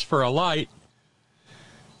nurse for a light.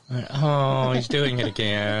 Oh, he's doing it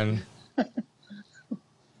again.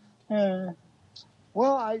 Well,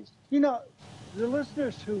 the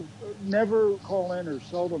listeners who never call in or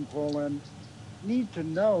seldom call in need to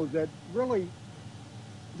know that really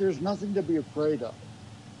there's nothing to be afraid of.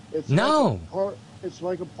 It's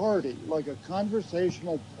like a party, like a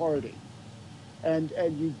conversational party. And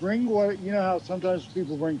you bring how sometimes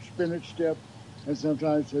people bring spinach dip, and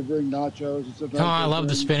sometimes they bring nachos. And sometimes I love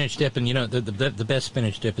the spinach dip, and the best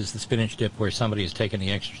spinach dip is the spinach dip where somebody has taken the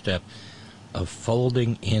extra step of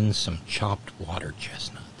folding in some chopped water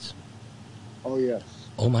chestnuts. Oh yes.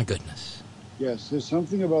 Oh my goodness. Yes, there's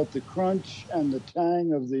something about the crunch and the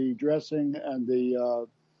tang of the dressing and the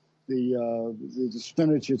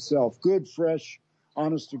spinach itself. Good, fresh,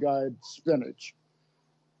 honest to God spinach.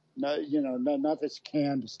 Not this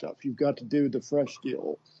canned stuff. You've got to do the fresh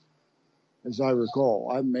deal, as I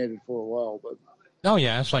recall. I've made it for a while, but. Oh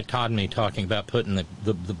yeah, it's like Todd and me talking about putting the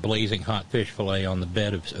blazing hot fish fillet on the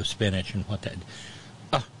bed of spinach and what that.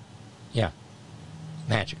 Yeah,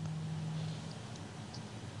 magic.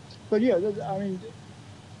 But yeah,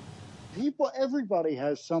 everybody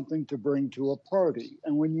has something to bring to a party,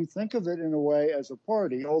 and when you think of it in a way as a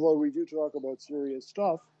party, although we do talk about serious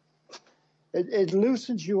stuff. It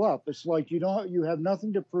loosens you up. It's like you have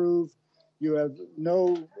nothing to prove. You have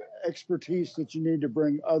no expertise that you need to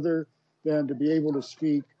bring other than to be able to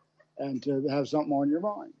speak and to have something on your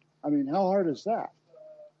mind. I mean, how hard is that?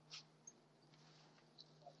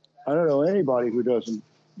 I don't know anybody who doesn't,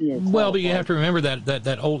 Well, but you have to remember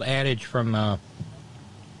that old adage from,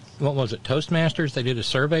 what was it, Toastmasters? They did a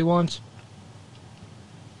survey once.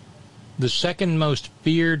 The second most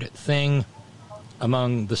feared thing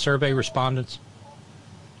among the survey respondents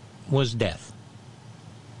was death.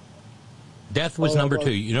 Death was number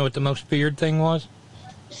 2. You know what the most feared thing was?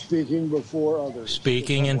 Speaking before others.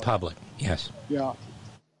 Speaking in public, yes. Yeah.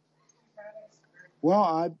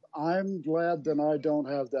 Well, I'm glad that I don't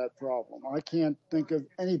have that problem. I can't think of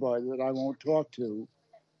anybody that I won't talk to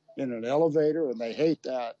in an elevator, and they hate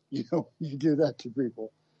that. You do that to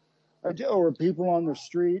people. Or people on the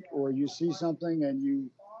street, or you see something and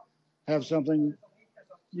you have something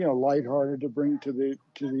lighthearted to bring to the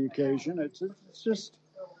occasion. It's just,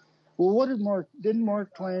 well, what didn't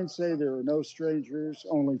Mark Twain say? There are no strangers,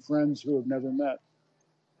 only friends who have never met.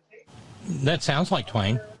 That sounds like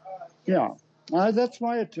Twain. Yeah, that's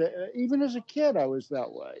even as a kid, I was that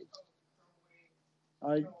way.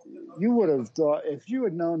 You would have thought, if you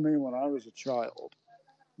had known me when I was a child,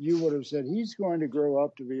 you would have said he's going to grow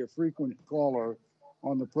up to be a frequent caller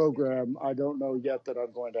on the program. I don't know yet that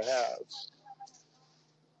I'm going to have.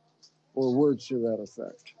 Or words to that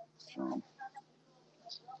effect. So,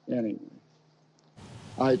 anyway,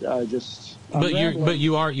 But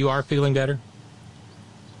you are feeling better.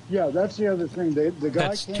 Yeah, that's the other thing. The guy.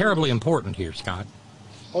 That's terribly important here, Scott.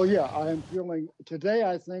 Oh yeah, I am feeling today.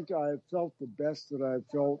 I think I have felt the best that I've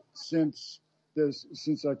felt since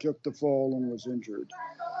I took the fall and was injured.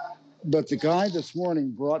 But the guy this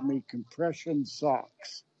morning brought me compression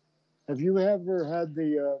socks. Have you ever had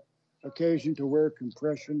the occasion to wear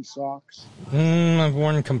compression socks? I've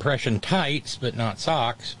worn compression tights, but not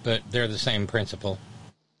socks, but they're the same principle.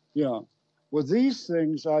 Yeah. Well, these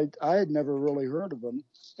things, I had never really heard of them,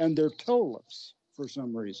 and they're toe-lifts for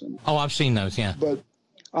some reason. Oh, I've seen those, yeah. But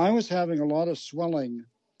I was having a lot of swelling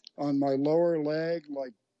on my lower leg,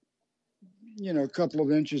 like, a couple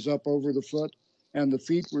of inches up over the foot, and the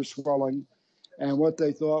feet were swelling. And what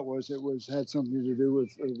they thought was had something to do with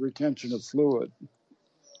retention of fluid.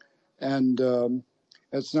 and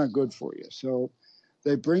it's not good for you. So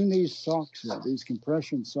they bring these socks in, these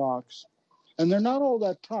compression socks, and they're not all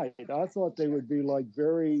that tight. I thought they would be like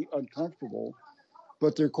very uncomfortable,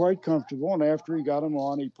 but they're quite comfortable. And after he got them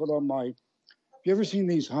on, he put on my. Have you ever seen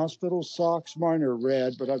these hospital socks? Mine are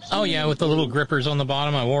red, but I've seen. Oh yeah, with the little grippers on the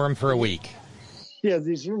bottom. I wore them for a week. Yeah,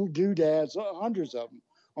 these little doodads, hundreds of them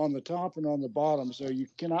on the top and on the bottom, so you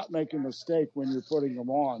cannot make a mistake when you're putting them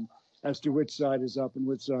on as to which side is up and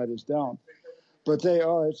which side is down. But they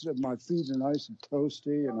are. My feet are nice and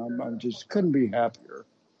toasty, and I'm just couldn't be happier.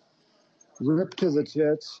 Ripped to the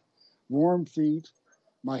tits, warm feet.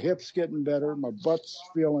 My hips getting better. My butt's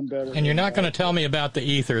feeling better. And you're not going to tell me about the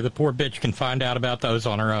ether. The poor bitch can find out about those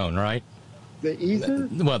on her own, right? The ether?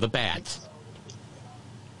 Well, the bats.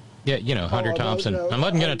 Yeah, you know, Hunter Thompson. I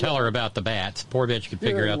wasn't going to tell her about the bats. Poor bitch could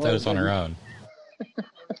figure out those on her own.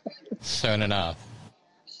 Soon enough.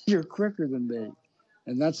 You're quicker than me.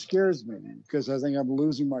 And that scares me because I think I'm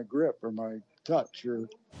losing my grip or my touch.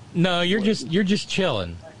 No, you're just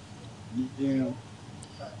chilling. Yeah.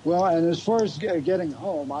 Well, and as far as getting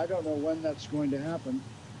home, I don't know when that's going to happen,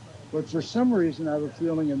 but for some reason I have a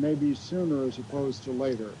feeling it may be sooner as opposed to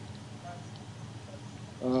later.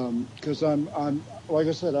 Because I'm like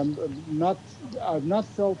I said, I've not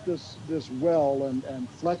felt this well and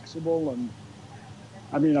flexible, and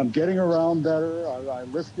I mean I'm getting around better. I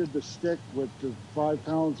lifted the stick with the 5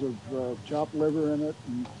 pounds of chopped liver in it,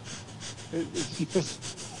 and it's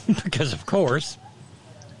just because of course.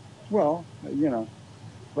 Well, you know.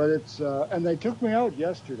 But it's and they took me out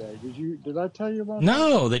yesterday. Did I tell you about that?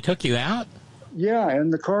 No, they took you out? Yeah, in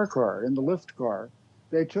the in the lift car.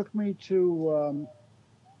 They took me to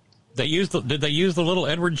did they use the little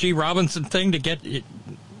Edward G. Robinson thing to get it?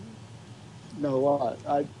 No,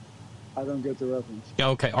 I don't get the reference.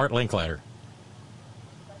 Okay, Art Linkletter.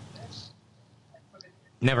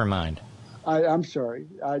 Never mind. I'm sorry.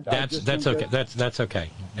 That's okay. That's okay.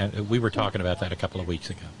 We were talking about that a couple of weeks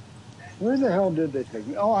ago. Where the hell did they take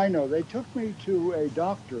me? Oh, I know. They took me to a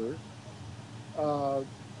doctor to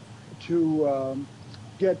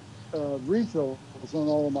get refills on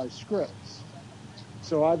all of my scripts.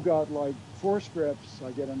 So I've got like 4 scripts.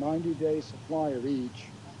 I get a 90-day supply of each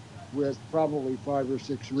with probably 5 or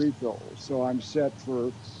 6 refills. So I'm set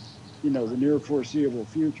for, the near foreseeable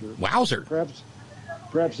future. Wowzer.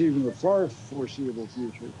 Perhaps even the far foreseeable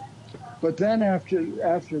future. But then after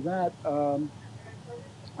that,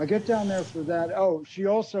 I get down there for that. Oh, she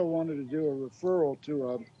also wanted to do a referral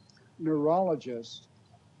to a neurologist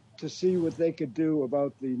to see what they could do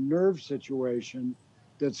about the nerve situation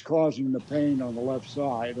that's causing the pain on the left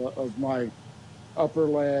side of my upper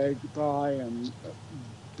leg, thigh, and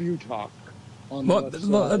buttock on the left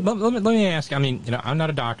side. Let me ask. I mean, I'm not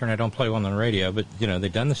a doctor and I don't play one on the radio, but,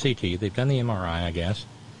 they've done the CT, they've done the MRI, I guess.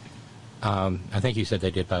 I think you said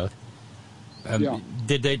they did both. Yeah.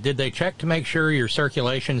 Did they check to make sure your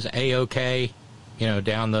circulation's A-OK,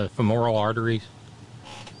 down the femoral arteries?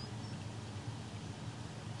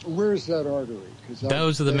 Where's that artery?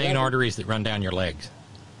 Those are the main arteries that run down your legs.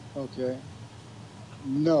 Okay.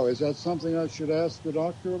 No, is that something I should ask the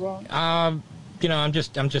doctor about? I'm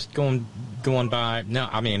just going by. No,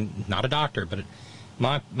 I mean, not a doctor, but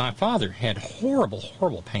my father had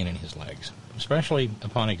horrible pain in his legs, especially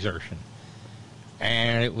upon exertion.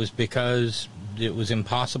 And it was because it was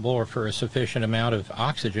impossible for a sufficient amount of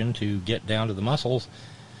oxygen to get down to the muscles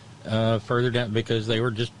further down because they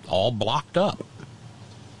were just all blocked up.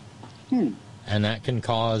 And that can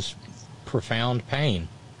cause profound pain.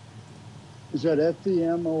 Is that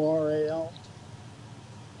F-E-M-O-R-A-L?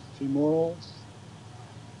 Femoral?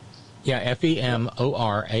 Yeah,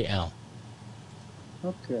 F-E-M-O-R-A-L.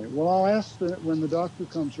 Okay. Well, I'll ask when the doctor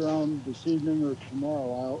comes around this evening or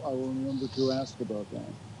tomorrow. I will remember to ask about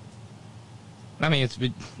that. I mean,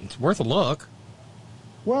 it's worth a look.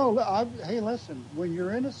 Well, hey, listen. When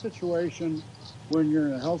you're in a situation, when you're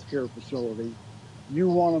in a healthcare facility, you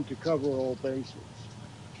want them to cover all bases,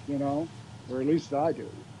 or at least I do.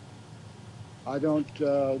 I don't.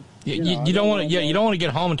 You don't want to. Yeah, you don't want to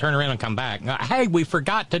get home and turn around and come back. Hey, we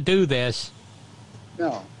forgot to do this.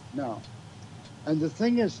 No. And the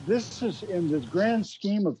thing is, this is, in the grand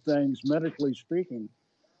scheme of things, medically speaking,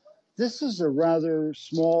 this is a rather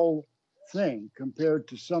small thing compared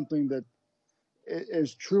to something that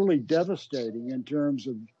is truly devastating in terms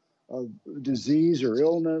of disease or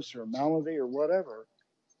illness or malady or whatever.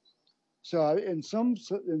 So on some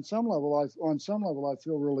level, I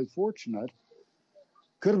feel really fortunate.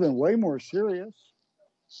 Could have been way more serious.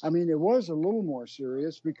 I mean, it was a little more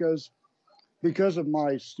serious because of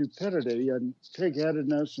my stupidity and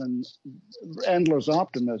pig-headedness and endless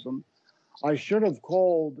optimism. I should have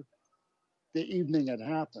called the evening had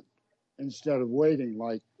happened instead of waiting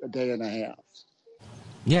like a day and a half.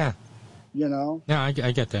 Yeah. You know? Yeah, I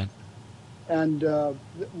get that. And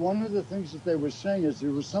one of the things that they were saying is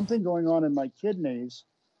there was something going on in my kidneys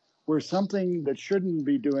where something that shouldn't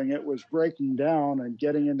be doing it was breaking down and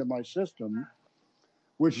getting into my system,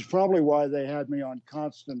 which is probably why they had me on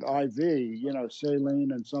constant IV, you know,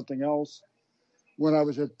 saline and something else, when I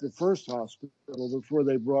was at the first hospital before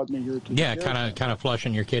they brought me here to Yeah, kind of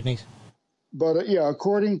flushing your kidneys. But yeah,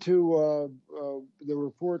 according to the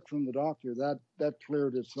report from the doctor, that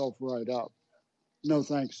cleared itself right up. No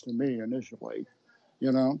thanks to me initially,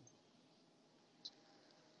 you know.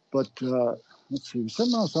 But let's see,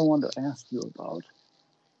 something else I wanted to ask you about.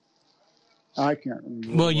 I can't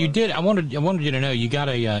remember. Well, you did. I wanted you to know you got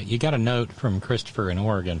a note from Christopher in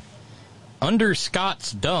Oregon. Under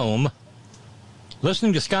Scott's dome,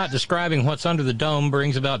 listening to Scott describing what's under the dome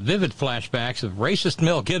brings about vivid flashbacks of racist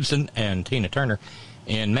Mel Gibson and Tina Turner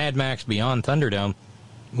in Mad Max Beyond Thunderdome.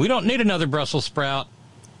 We don't need another Brussels sprout.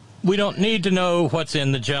 We don't need to know what's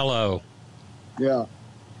in the Jell-O. Yeah.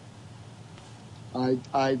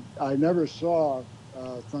 I never saw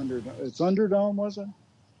Thunderdome. Thunderdome, was it?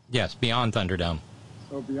 Yes, Beyond Thunderdome.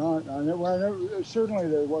 Oh, Beyond. Certainly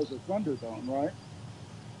there was a Thunderdome, right?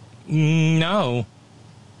 No,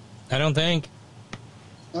 I don't think.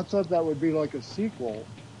 I thought that would be like a sequel.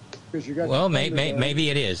 Because you got maybe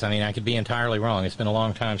it is. I mean, I could be entirely wrong. It's been a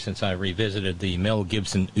long time since I revisited the Mel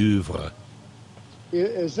Gibson oeuvre.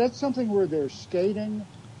 Is that something where they're skating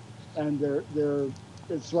and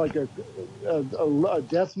it's like a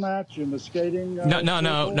death match in the skating?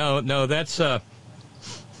 No.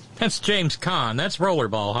 That's James Caan. That's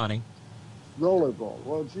rollerball, honey. Rollerball.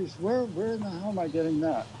 Well, geez, where in the hell am I getting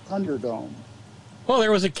that? Thunderdome. Well,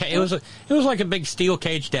 there was it was like a big steel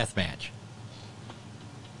cage death match.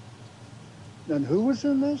 And who was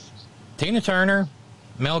in this? Tina Turner,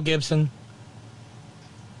 Mel Gibson.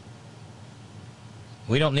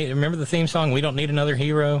 Remember the theme song? We don't need another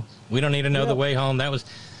hero. We don't need to know the way home. That was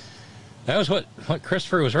what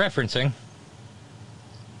Christopher was referencing.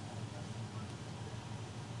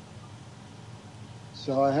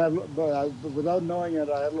 So without knowing it,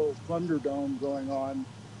 I had a little Thunderdome going on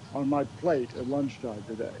my plate at lunchtime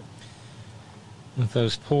today. With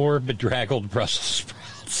those poor bedraggled Brussels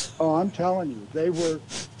sprouts. Oh, I'm telling you, they were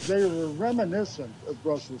reminiscent of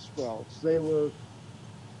Brussels sprouts. They were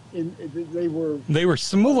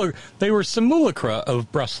simulacra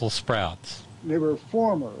of Brussels sprouts. They were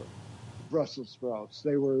former Brussels sprouts.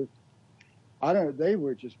 They were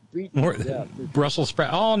just beaten to death. Brussels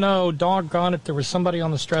sprout. Oh no, doggone it! There was somebody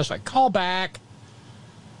on the stress line. Call back,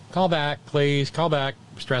 please. Call back,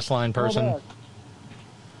 stress line person.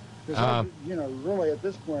 Because really at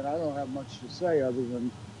this point, I don't have much to say other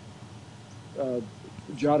than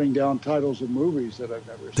jotting down titles of movies that I've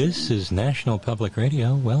never seen. This is National Public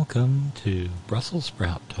Radio. Welcome to Brussels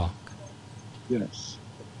Sprout Talk. Yes,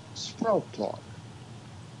 Sprout Talk.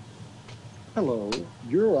 Hello,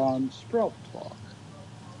 you're on Sprout Talk.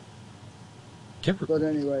 But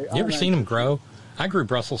anyway, you ever seen them grow? I grew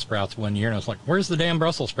Brussels sprouts one year, and I was like, where's the damn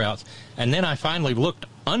Brussels sprouts? And then I finally looked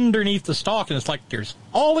underneath the stalk, and it's like, there's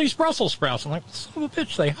all these Brussels sprouts. I'm like, son of a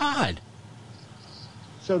bitch, they hide.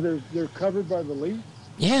 So they're covered by the leaf?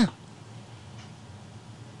 Yeah.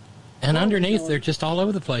 And underneath, they're just all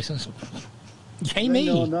over the place. And so, yay me.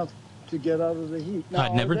 They know enough to get out of the heat. Now,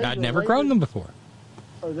 I'd never grown them before.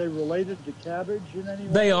 Are they related to cabbage in any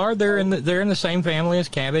way? They are. They're in the same family as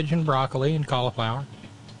cabbage and broccoli and cauliflower.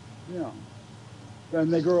 Yeah.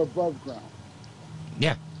 And they grow above ground.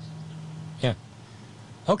 Yeah. Yeah.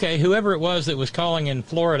 Okay, whoever it was that was calling in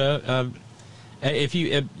Florida, if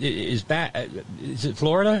you is it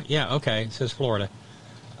Florida? Yeah. Okay, it says Florida.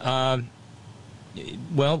 Well,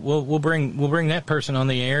 we'll bring that person on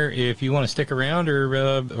the air if you want to stick around,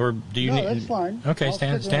 or do you need? No, that's fine. Okay,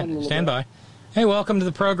 I'll stand by. Hey, welcome to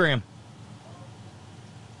the program.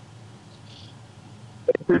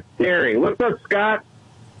 Scary. What's up, Scott?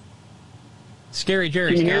 Scary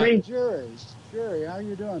Jerry. Can you hear me? Jerry, how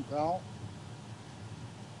you doing, pal?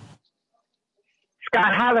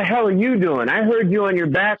 Scott, how the hell are you doing? I heard you on your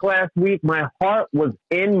back last week. My heart was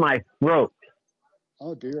in my throat.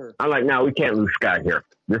 Oh, dear. I'm like, no, we can't lose Scott here.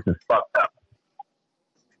 This is fucked up.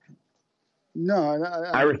 No,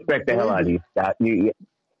 I respect the hell out of you, Scott.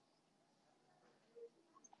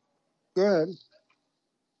 Go ahead.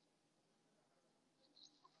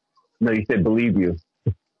 No, you said believe you.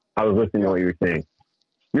 I was listening to what you were saying.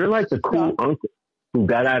 You're like the cool uncle who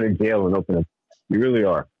got out of jail and opened up. You really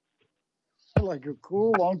are. Like a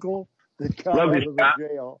cool uncle that got out of the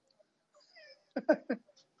jail.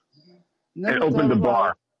 And opened the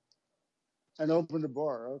bar. and opened a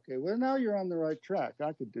bar. Okay, well, now you're on the right track.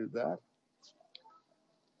 I could do that.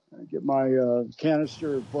 I get my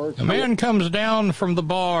canister of bar. A man comes down from the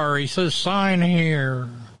bar. He says, "Sign here."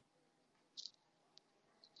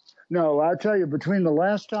 No, I'll tell you, between the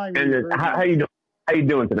last time you heard how you doing? How you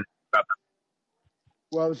doing today?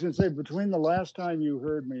 Well, I was going to say, between the last time you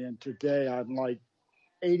heard me and today, I'm like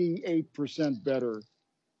 88% better.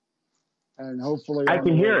 And hopefully I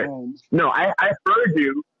can hear it. Home. No, I heard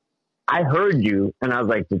you. I heard you, and I was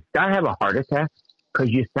like, did I have a heart attack? Because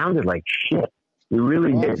you sounded like shit. You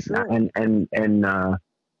really did. Sure. And I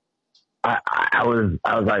was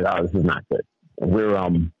like, oh, this is not good. We're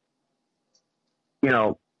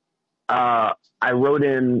I wrote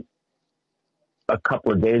in a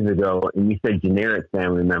couple of days ago, and you said generic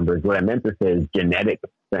family members. What I meant to say is genetic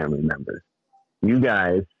family members. You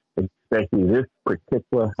guys, especially this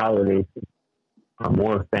particular holiday, are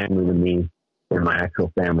more family to me than my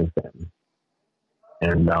actual family.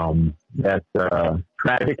 And that's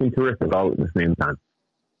tragic and terrific all at the same time.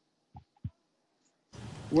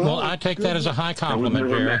 Well, I take that as a high compliment,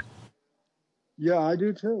 Jerry. Yeah, I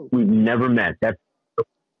do too. We've never met. That's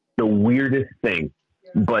the weirdest thing.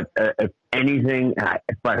 But if anything,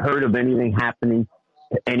 if I heard of anything happening,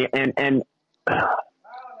 and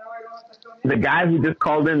the guy who just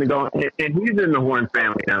called in to go, and he's in the Horn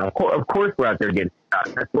family now. Of course, we're out there getting shot.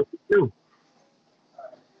 That's what we do.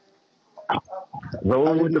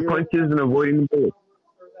 Rolling with the punches and avoiding the bullets.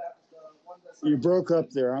 You broke up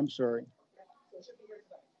there. I'm sorry.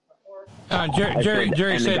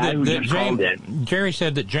 Jerry said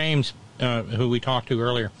that James, who we talked to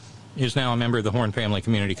earlier, is now a member of the Horn Family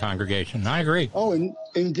Community Congregation. I agree. Oh,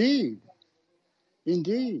 indeed.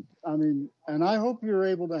 I mean, and I hope you're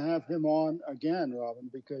able to have him on again, Robin,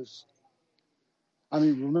 because, I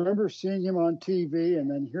mean, remember seeing him on TV and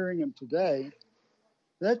then hearing him today.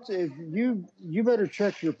 That's if you better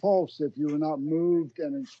check your pulse if you were not moved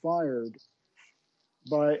and inspired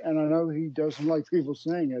by, and I know he doesn't like people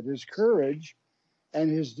saying it, his courage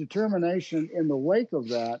and his determination in the wake of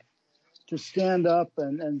that to stand up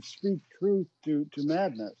and speak truth to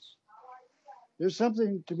madness. There's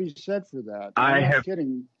something to be said for that. I'm not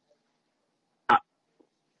kidding.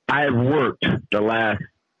 I have worked the last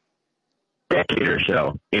decade or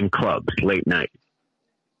so in clubs late night,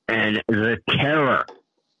 and the terror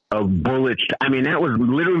of bullets. I mean, that was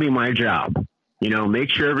literally my job. You know, make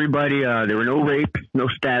sure everybody, there were no rapes, no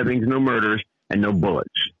stabbings, no murders, and no bullets.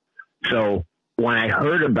 So when I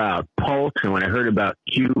heard about Pulse and when I heard about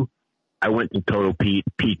Q, I went to total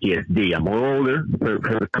PTSD. I'm a little older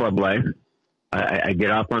for the club life. I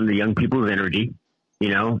get off on the young people's energy, you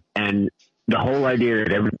know, and the whole idea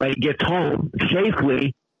that everybody gets home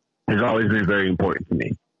safely has always been very important to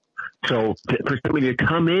me. So for somebody to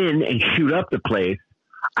come in and shoot up the place,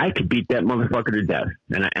 I could beat that motherfucker to death.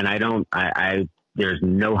 And I don't, there's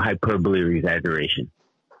no hyperbole or exaggeration.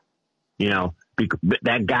 You know,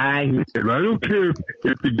 that guy who said, I don't care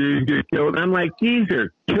if the Jays get killed. I'm like, these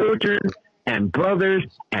are children and brothers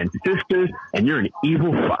and sisters, and you're an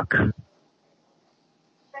evil fuck.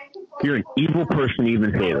 You're an evil person to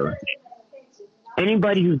even say those.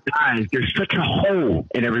 Anybody who dies, there's such a hole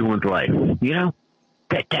in everyone's life, you know,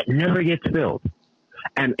 that never gets filled.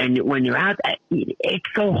 And when you're out, it's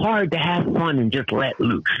so hard to have fun and just let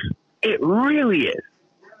loose. It really is.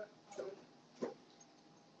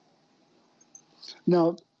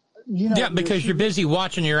 No, you know, yeah, because you're busy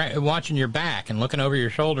watching your back and looking over your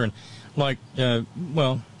shoulder, and like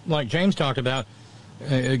James talked about,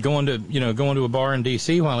 going to a bar in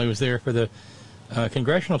D.C. while he was there for the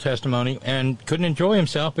congressional testimony, and couldn't enjoy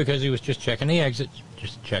himself because he was just checking the exits.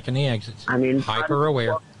 I mean, hyper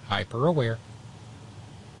aware.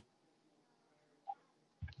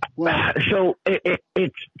 Well, so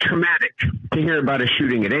it's traumatic to hear about a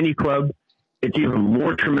shooting at any club. It's even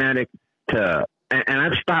more traumatic to, and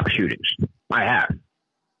I've stopped shootings. I have.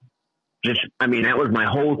 That was my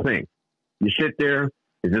whole thing. You sit there.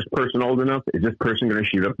 Is this person old enough? Is this person going to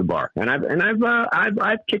shoot up the bar? And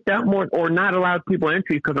I've kicked out more or not allowed people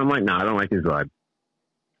entry because I'm like, no, I don't like his vibe.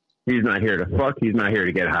 He's not here to fuck. He's not here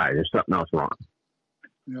to get high. There's something else wrong.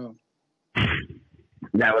 No.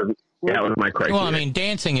 That was my criteria. Well, I mean,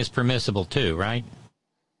 dancing is permissible too, right?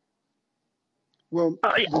 Well,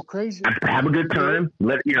 the crazy. Have a good time.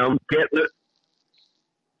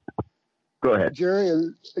 Go ahead, Jerry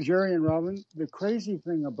and Robin. The crazy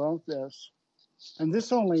thing about this, and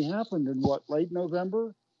this only happened in late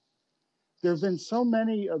November. There have been so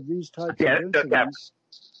many of these types of incidents.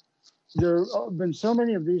 There have been so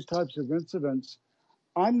many of these types of incidents.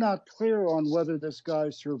 I'm not clear on whether this guy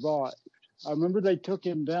survived. I remember they took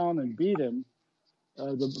him down and beat him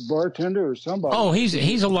the bartender or somebody. Oh,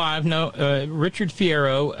 he's alive. No, Richard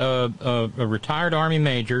Fierro, a retired Army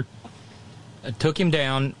major, took him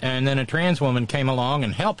down, and then a trans woman came along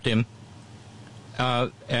and helped him,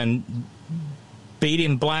 and beat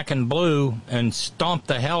him black and blue and stomped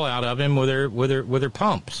the hell out of him with her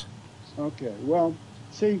pumps. Okay, well,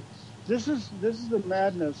 see, this is the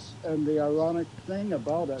madness and the ironic thing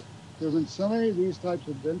about it. There's been so many of these types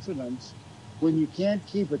of incidents when you can't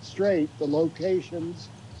keep it straight, the locations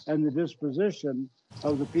and the disposition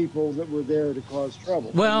of the people that were there to cause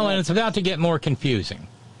trouble. Well, and it's about to get more confusing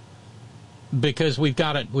because we've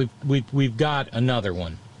got another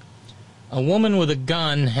one. A woman with a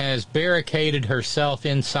gun has barricaded herself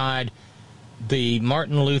inside the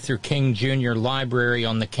Martin Luther King Jr. Library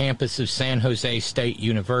on the campus of San Jose State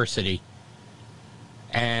University.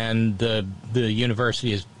 And the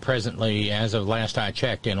university is presently, as of last I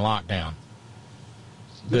checked, in lockdown.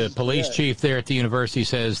 The police chief there at the university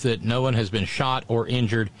says that no one has been shot or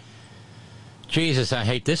injured. Jesus, I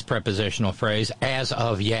hate this prepositional phrase, as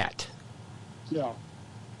of yet. Yeah.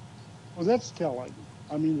 Well, that's telling.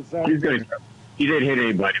 I mean, the fact she didn't hit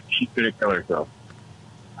anybody. She's going to kill herself.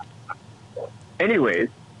 Anyways,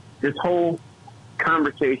 this whole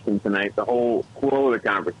conversation tonight, the whole flow of the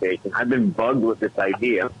conversation, I've been bugged with this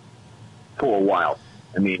idea for a while.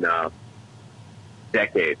 I mean,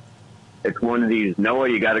 decades. It's one of these, Noah,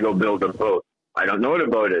 you got to go build a boat. I don't know what a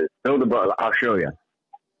boat is. Build a boat. I'll show you.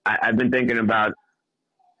 I've been thinking about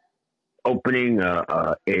opening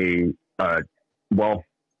well,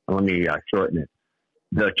 let me shorten it.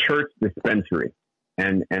 The church dispensary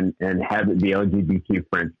and have it be LGBT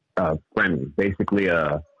friendly. Basically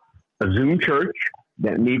a Zoom church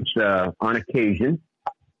that meets on occasion,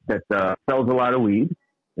 that sells a lot of weed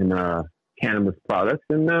and cannabis products,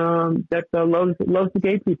 and that loves the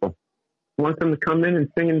gay people. Wants them to come in and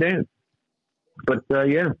sing and dance. But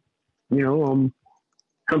yeah, you know,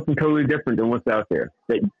 something totally different than what's out there.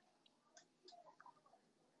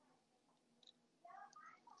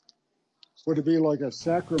 Would it be like a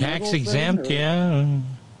sacramental tax exempt? Thing, yeah.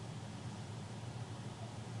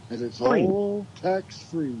 And it's all tax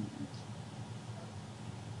free.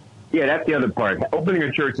 Yeah, that's the other part. Opening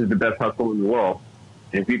a church is the best hustle in the world.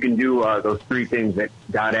 And if you can do those three things that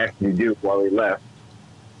God asked you to do while he left,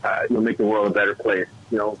 you'll make the world a better place.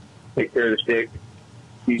 You know, take care of the sick,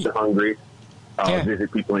 feed the hungry,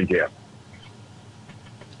 visit people in jail.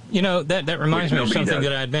 You know, that reminds me of something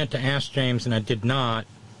that I had meant to ask James, and I did not.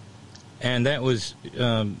 And that was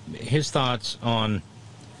his thoughts on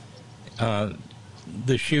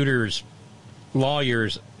the shooter's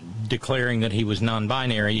lawyers declaring that he was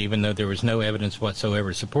non-binary, even though there was no evidence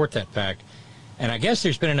whatsoever to support that fact. And I guess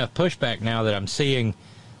there's been enough pushback now that I'm seeing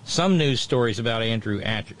some news stories about Andrew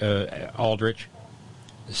Aldrich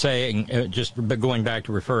saying, just going back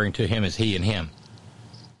to referring to him as he and him.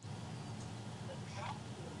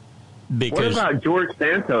 Because, what about George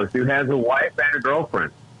Santos, who has a wife and a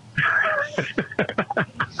girlfriend?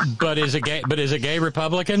 but is a gay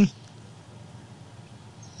Republican?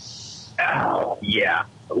 Oh, yeah.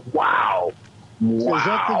 Wow. So is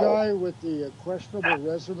that the guy with the questionable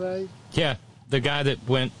resume? Yeah, the guy that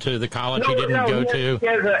went to the college he didn't go to. He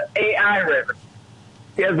has an AI resume.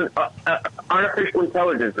 He has an artificial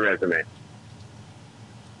intelligence resume.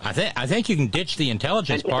 I think you can ditch the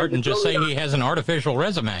intelligence part and just say he has an artificial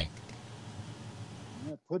resume.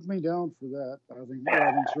 Yeah, put me down for that. I think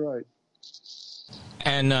Robin's right.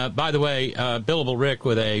 And by the way, Billable Rick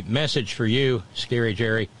with a message for you, Scary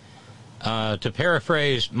Jerry. To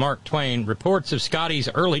paraphrase Mark Twain, reports of Scotty's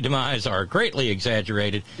early demise are greatly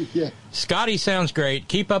exaggerated. Yeah. Scotty sounds great.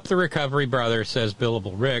 Keep up the recovery, brother, says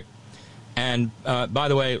Billable Rick. And by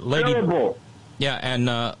the way, Lady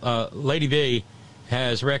V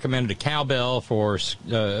has recommended a cowbell for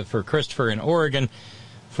Christopher in Oregon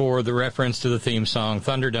for the reference to the theme song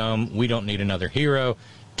Thunderdome. We don't need another hero.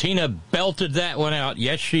 Tina belted that one out.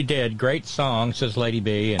 Yes, she did. Great song, says Lady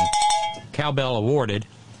B, and cowbell awarded.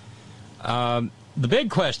 The big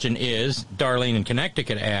question is, Darlene in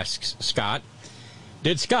Connecticut asks Scott,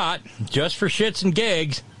 did Scott, just for shits and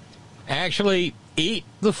gigs, actually eat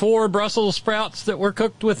the 4 Brussels sprouts that were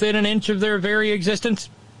cooked within an inch of their very existence?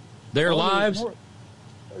 Their lives?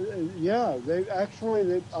 Yeah,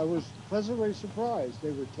 I was pleasantly surprised.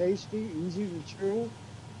 They were tasty, easy to chew,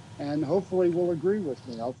 and hopefully will agree with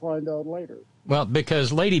me. I'll find out later. Well,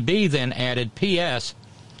 because Lady B then added, P.S.,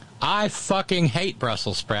 I fucking hate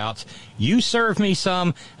Brussels sprouts. You serve me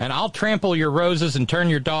some, and I'll trample your roses and turn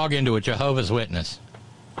your dog into a Jehovah's Witness.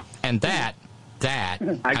 And that,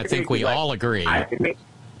 I think we all agree.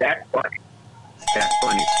 That's funny. That's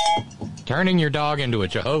funny. Turning your dog into a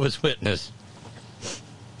Jehovah's Witness.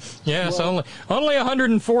 Yes, only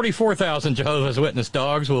 144,000 Jehovah's Witness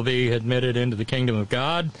dogs will be admitted into the kingdom of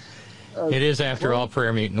God. It is, after all,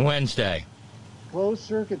 Prayer Meeting Wednesday. Closed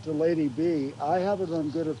circuit to Lady B, I have it on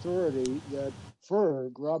good authority that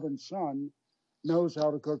Ferg, Robin's son, knows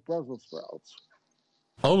how to cook Brussels sprouts.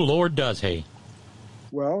 Oh, Lord, does he?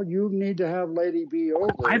 Well, you need to have Lady B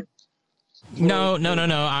over. No.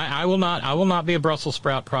 I will not be a Brussels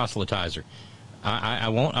sprout proselytizer. I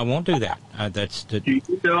won't do that. Do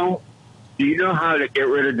you know how to get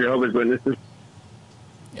rid of Jehovah's Witnesses?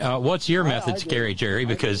 What's your method, Scary Jerry?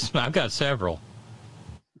 Because I've got several.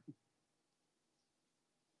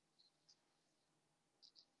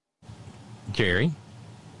 Jerry?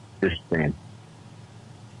 Just saying.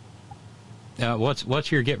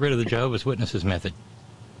 What's your get rid of the Jehovah's Witnesses method?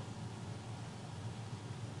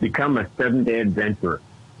 Become a Seventh-day Adventurer.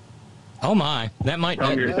 Oh my, that might do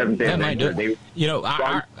it. You know,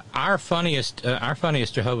 our funniest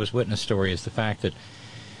Jehovah's Witness story is the fact that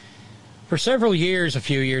for several years, a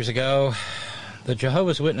few years ago, the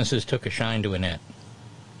Jehovah's Witnesses took a shine to Annette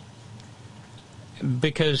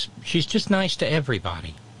because she's just nice to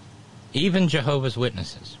everybody, even Jehovah's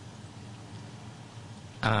Witnesses.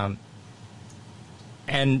 And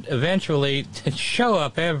eventually, they'd show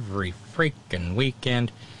up every freaking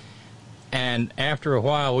weekend. And after a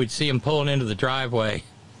while, we'd see him pulling into the driveway,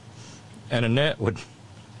 and Annette would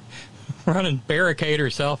run and barricade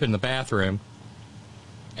herself in the bathroom.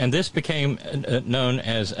 And this became known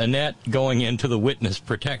as Annette going into the witness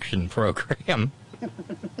protection program.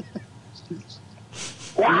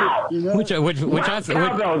 Wow! Which I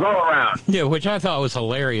thought was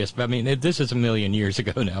hilarious. I mean, this is a million years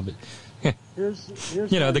ago now, but. Here's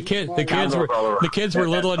the kids were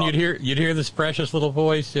little, and you'd hear this precious little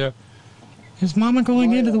voice. Is Mama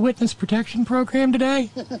going into the witness protection program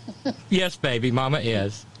today? Yes, baby, Mama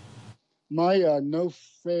is. My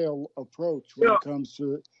no-fail approach when it comes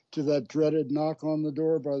to that dreaded knock on the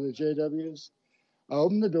door by the JWs. I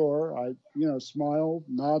open the door, I smile,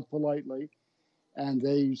 nod politely, and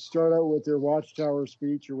they start out with their watchtower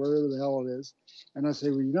speech or whatever the hell it is, and I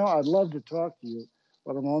say, well, I'd love to talk to you,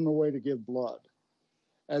 but I'm on the way to give blood.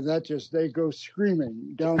 And they go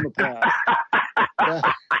screaming down the path.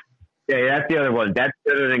 Yeah, that's the other one. That's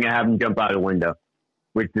the other thing I have them jump out of the window,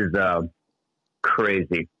 which is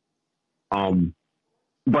crazy.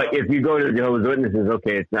 But if you go to Jehovah's Witnesses,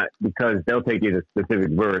 okay, it's not, because they'll take you to a specific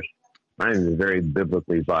verse. Mine is very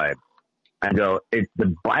biblically vibe. I go,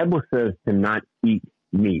 the Bible says to not eat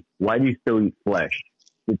meat. Why do you still eat flesh?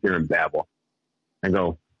 Sit there and babble. I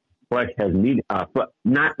go, flesh has meat,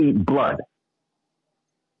 not eat blood.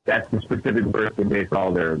 That's the specific verse that they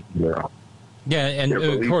call their Yeah, and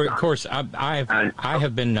of course, I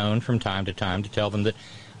have been known from time to tell them that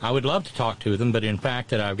I would love to talk to them, but in fact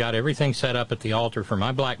that I've got everything set up at the altar for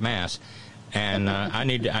my Black Mass, and I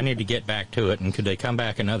need to get back to it. And could they come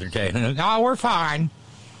back another day? And we're fine.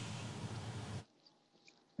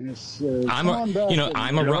 I'm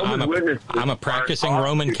a practicing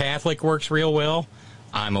Roman Catholic. Works real well.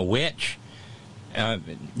 I'm a witch.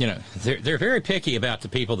 They're very picky about the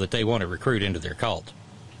people that they want to recruit into their cult.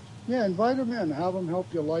 Yeah, invite them in. Have them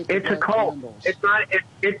help you light. It's a cult. Candles. It's not.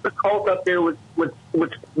 It's a cult up there with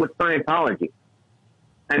Scientology.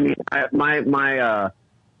 I mean, my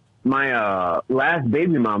last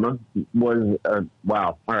baby mama was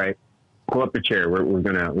wow. All right, pull up a chair. We're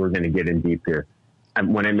gonna get in deep here.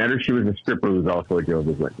 When I met her, she was a stripper who was also a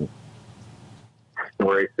Jehovah's Witness.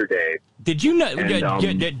 Story for days. Did you know,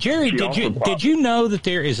 Jerry? Did you know that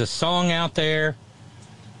there is a song out there?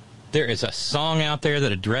 There is a song out there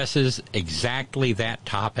that addresses exactly that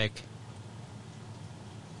topic.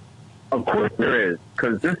 Of course there is,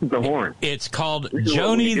 because this is the horn. It's called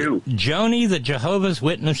Joni the Jehovah's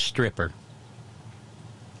Witness Stripper.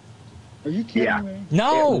 Are you kidding me?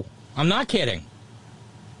 No, yeah. I'm not kidding.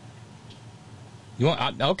 You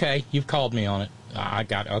want? Okay, you've called me on it. I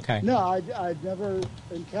got it. Okay. No, I'd never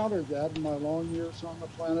encountered that in my long years on the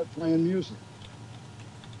planet playing music.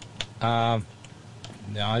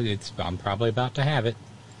 No, I'm probably about to have it.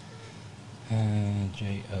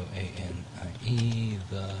 Joanie.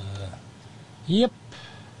 Yep.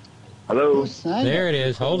 Hello. There it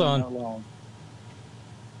is. Hold on.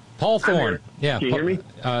 Paul Thorne. Yeah. Can you hear me?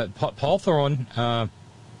 Paul Thorne.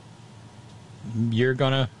 You're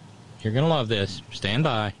gonna love this. Stand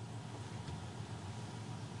by.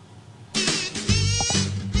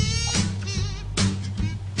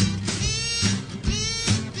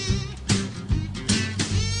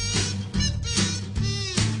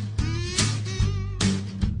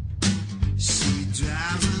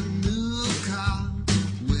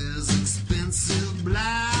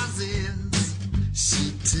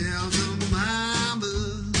 Tell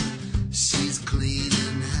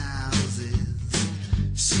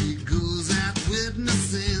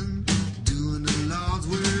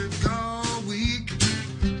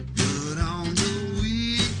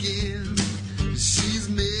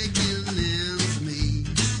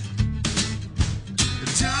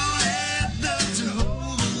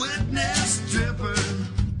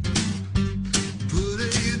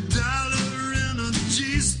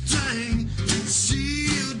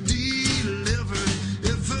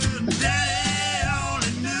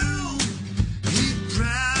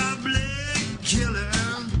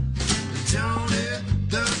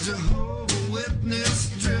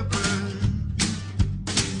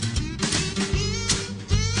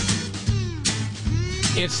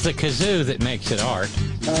It's the kazoo that makes it art.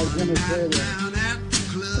 I was going to say that.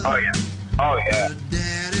 Oh, yeah. Oh, yeah.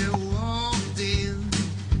 Daddy walked in.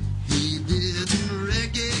 He didn't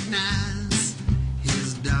recognize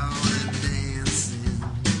his daughter dancing.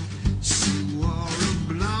 She wore a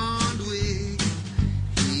blonde wig.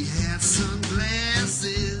 He had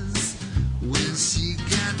sunglasses. When she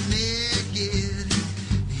got naked,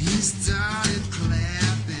 he started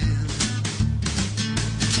clapping.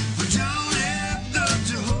 Johnny, the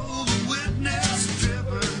Jehovah Witness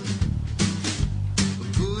stripper,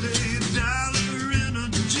 put $1 in a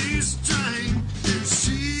G-string and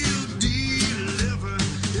she'll deliver.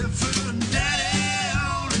 If her daddy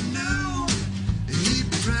only knew, he'd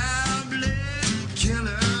probably kill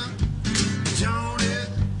her. Johnny,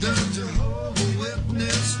 the Jehovah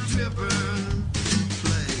Witness stripper.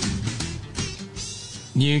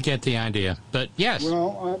 You get the idea. But yes.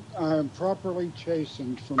 Well, I am properly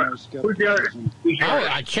chastened from my Who's the artist? skepticism.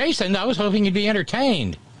 Oh, chastened? I was hoping you'd be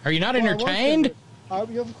entertained. Are you not entertained?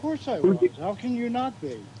 Of course I was. How can you not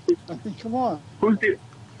be? I mean, come on.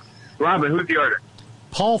 Robin, who's the artist?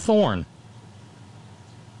 Paul Thorne.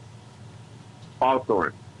 Paul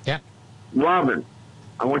Thorne. Yeah. Robin,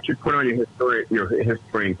 I want you to put on your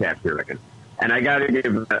historian cap here, Rick. And I got to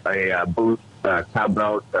give a boost,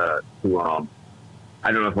 cowbell to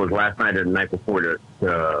I don't know if it was last night or the night before,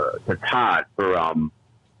 to Todd for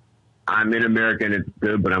I'm in America and it's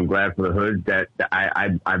good, but I'm glad for the hood. That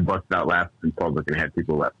I busted out laughing in public and had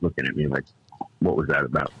people looking at me like, what was that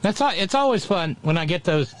about? It's always fun when I get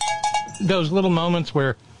those little moments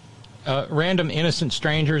where random innocent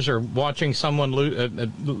strangers are watching someone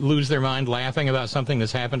lose their mind laughing about something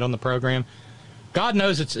that's happened on the program. God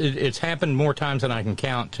knows it's happened more times than I can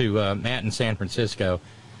count to Matt in San Francisco.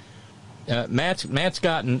 Matt's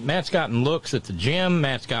gotten looks at the gym.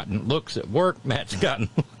 Matt's gotten looks at work. Matt's gotten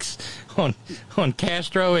looks on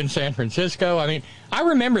Castro in San Francisco. I mean, I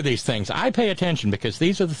remember these things. I pay attention because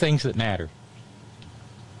these are the things that matter.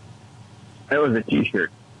 That was a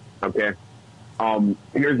T-shirt. Okay.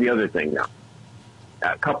 Here's the other thing now.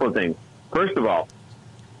 A couple of things. First of all,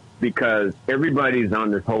 because everybody's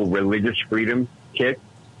on this whole religious freedom kick,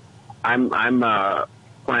 I'm planning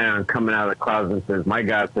on coming out of the closet and says, my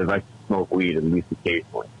God says I can smoke weed at least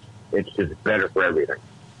occasionally. It's just better for everything.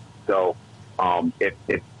 So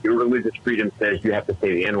if your religious freedom says you have to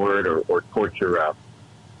say the N-word or torture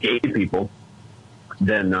gay people,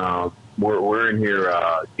 then we're in here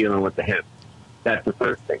dealing with the hemp. That's the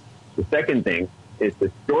first thing. The second thing is,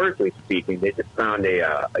 historically speaking, they just found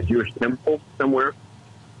a Jewish temple somewhere,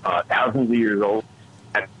 thousands of years old.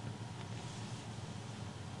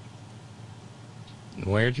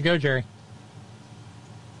 Where'd you go, Jerry?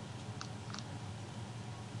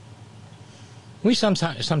 We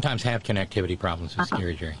sometimes have connectivity problems with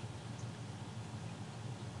Scary Jerry.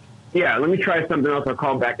 Yeah, let me try something else. I'll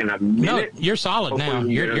call back in a minute. No, you're solid now.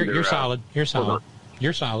 You're solid. You're solid.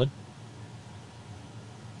 You're solid.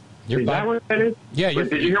 Is that what that is? Yeah.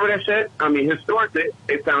 Did you hear what I said? I mean, historically,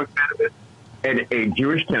 they found cannabis in a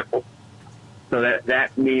Jewish temple. So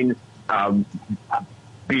that means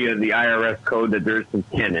via the IRS code that there's some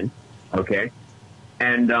canon, okay?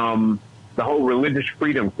 And the whole religious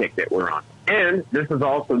freedom kick that we're on. And this is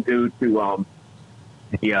also due to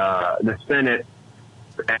the Senate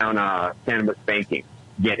down cannabis banking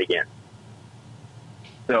yet again.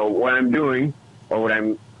 So what I'm doing, or what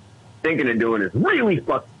I'm thinking of doing, is really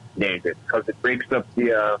fucking dangerous because it breaks up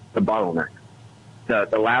the bottleneck.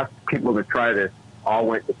 The last people to try this all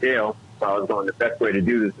went to jail. So I was going, the best way to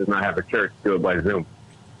do this is not have a church, do it by Zoom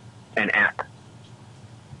and app. Does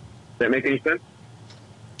that make any sense?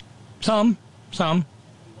 Some.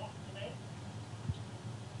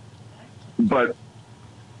 But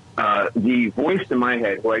the voice in my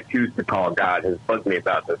head, who I choose to call God, has bugged me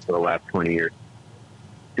about this for the last 20 years,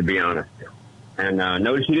 to be honest. And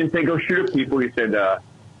notice he didn't say go shoot up people. He said,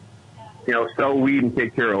 sell weed and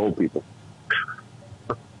take care of old people,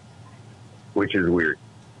 which is weird.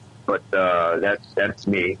 But that's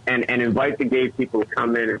me. And invite the gay people to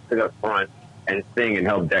come in and sit up front and sing and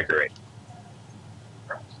help decorate.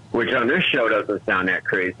 Which on this show doesn't sound that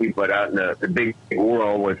crazy, but out in the big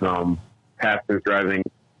world with pastors driving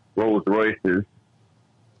Rolls Royces,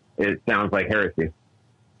 it sounds like heresy.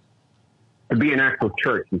 To be an actual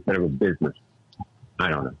church instead of a business. I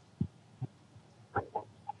don't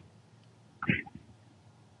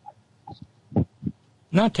know.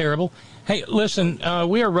 Not terrible. Hey, listen,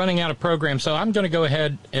 we are running out of program, so I'm going to go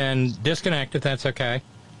ahead and disconnect if that's okay,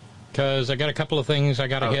 because I got a couple of things I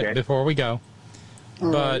got to hit before we go.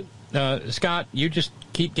 But, Scott, you just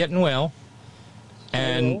keep getting well.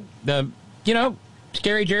 And,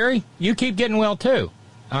 Scary Jerry, you keep getting well, too.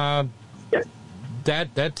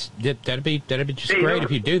 That'd be just great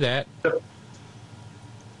if you do that.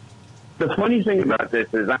 The funny thing about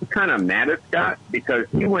this is I'm kind of mad at Scott because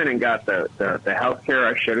he went and got the health care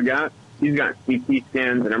I should have got. He's got CT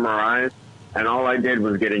scans and MRIs, and all I did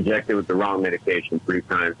was get injected with the wrong medication 3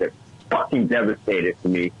 times. It fucking devastated to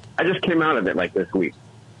me. I just came out of it like this week,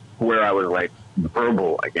 where I was like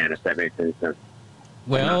verbal again, if that makes any sense.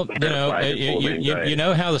 Well, you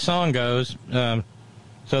know how the song goes.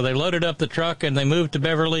 So they loaded up the truck and they moved to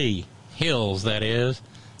Beverly Hills, that is,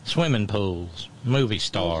 swimming pools, movie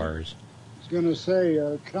stars. I was going to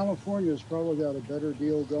say, California's probably got a better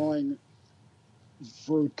deal going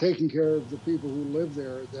for taking care of the people who live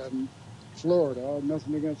there than Florida.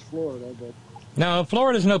 Nothing against Florida, but no,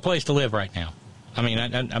 Florida's no place to live right now. I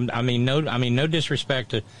mean, no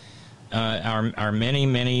disrespect to our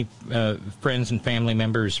many friends and family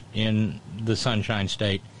members in the Sunshine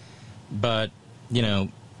State, but you know,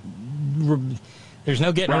 there's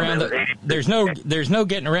no getting around there's no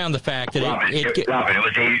getting around the fact that it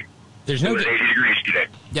was 80 degrees today.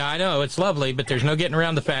 Yeah, I know, it's lovely, but there's no getting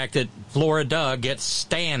around the fact that Florida gets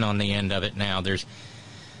Stan on the end of it now. There's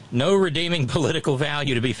no redeeming political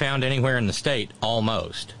value to be found anywhere in the state,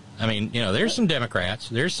 almost. I mean, you know, there's some Democrats,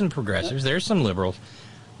 there's some progressives, there's some liberals,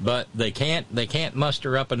 but they can't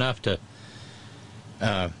muster up enough to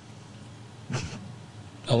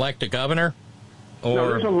elect a governor. Or no,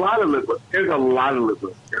 there's a lot of liberals. There's a lot of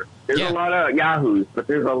liberals here. There's a lot of yahoos, but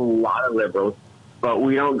there's a lot of liberals. But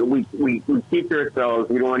we don't. We keep to ourselves.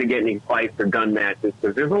 We don't want to get any fights or gun matches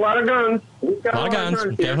because there's a lot of guns. We've got a lot of guns.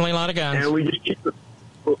 Definitely a lot of guns. And we just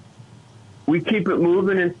keep it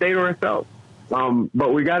moving and stay to ourselves.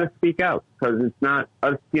 But we got to speak out because it's not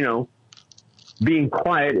us. You know, being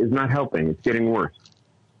quiet is not helping. It's getting worse.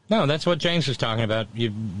 No, that's what James was talking about.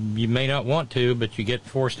 You may not want to, but you get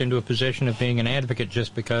forced into a position of being an advocate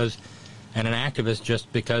just because, and an activist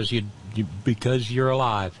just because because you're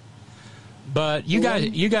alive. But you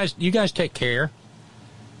guys take care,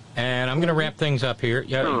 and I'm going to wrap things up here.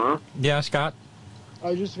 Yeah, yeah, Scott. I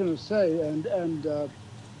was just going to say, and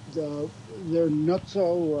their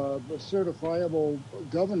nutso certifiable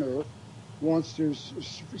governor wants to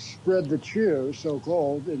spread the cheer,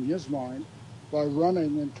 so-called, in his mind, by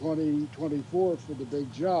running in 2024 for the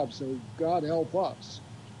big job. So God help us.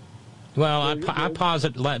 Well, I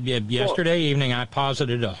posited yesterday evening. I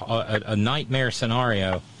posited a nightmare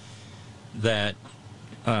scenario that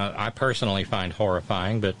I personally find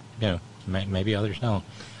horrifying, but you know, maybe others don't.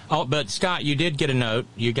 Oh, but Scott, you did get a note.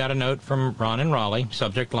 You got a note from Ron in Raleigh.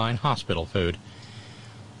 Subject line: hospital food.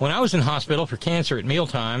 When I was in hospital for cancer at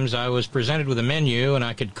mealtimes, I was presented with a menu, and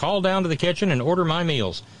I could call down to the kitchen and order my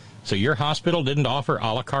meals. So your hospital didn't offer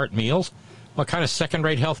a la carte meals? What kind of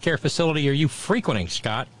second-rate healthcare facility are you frequenting,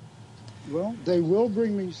 Scott? Well, they will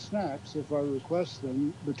bring me snacks if I request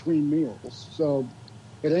them between meals, so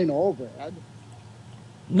it ain't all bad.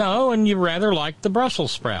 No, and you rather like the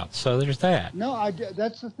Brussels sprouts, so there's that. No,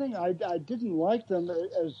 that's the thing. I didn't like them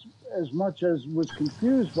as much as was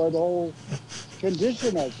confused by the whole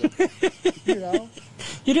condition of them. You know?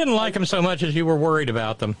 You didn't like them so much as you were worried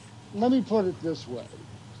about them. Let me put it this way.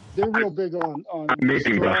 They're real big on I'm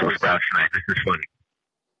making Brussels sprouts tonight. This is funny.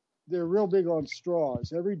 They're real big on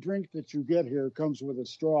straws. Every drink that you get here comes with a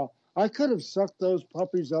straw. I could have sucked those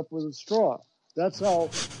puppies up with a straw. That's how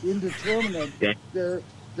indeterminate their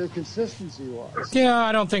consistency was. Yeah,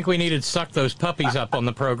 I don't think we needed to suck those puppies up on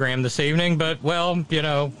the program this evening, but, well, you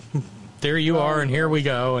know, there you are, and here we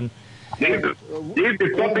go. And leave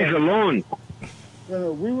the puppies alone.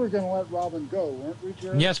 We were going to let Robin go, weren't we,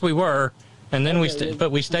 Jerry? Yes, we were. And then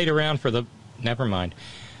we stayed around for the... Never mind.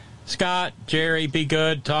 Scott, Jerry, be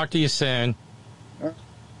good. Talk to you soon.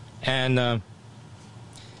 And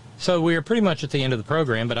so we are pretty much at the end of the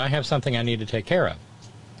program, but I have something I need to take care of.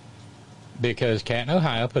 Because Cat in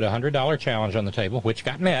Ohio put a $100 challenge on the table, which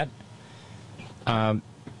got met.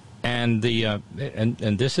 And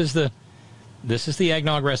this is the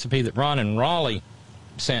eggnog recipe that Ron in Raleigh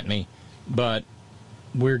sent me, but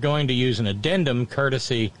we're going to use an addendum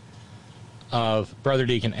courtesy of Brother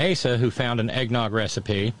Deacon Asa, who found an eggnog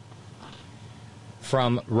recipe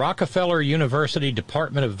from Rockefeller University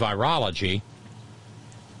Department of Virology.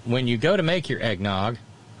 When you go to make your eggnog,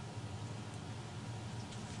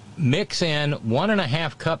 mix in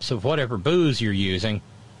 1.5 cups of whatever booze you're using,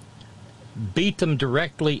 beat them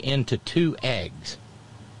directly into 2 eggs.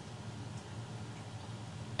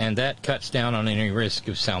 And that cuts down on any risk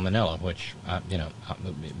of salmonella, which,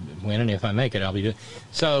 when and if I make it, I'll be doing.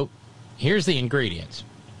 So, here's the ingredients.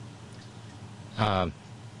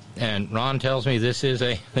 And Ron tells me this is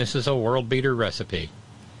a world beater recipe.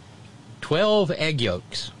 12 egg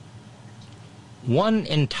yolks, 1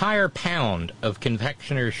 entire pound of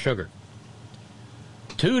confectioner's sugar,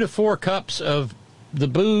 2 to 4 cups of the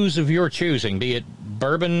booze of your choosing, be it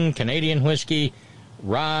bourbon, Canadian whiskey,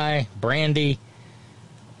 rye, brandy,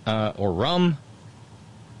 or rum.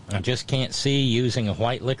 I just can't see using a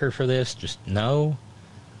white liquor for this. Just no.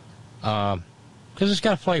 Because it's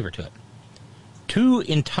got a flavor to it. 2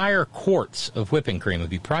 entire quarts of whipping cream.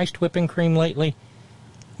 Have you priced whipping cream lately?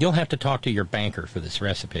 You'll have to talk to your banker for this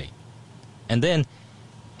recipe. And then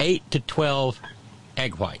 8 to 12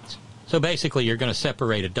 egg whites. So basically, you're going to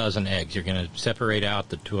separate a dozen eggs. You're going to separate out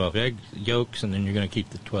the 12 egg yolks, and then you're going to keep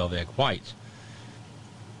the 12 egg whites.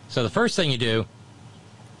 So the first thing you do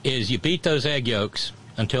is you beat those egg yolks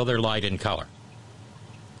until they're light in color.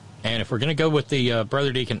 And if we're going to go with the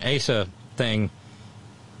Brother Deacon Asa thing,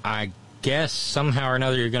 I guess somehow or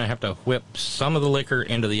another you're going to have to whip some of the liquor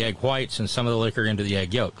into the egg whites and some of the liquor into the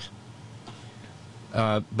egg yolks.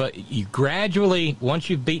 But you gradually, once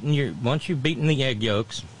you've beaten the egg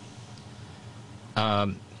yolks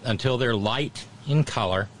until they're light in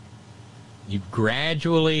color, you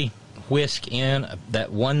gradually whisk in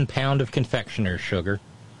that 1 pound of confectioner's sugar,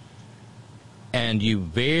 and you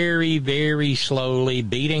very, very slowly,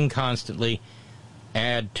 beating constantly,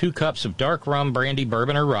 add 2 cups of dark rum, brandy,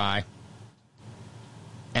 bourbon, or rye,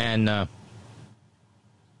 and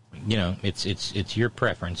it's your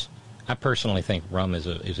preference. I personally think rum is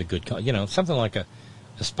a good, something like a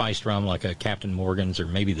spiced rum, like a Captain Morgan's, or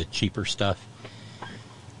maybe the cheaper stuff.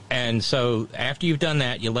 And so after you've done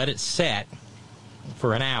that, you let it set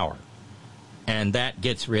for an hour, and that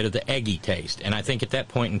gets rid of the eggy taste. And I think at that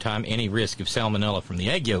point in time, any risk of salmonella from the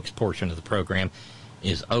egg yolks portion of the program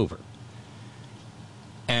is over.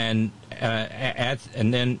 And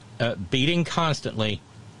then beating constantly,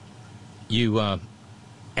 you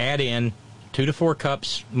add in 2 to 4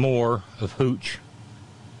 cups more of hooch,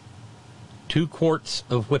 2 quarts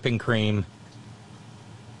of whipping cream,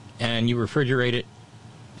 and you refrigerate it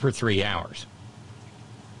for 3 hours.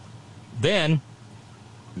 Then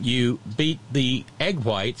you beat the egg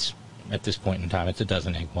whites, at this point in time it's a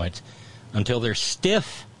dozen egg whites, until they're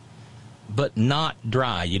stiff but not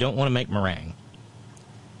dry. You don't want to make meringue.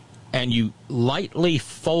 And you lightly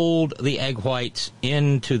fold the egg whites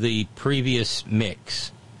into the previous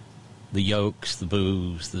mix. The yolks, the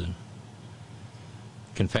booze, the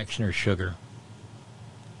confectioner's sugar.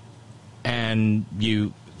 And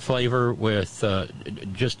you flavor with,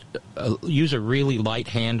 use a really light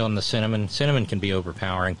hand on the cinnamon. Cinnamon can be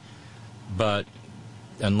overpowering, but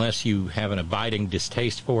unless you have an abiding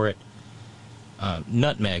distaste for it,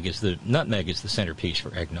 nutmeg is the centerpiece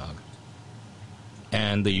for eggnog.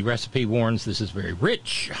 And the recipe warns this is very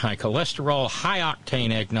rich, high cholesterol, high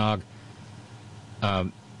octane eggnog.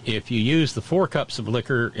 If you use the 4 cups of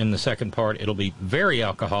liquor in the second part, it'll be very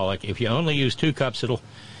alcoholic. If you only use 2 cups, it'll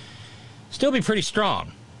still be pretty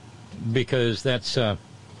strong, because that's a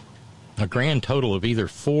grand total of either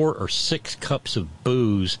 4 or 6 cups of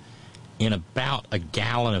booze in about a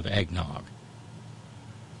gallon of eggnog.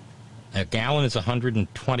 A gallon is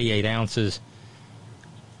 128 ounces.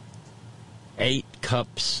 6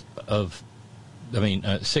 cups of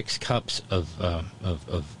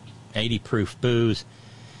 80 proof booze.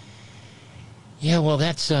 Yeah, well,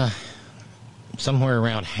 that's somewhere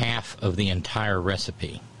around half of the entire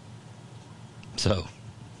recipe. So,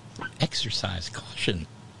 exercise caution.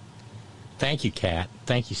 Thank you, Kat.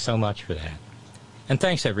 Thank you so much for that. And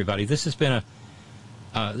thanks, everybody. This has been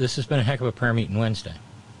a heck of a prayer meeting Wednesday.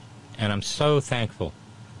 And I'm so thankful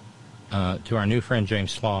to our new friend,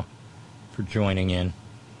 James Slaw, for joining in.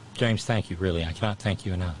 James, thank you, really. I cannot thank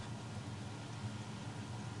you enough.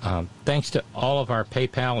 Thanks to all of our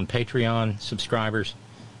PayPal and Patreon subscribers.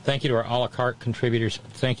 Thank you to our a la carte contributors.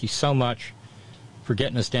 Thank you so much for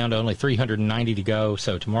getting us down to only 390 to go.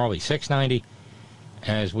 So tomorrow will be 690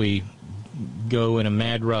 as we go in a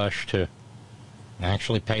mad rush to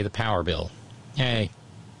actually pay the power bill. Yay.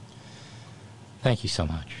 Thank you so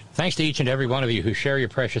much. Thanks to each and every one of you who share your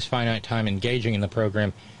precious finite time engaging in the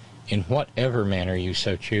program in whatever manner you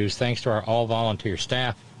so choose. Thanks to our all-volunteer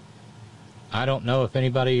staff. I don't know if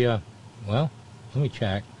anybody, well, let me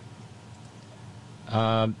check.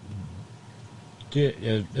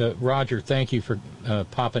 Roger, thank you for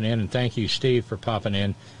popping in, and thank you, Steve, for popping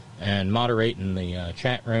in and moderating the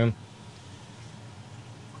chat room.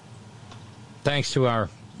 Thanks to our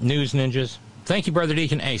news ninjas. Thank you, Brother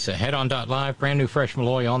Deacon Asa. Head on .live, brand new Fresh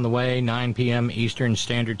Malloy on the way, 9 p.m. Eastern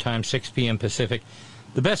Standard Time, 6 p.m. Pacific.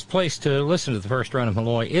 The best place to listen to the first run of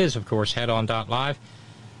Malloy is, of course, Head on .live,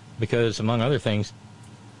 because, among other things,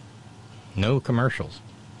 no commercials.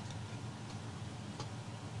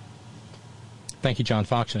 Thank you, John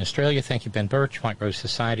Fox in Australia. Thank you, Ben Birch,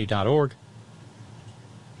 whiterosesociety.org.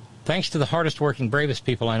 Thanks to the hardest working, bravest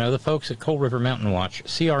people I know, the folks at Coal River Mountain Watch,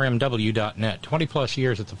 CRMW.net, 20-plus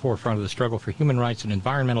years at the forefront of the struggle for human rights and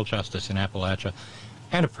environmental justice in Appalachia,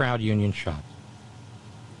 and a proud union shop.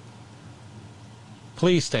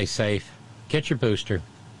 Please stay safe. Get your booster.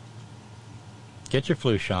 Get your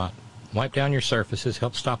flu shot. Wipe down your surfaces.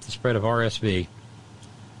 Help stop the spread of RSV.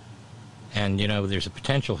 And, you know, there's a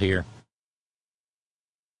potential here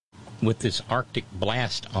with this Arctic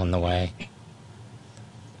blast on the way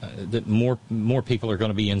that more people are going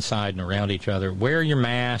to be inside and around each other. Wear your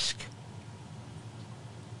mask.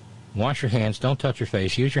 Wash your hands. Don't touch your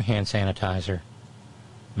face. Use your hand sanitizer.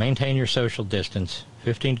 Maintain your social distance.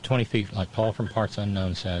 15 to 20 feet, like Paul from Parts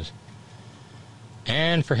Unknown says.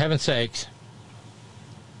 And for heaven's sakes,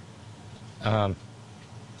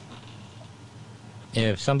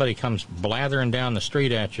 if somebody comes blathering down the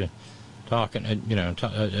street at you, talking,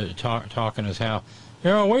 talking as how,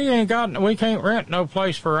 we can't rent no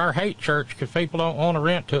place for our hate church because people don't want to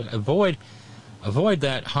rent, to avoid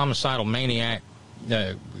that homicidal maniac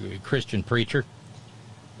Christian preacher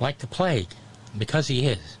like the plague, because he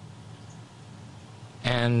is.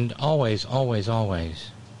 And always, always, always,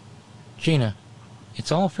 Gina,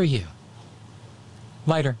 it's all for you.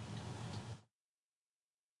 Later.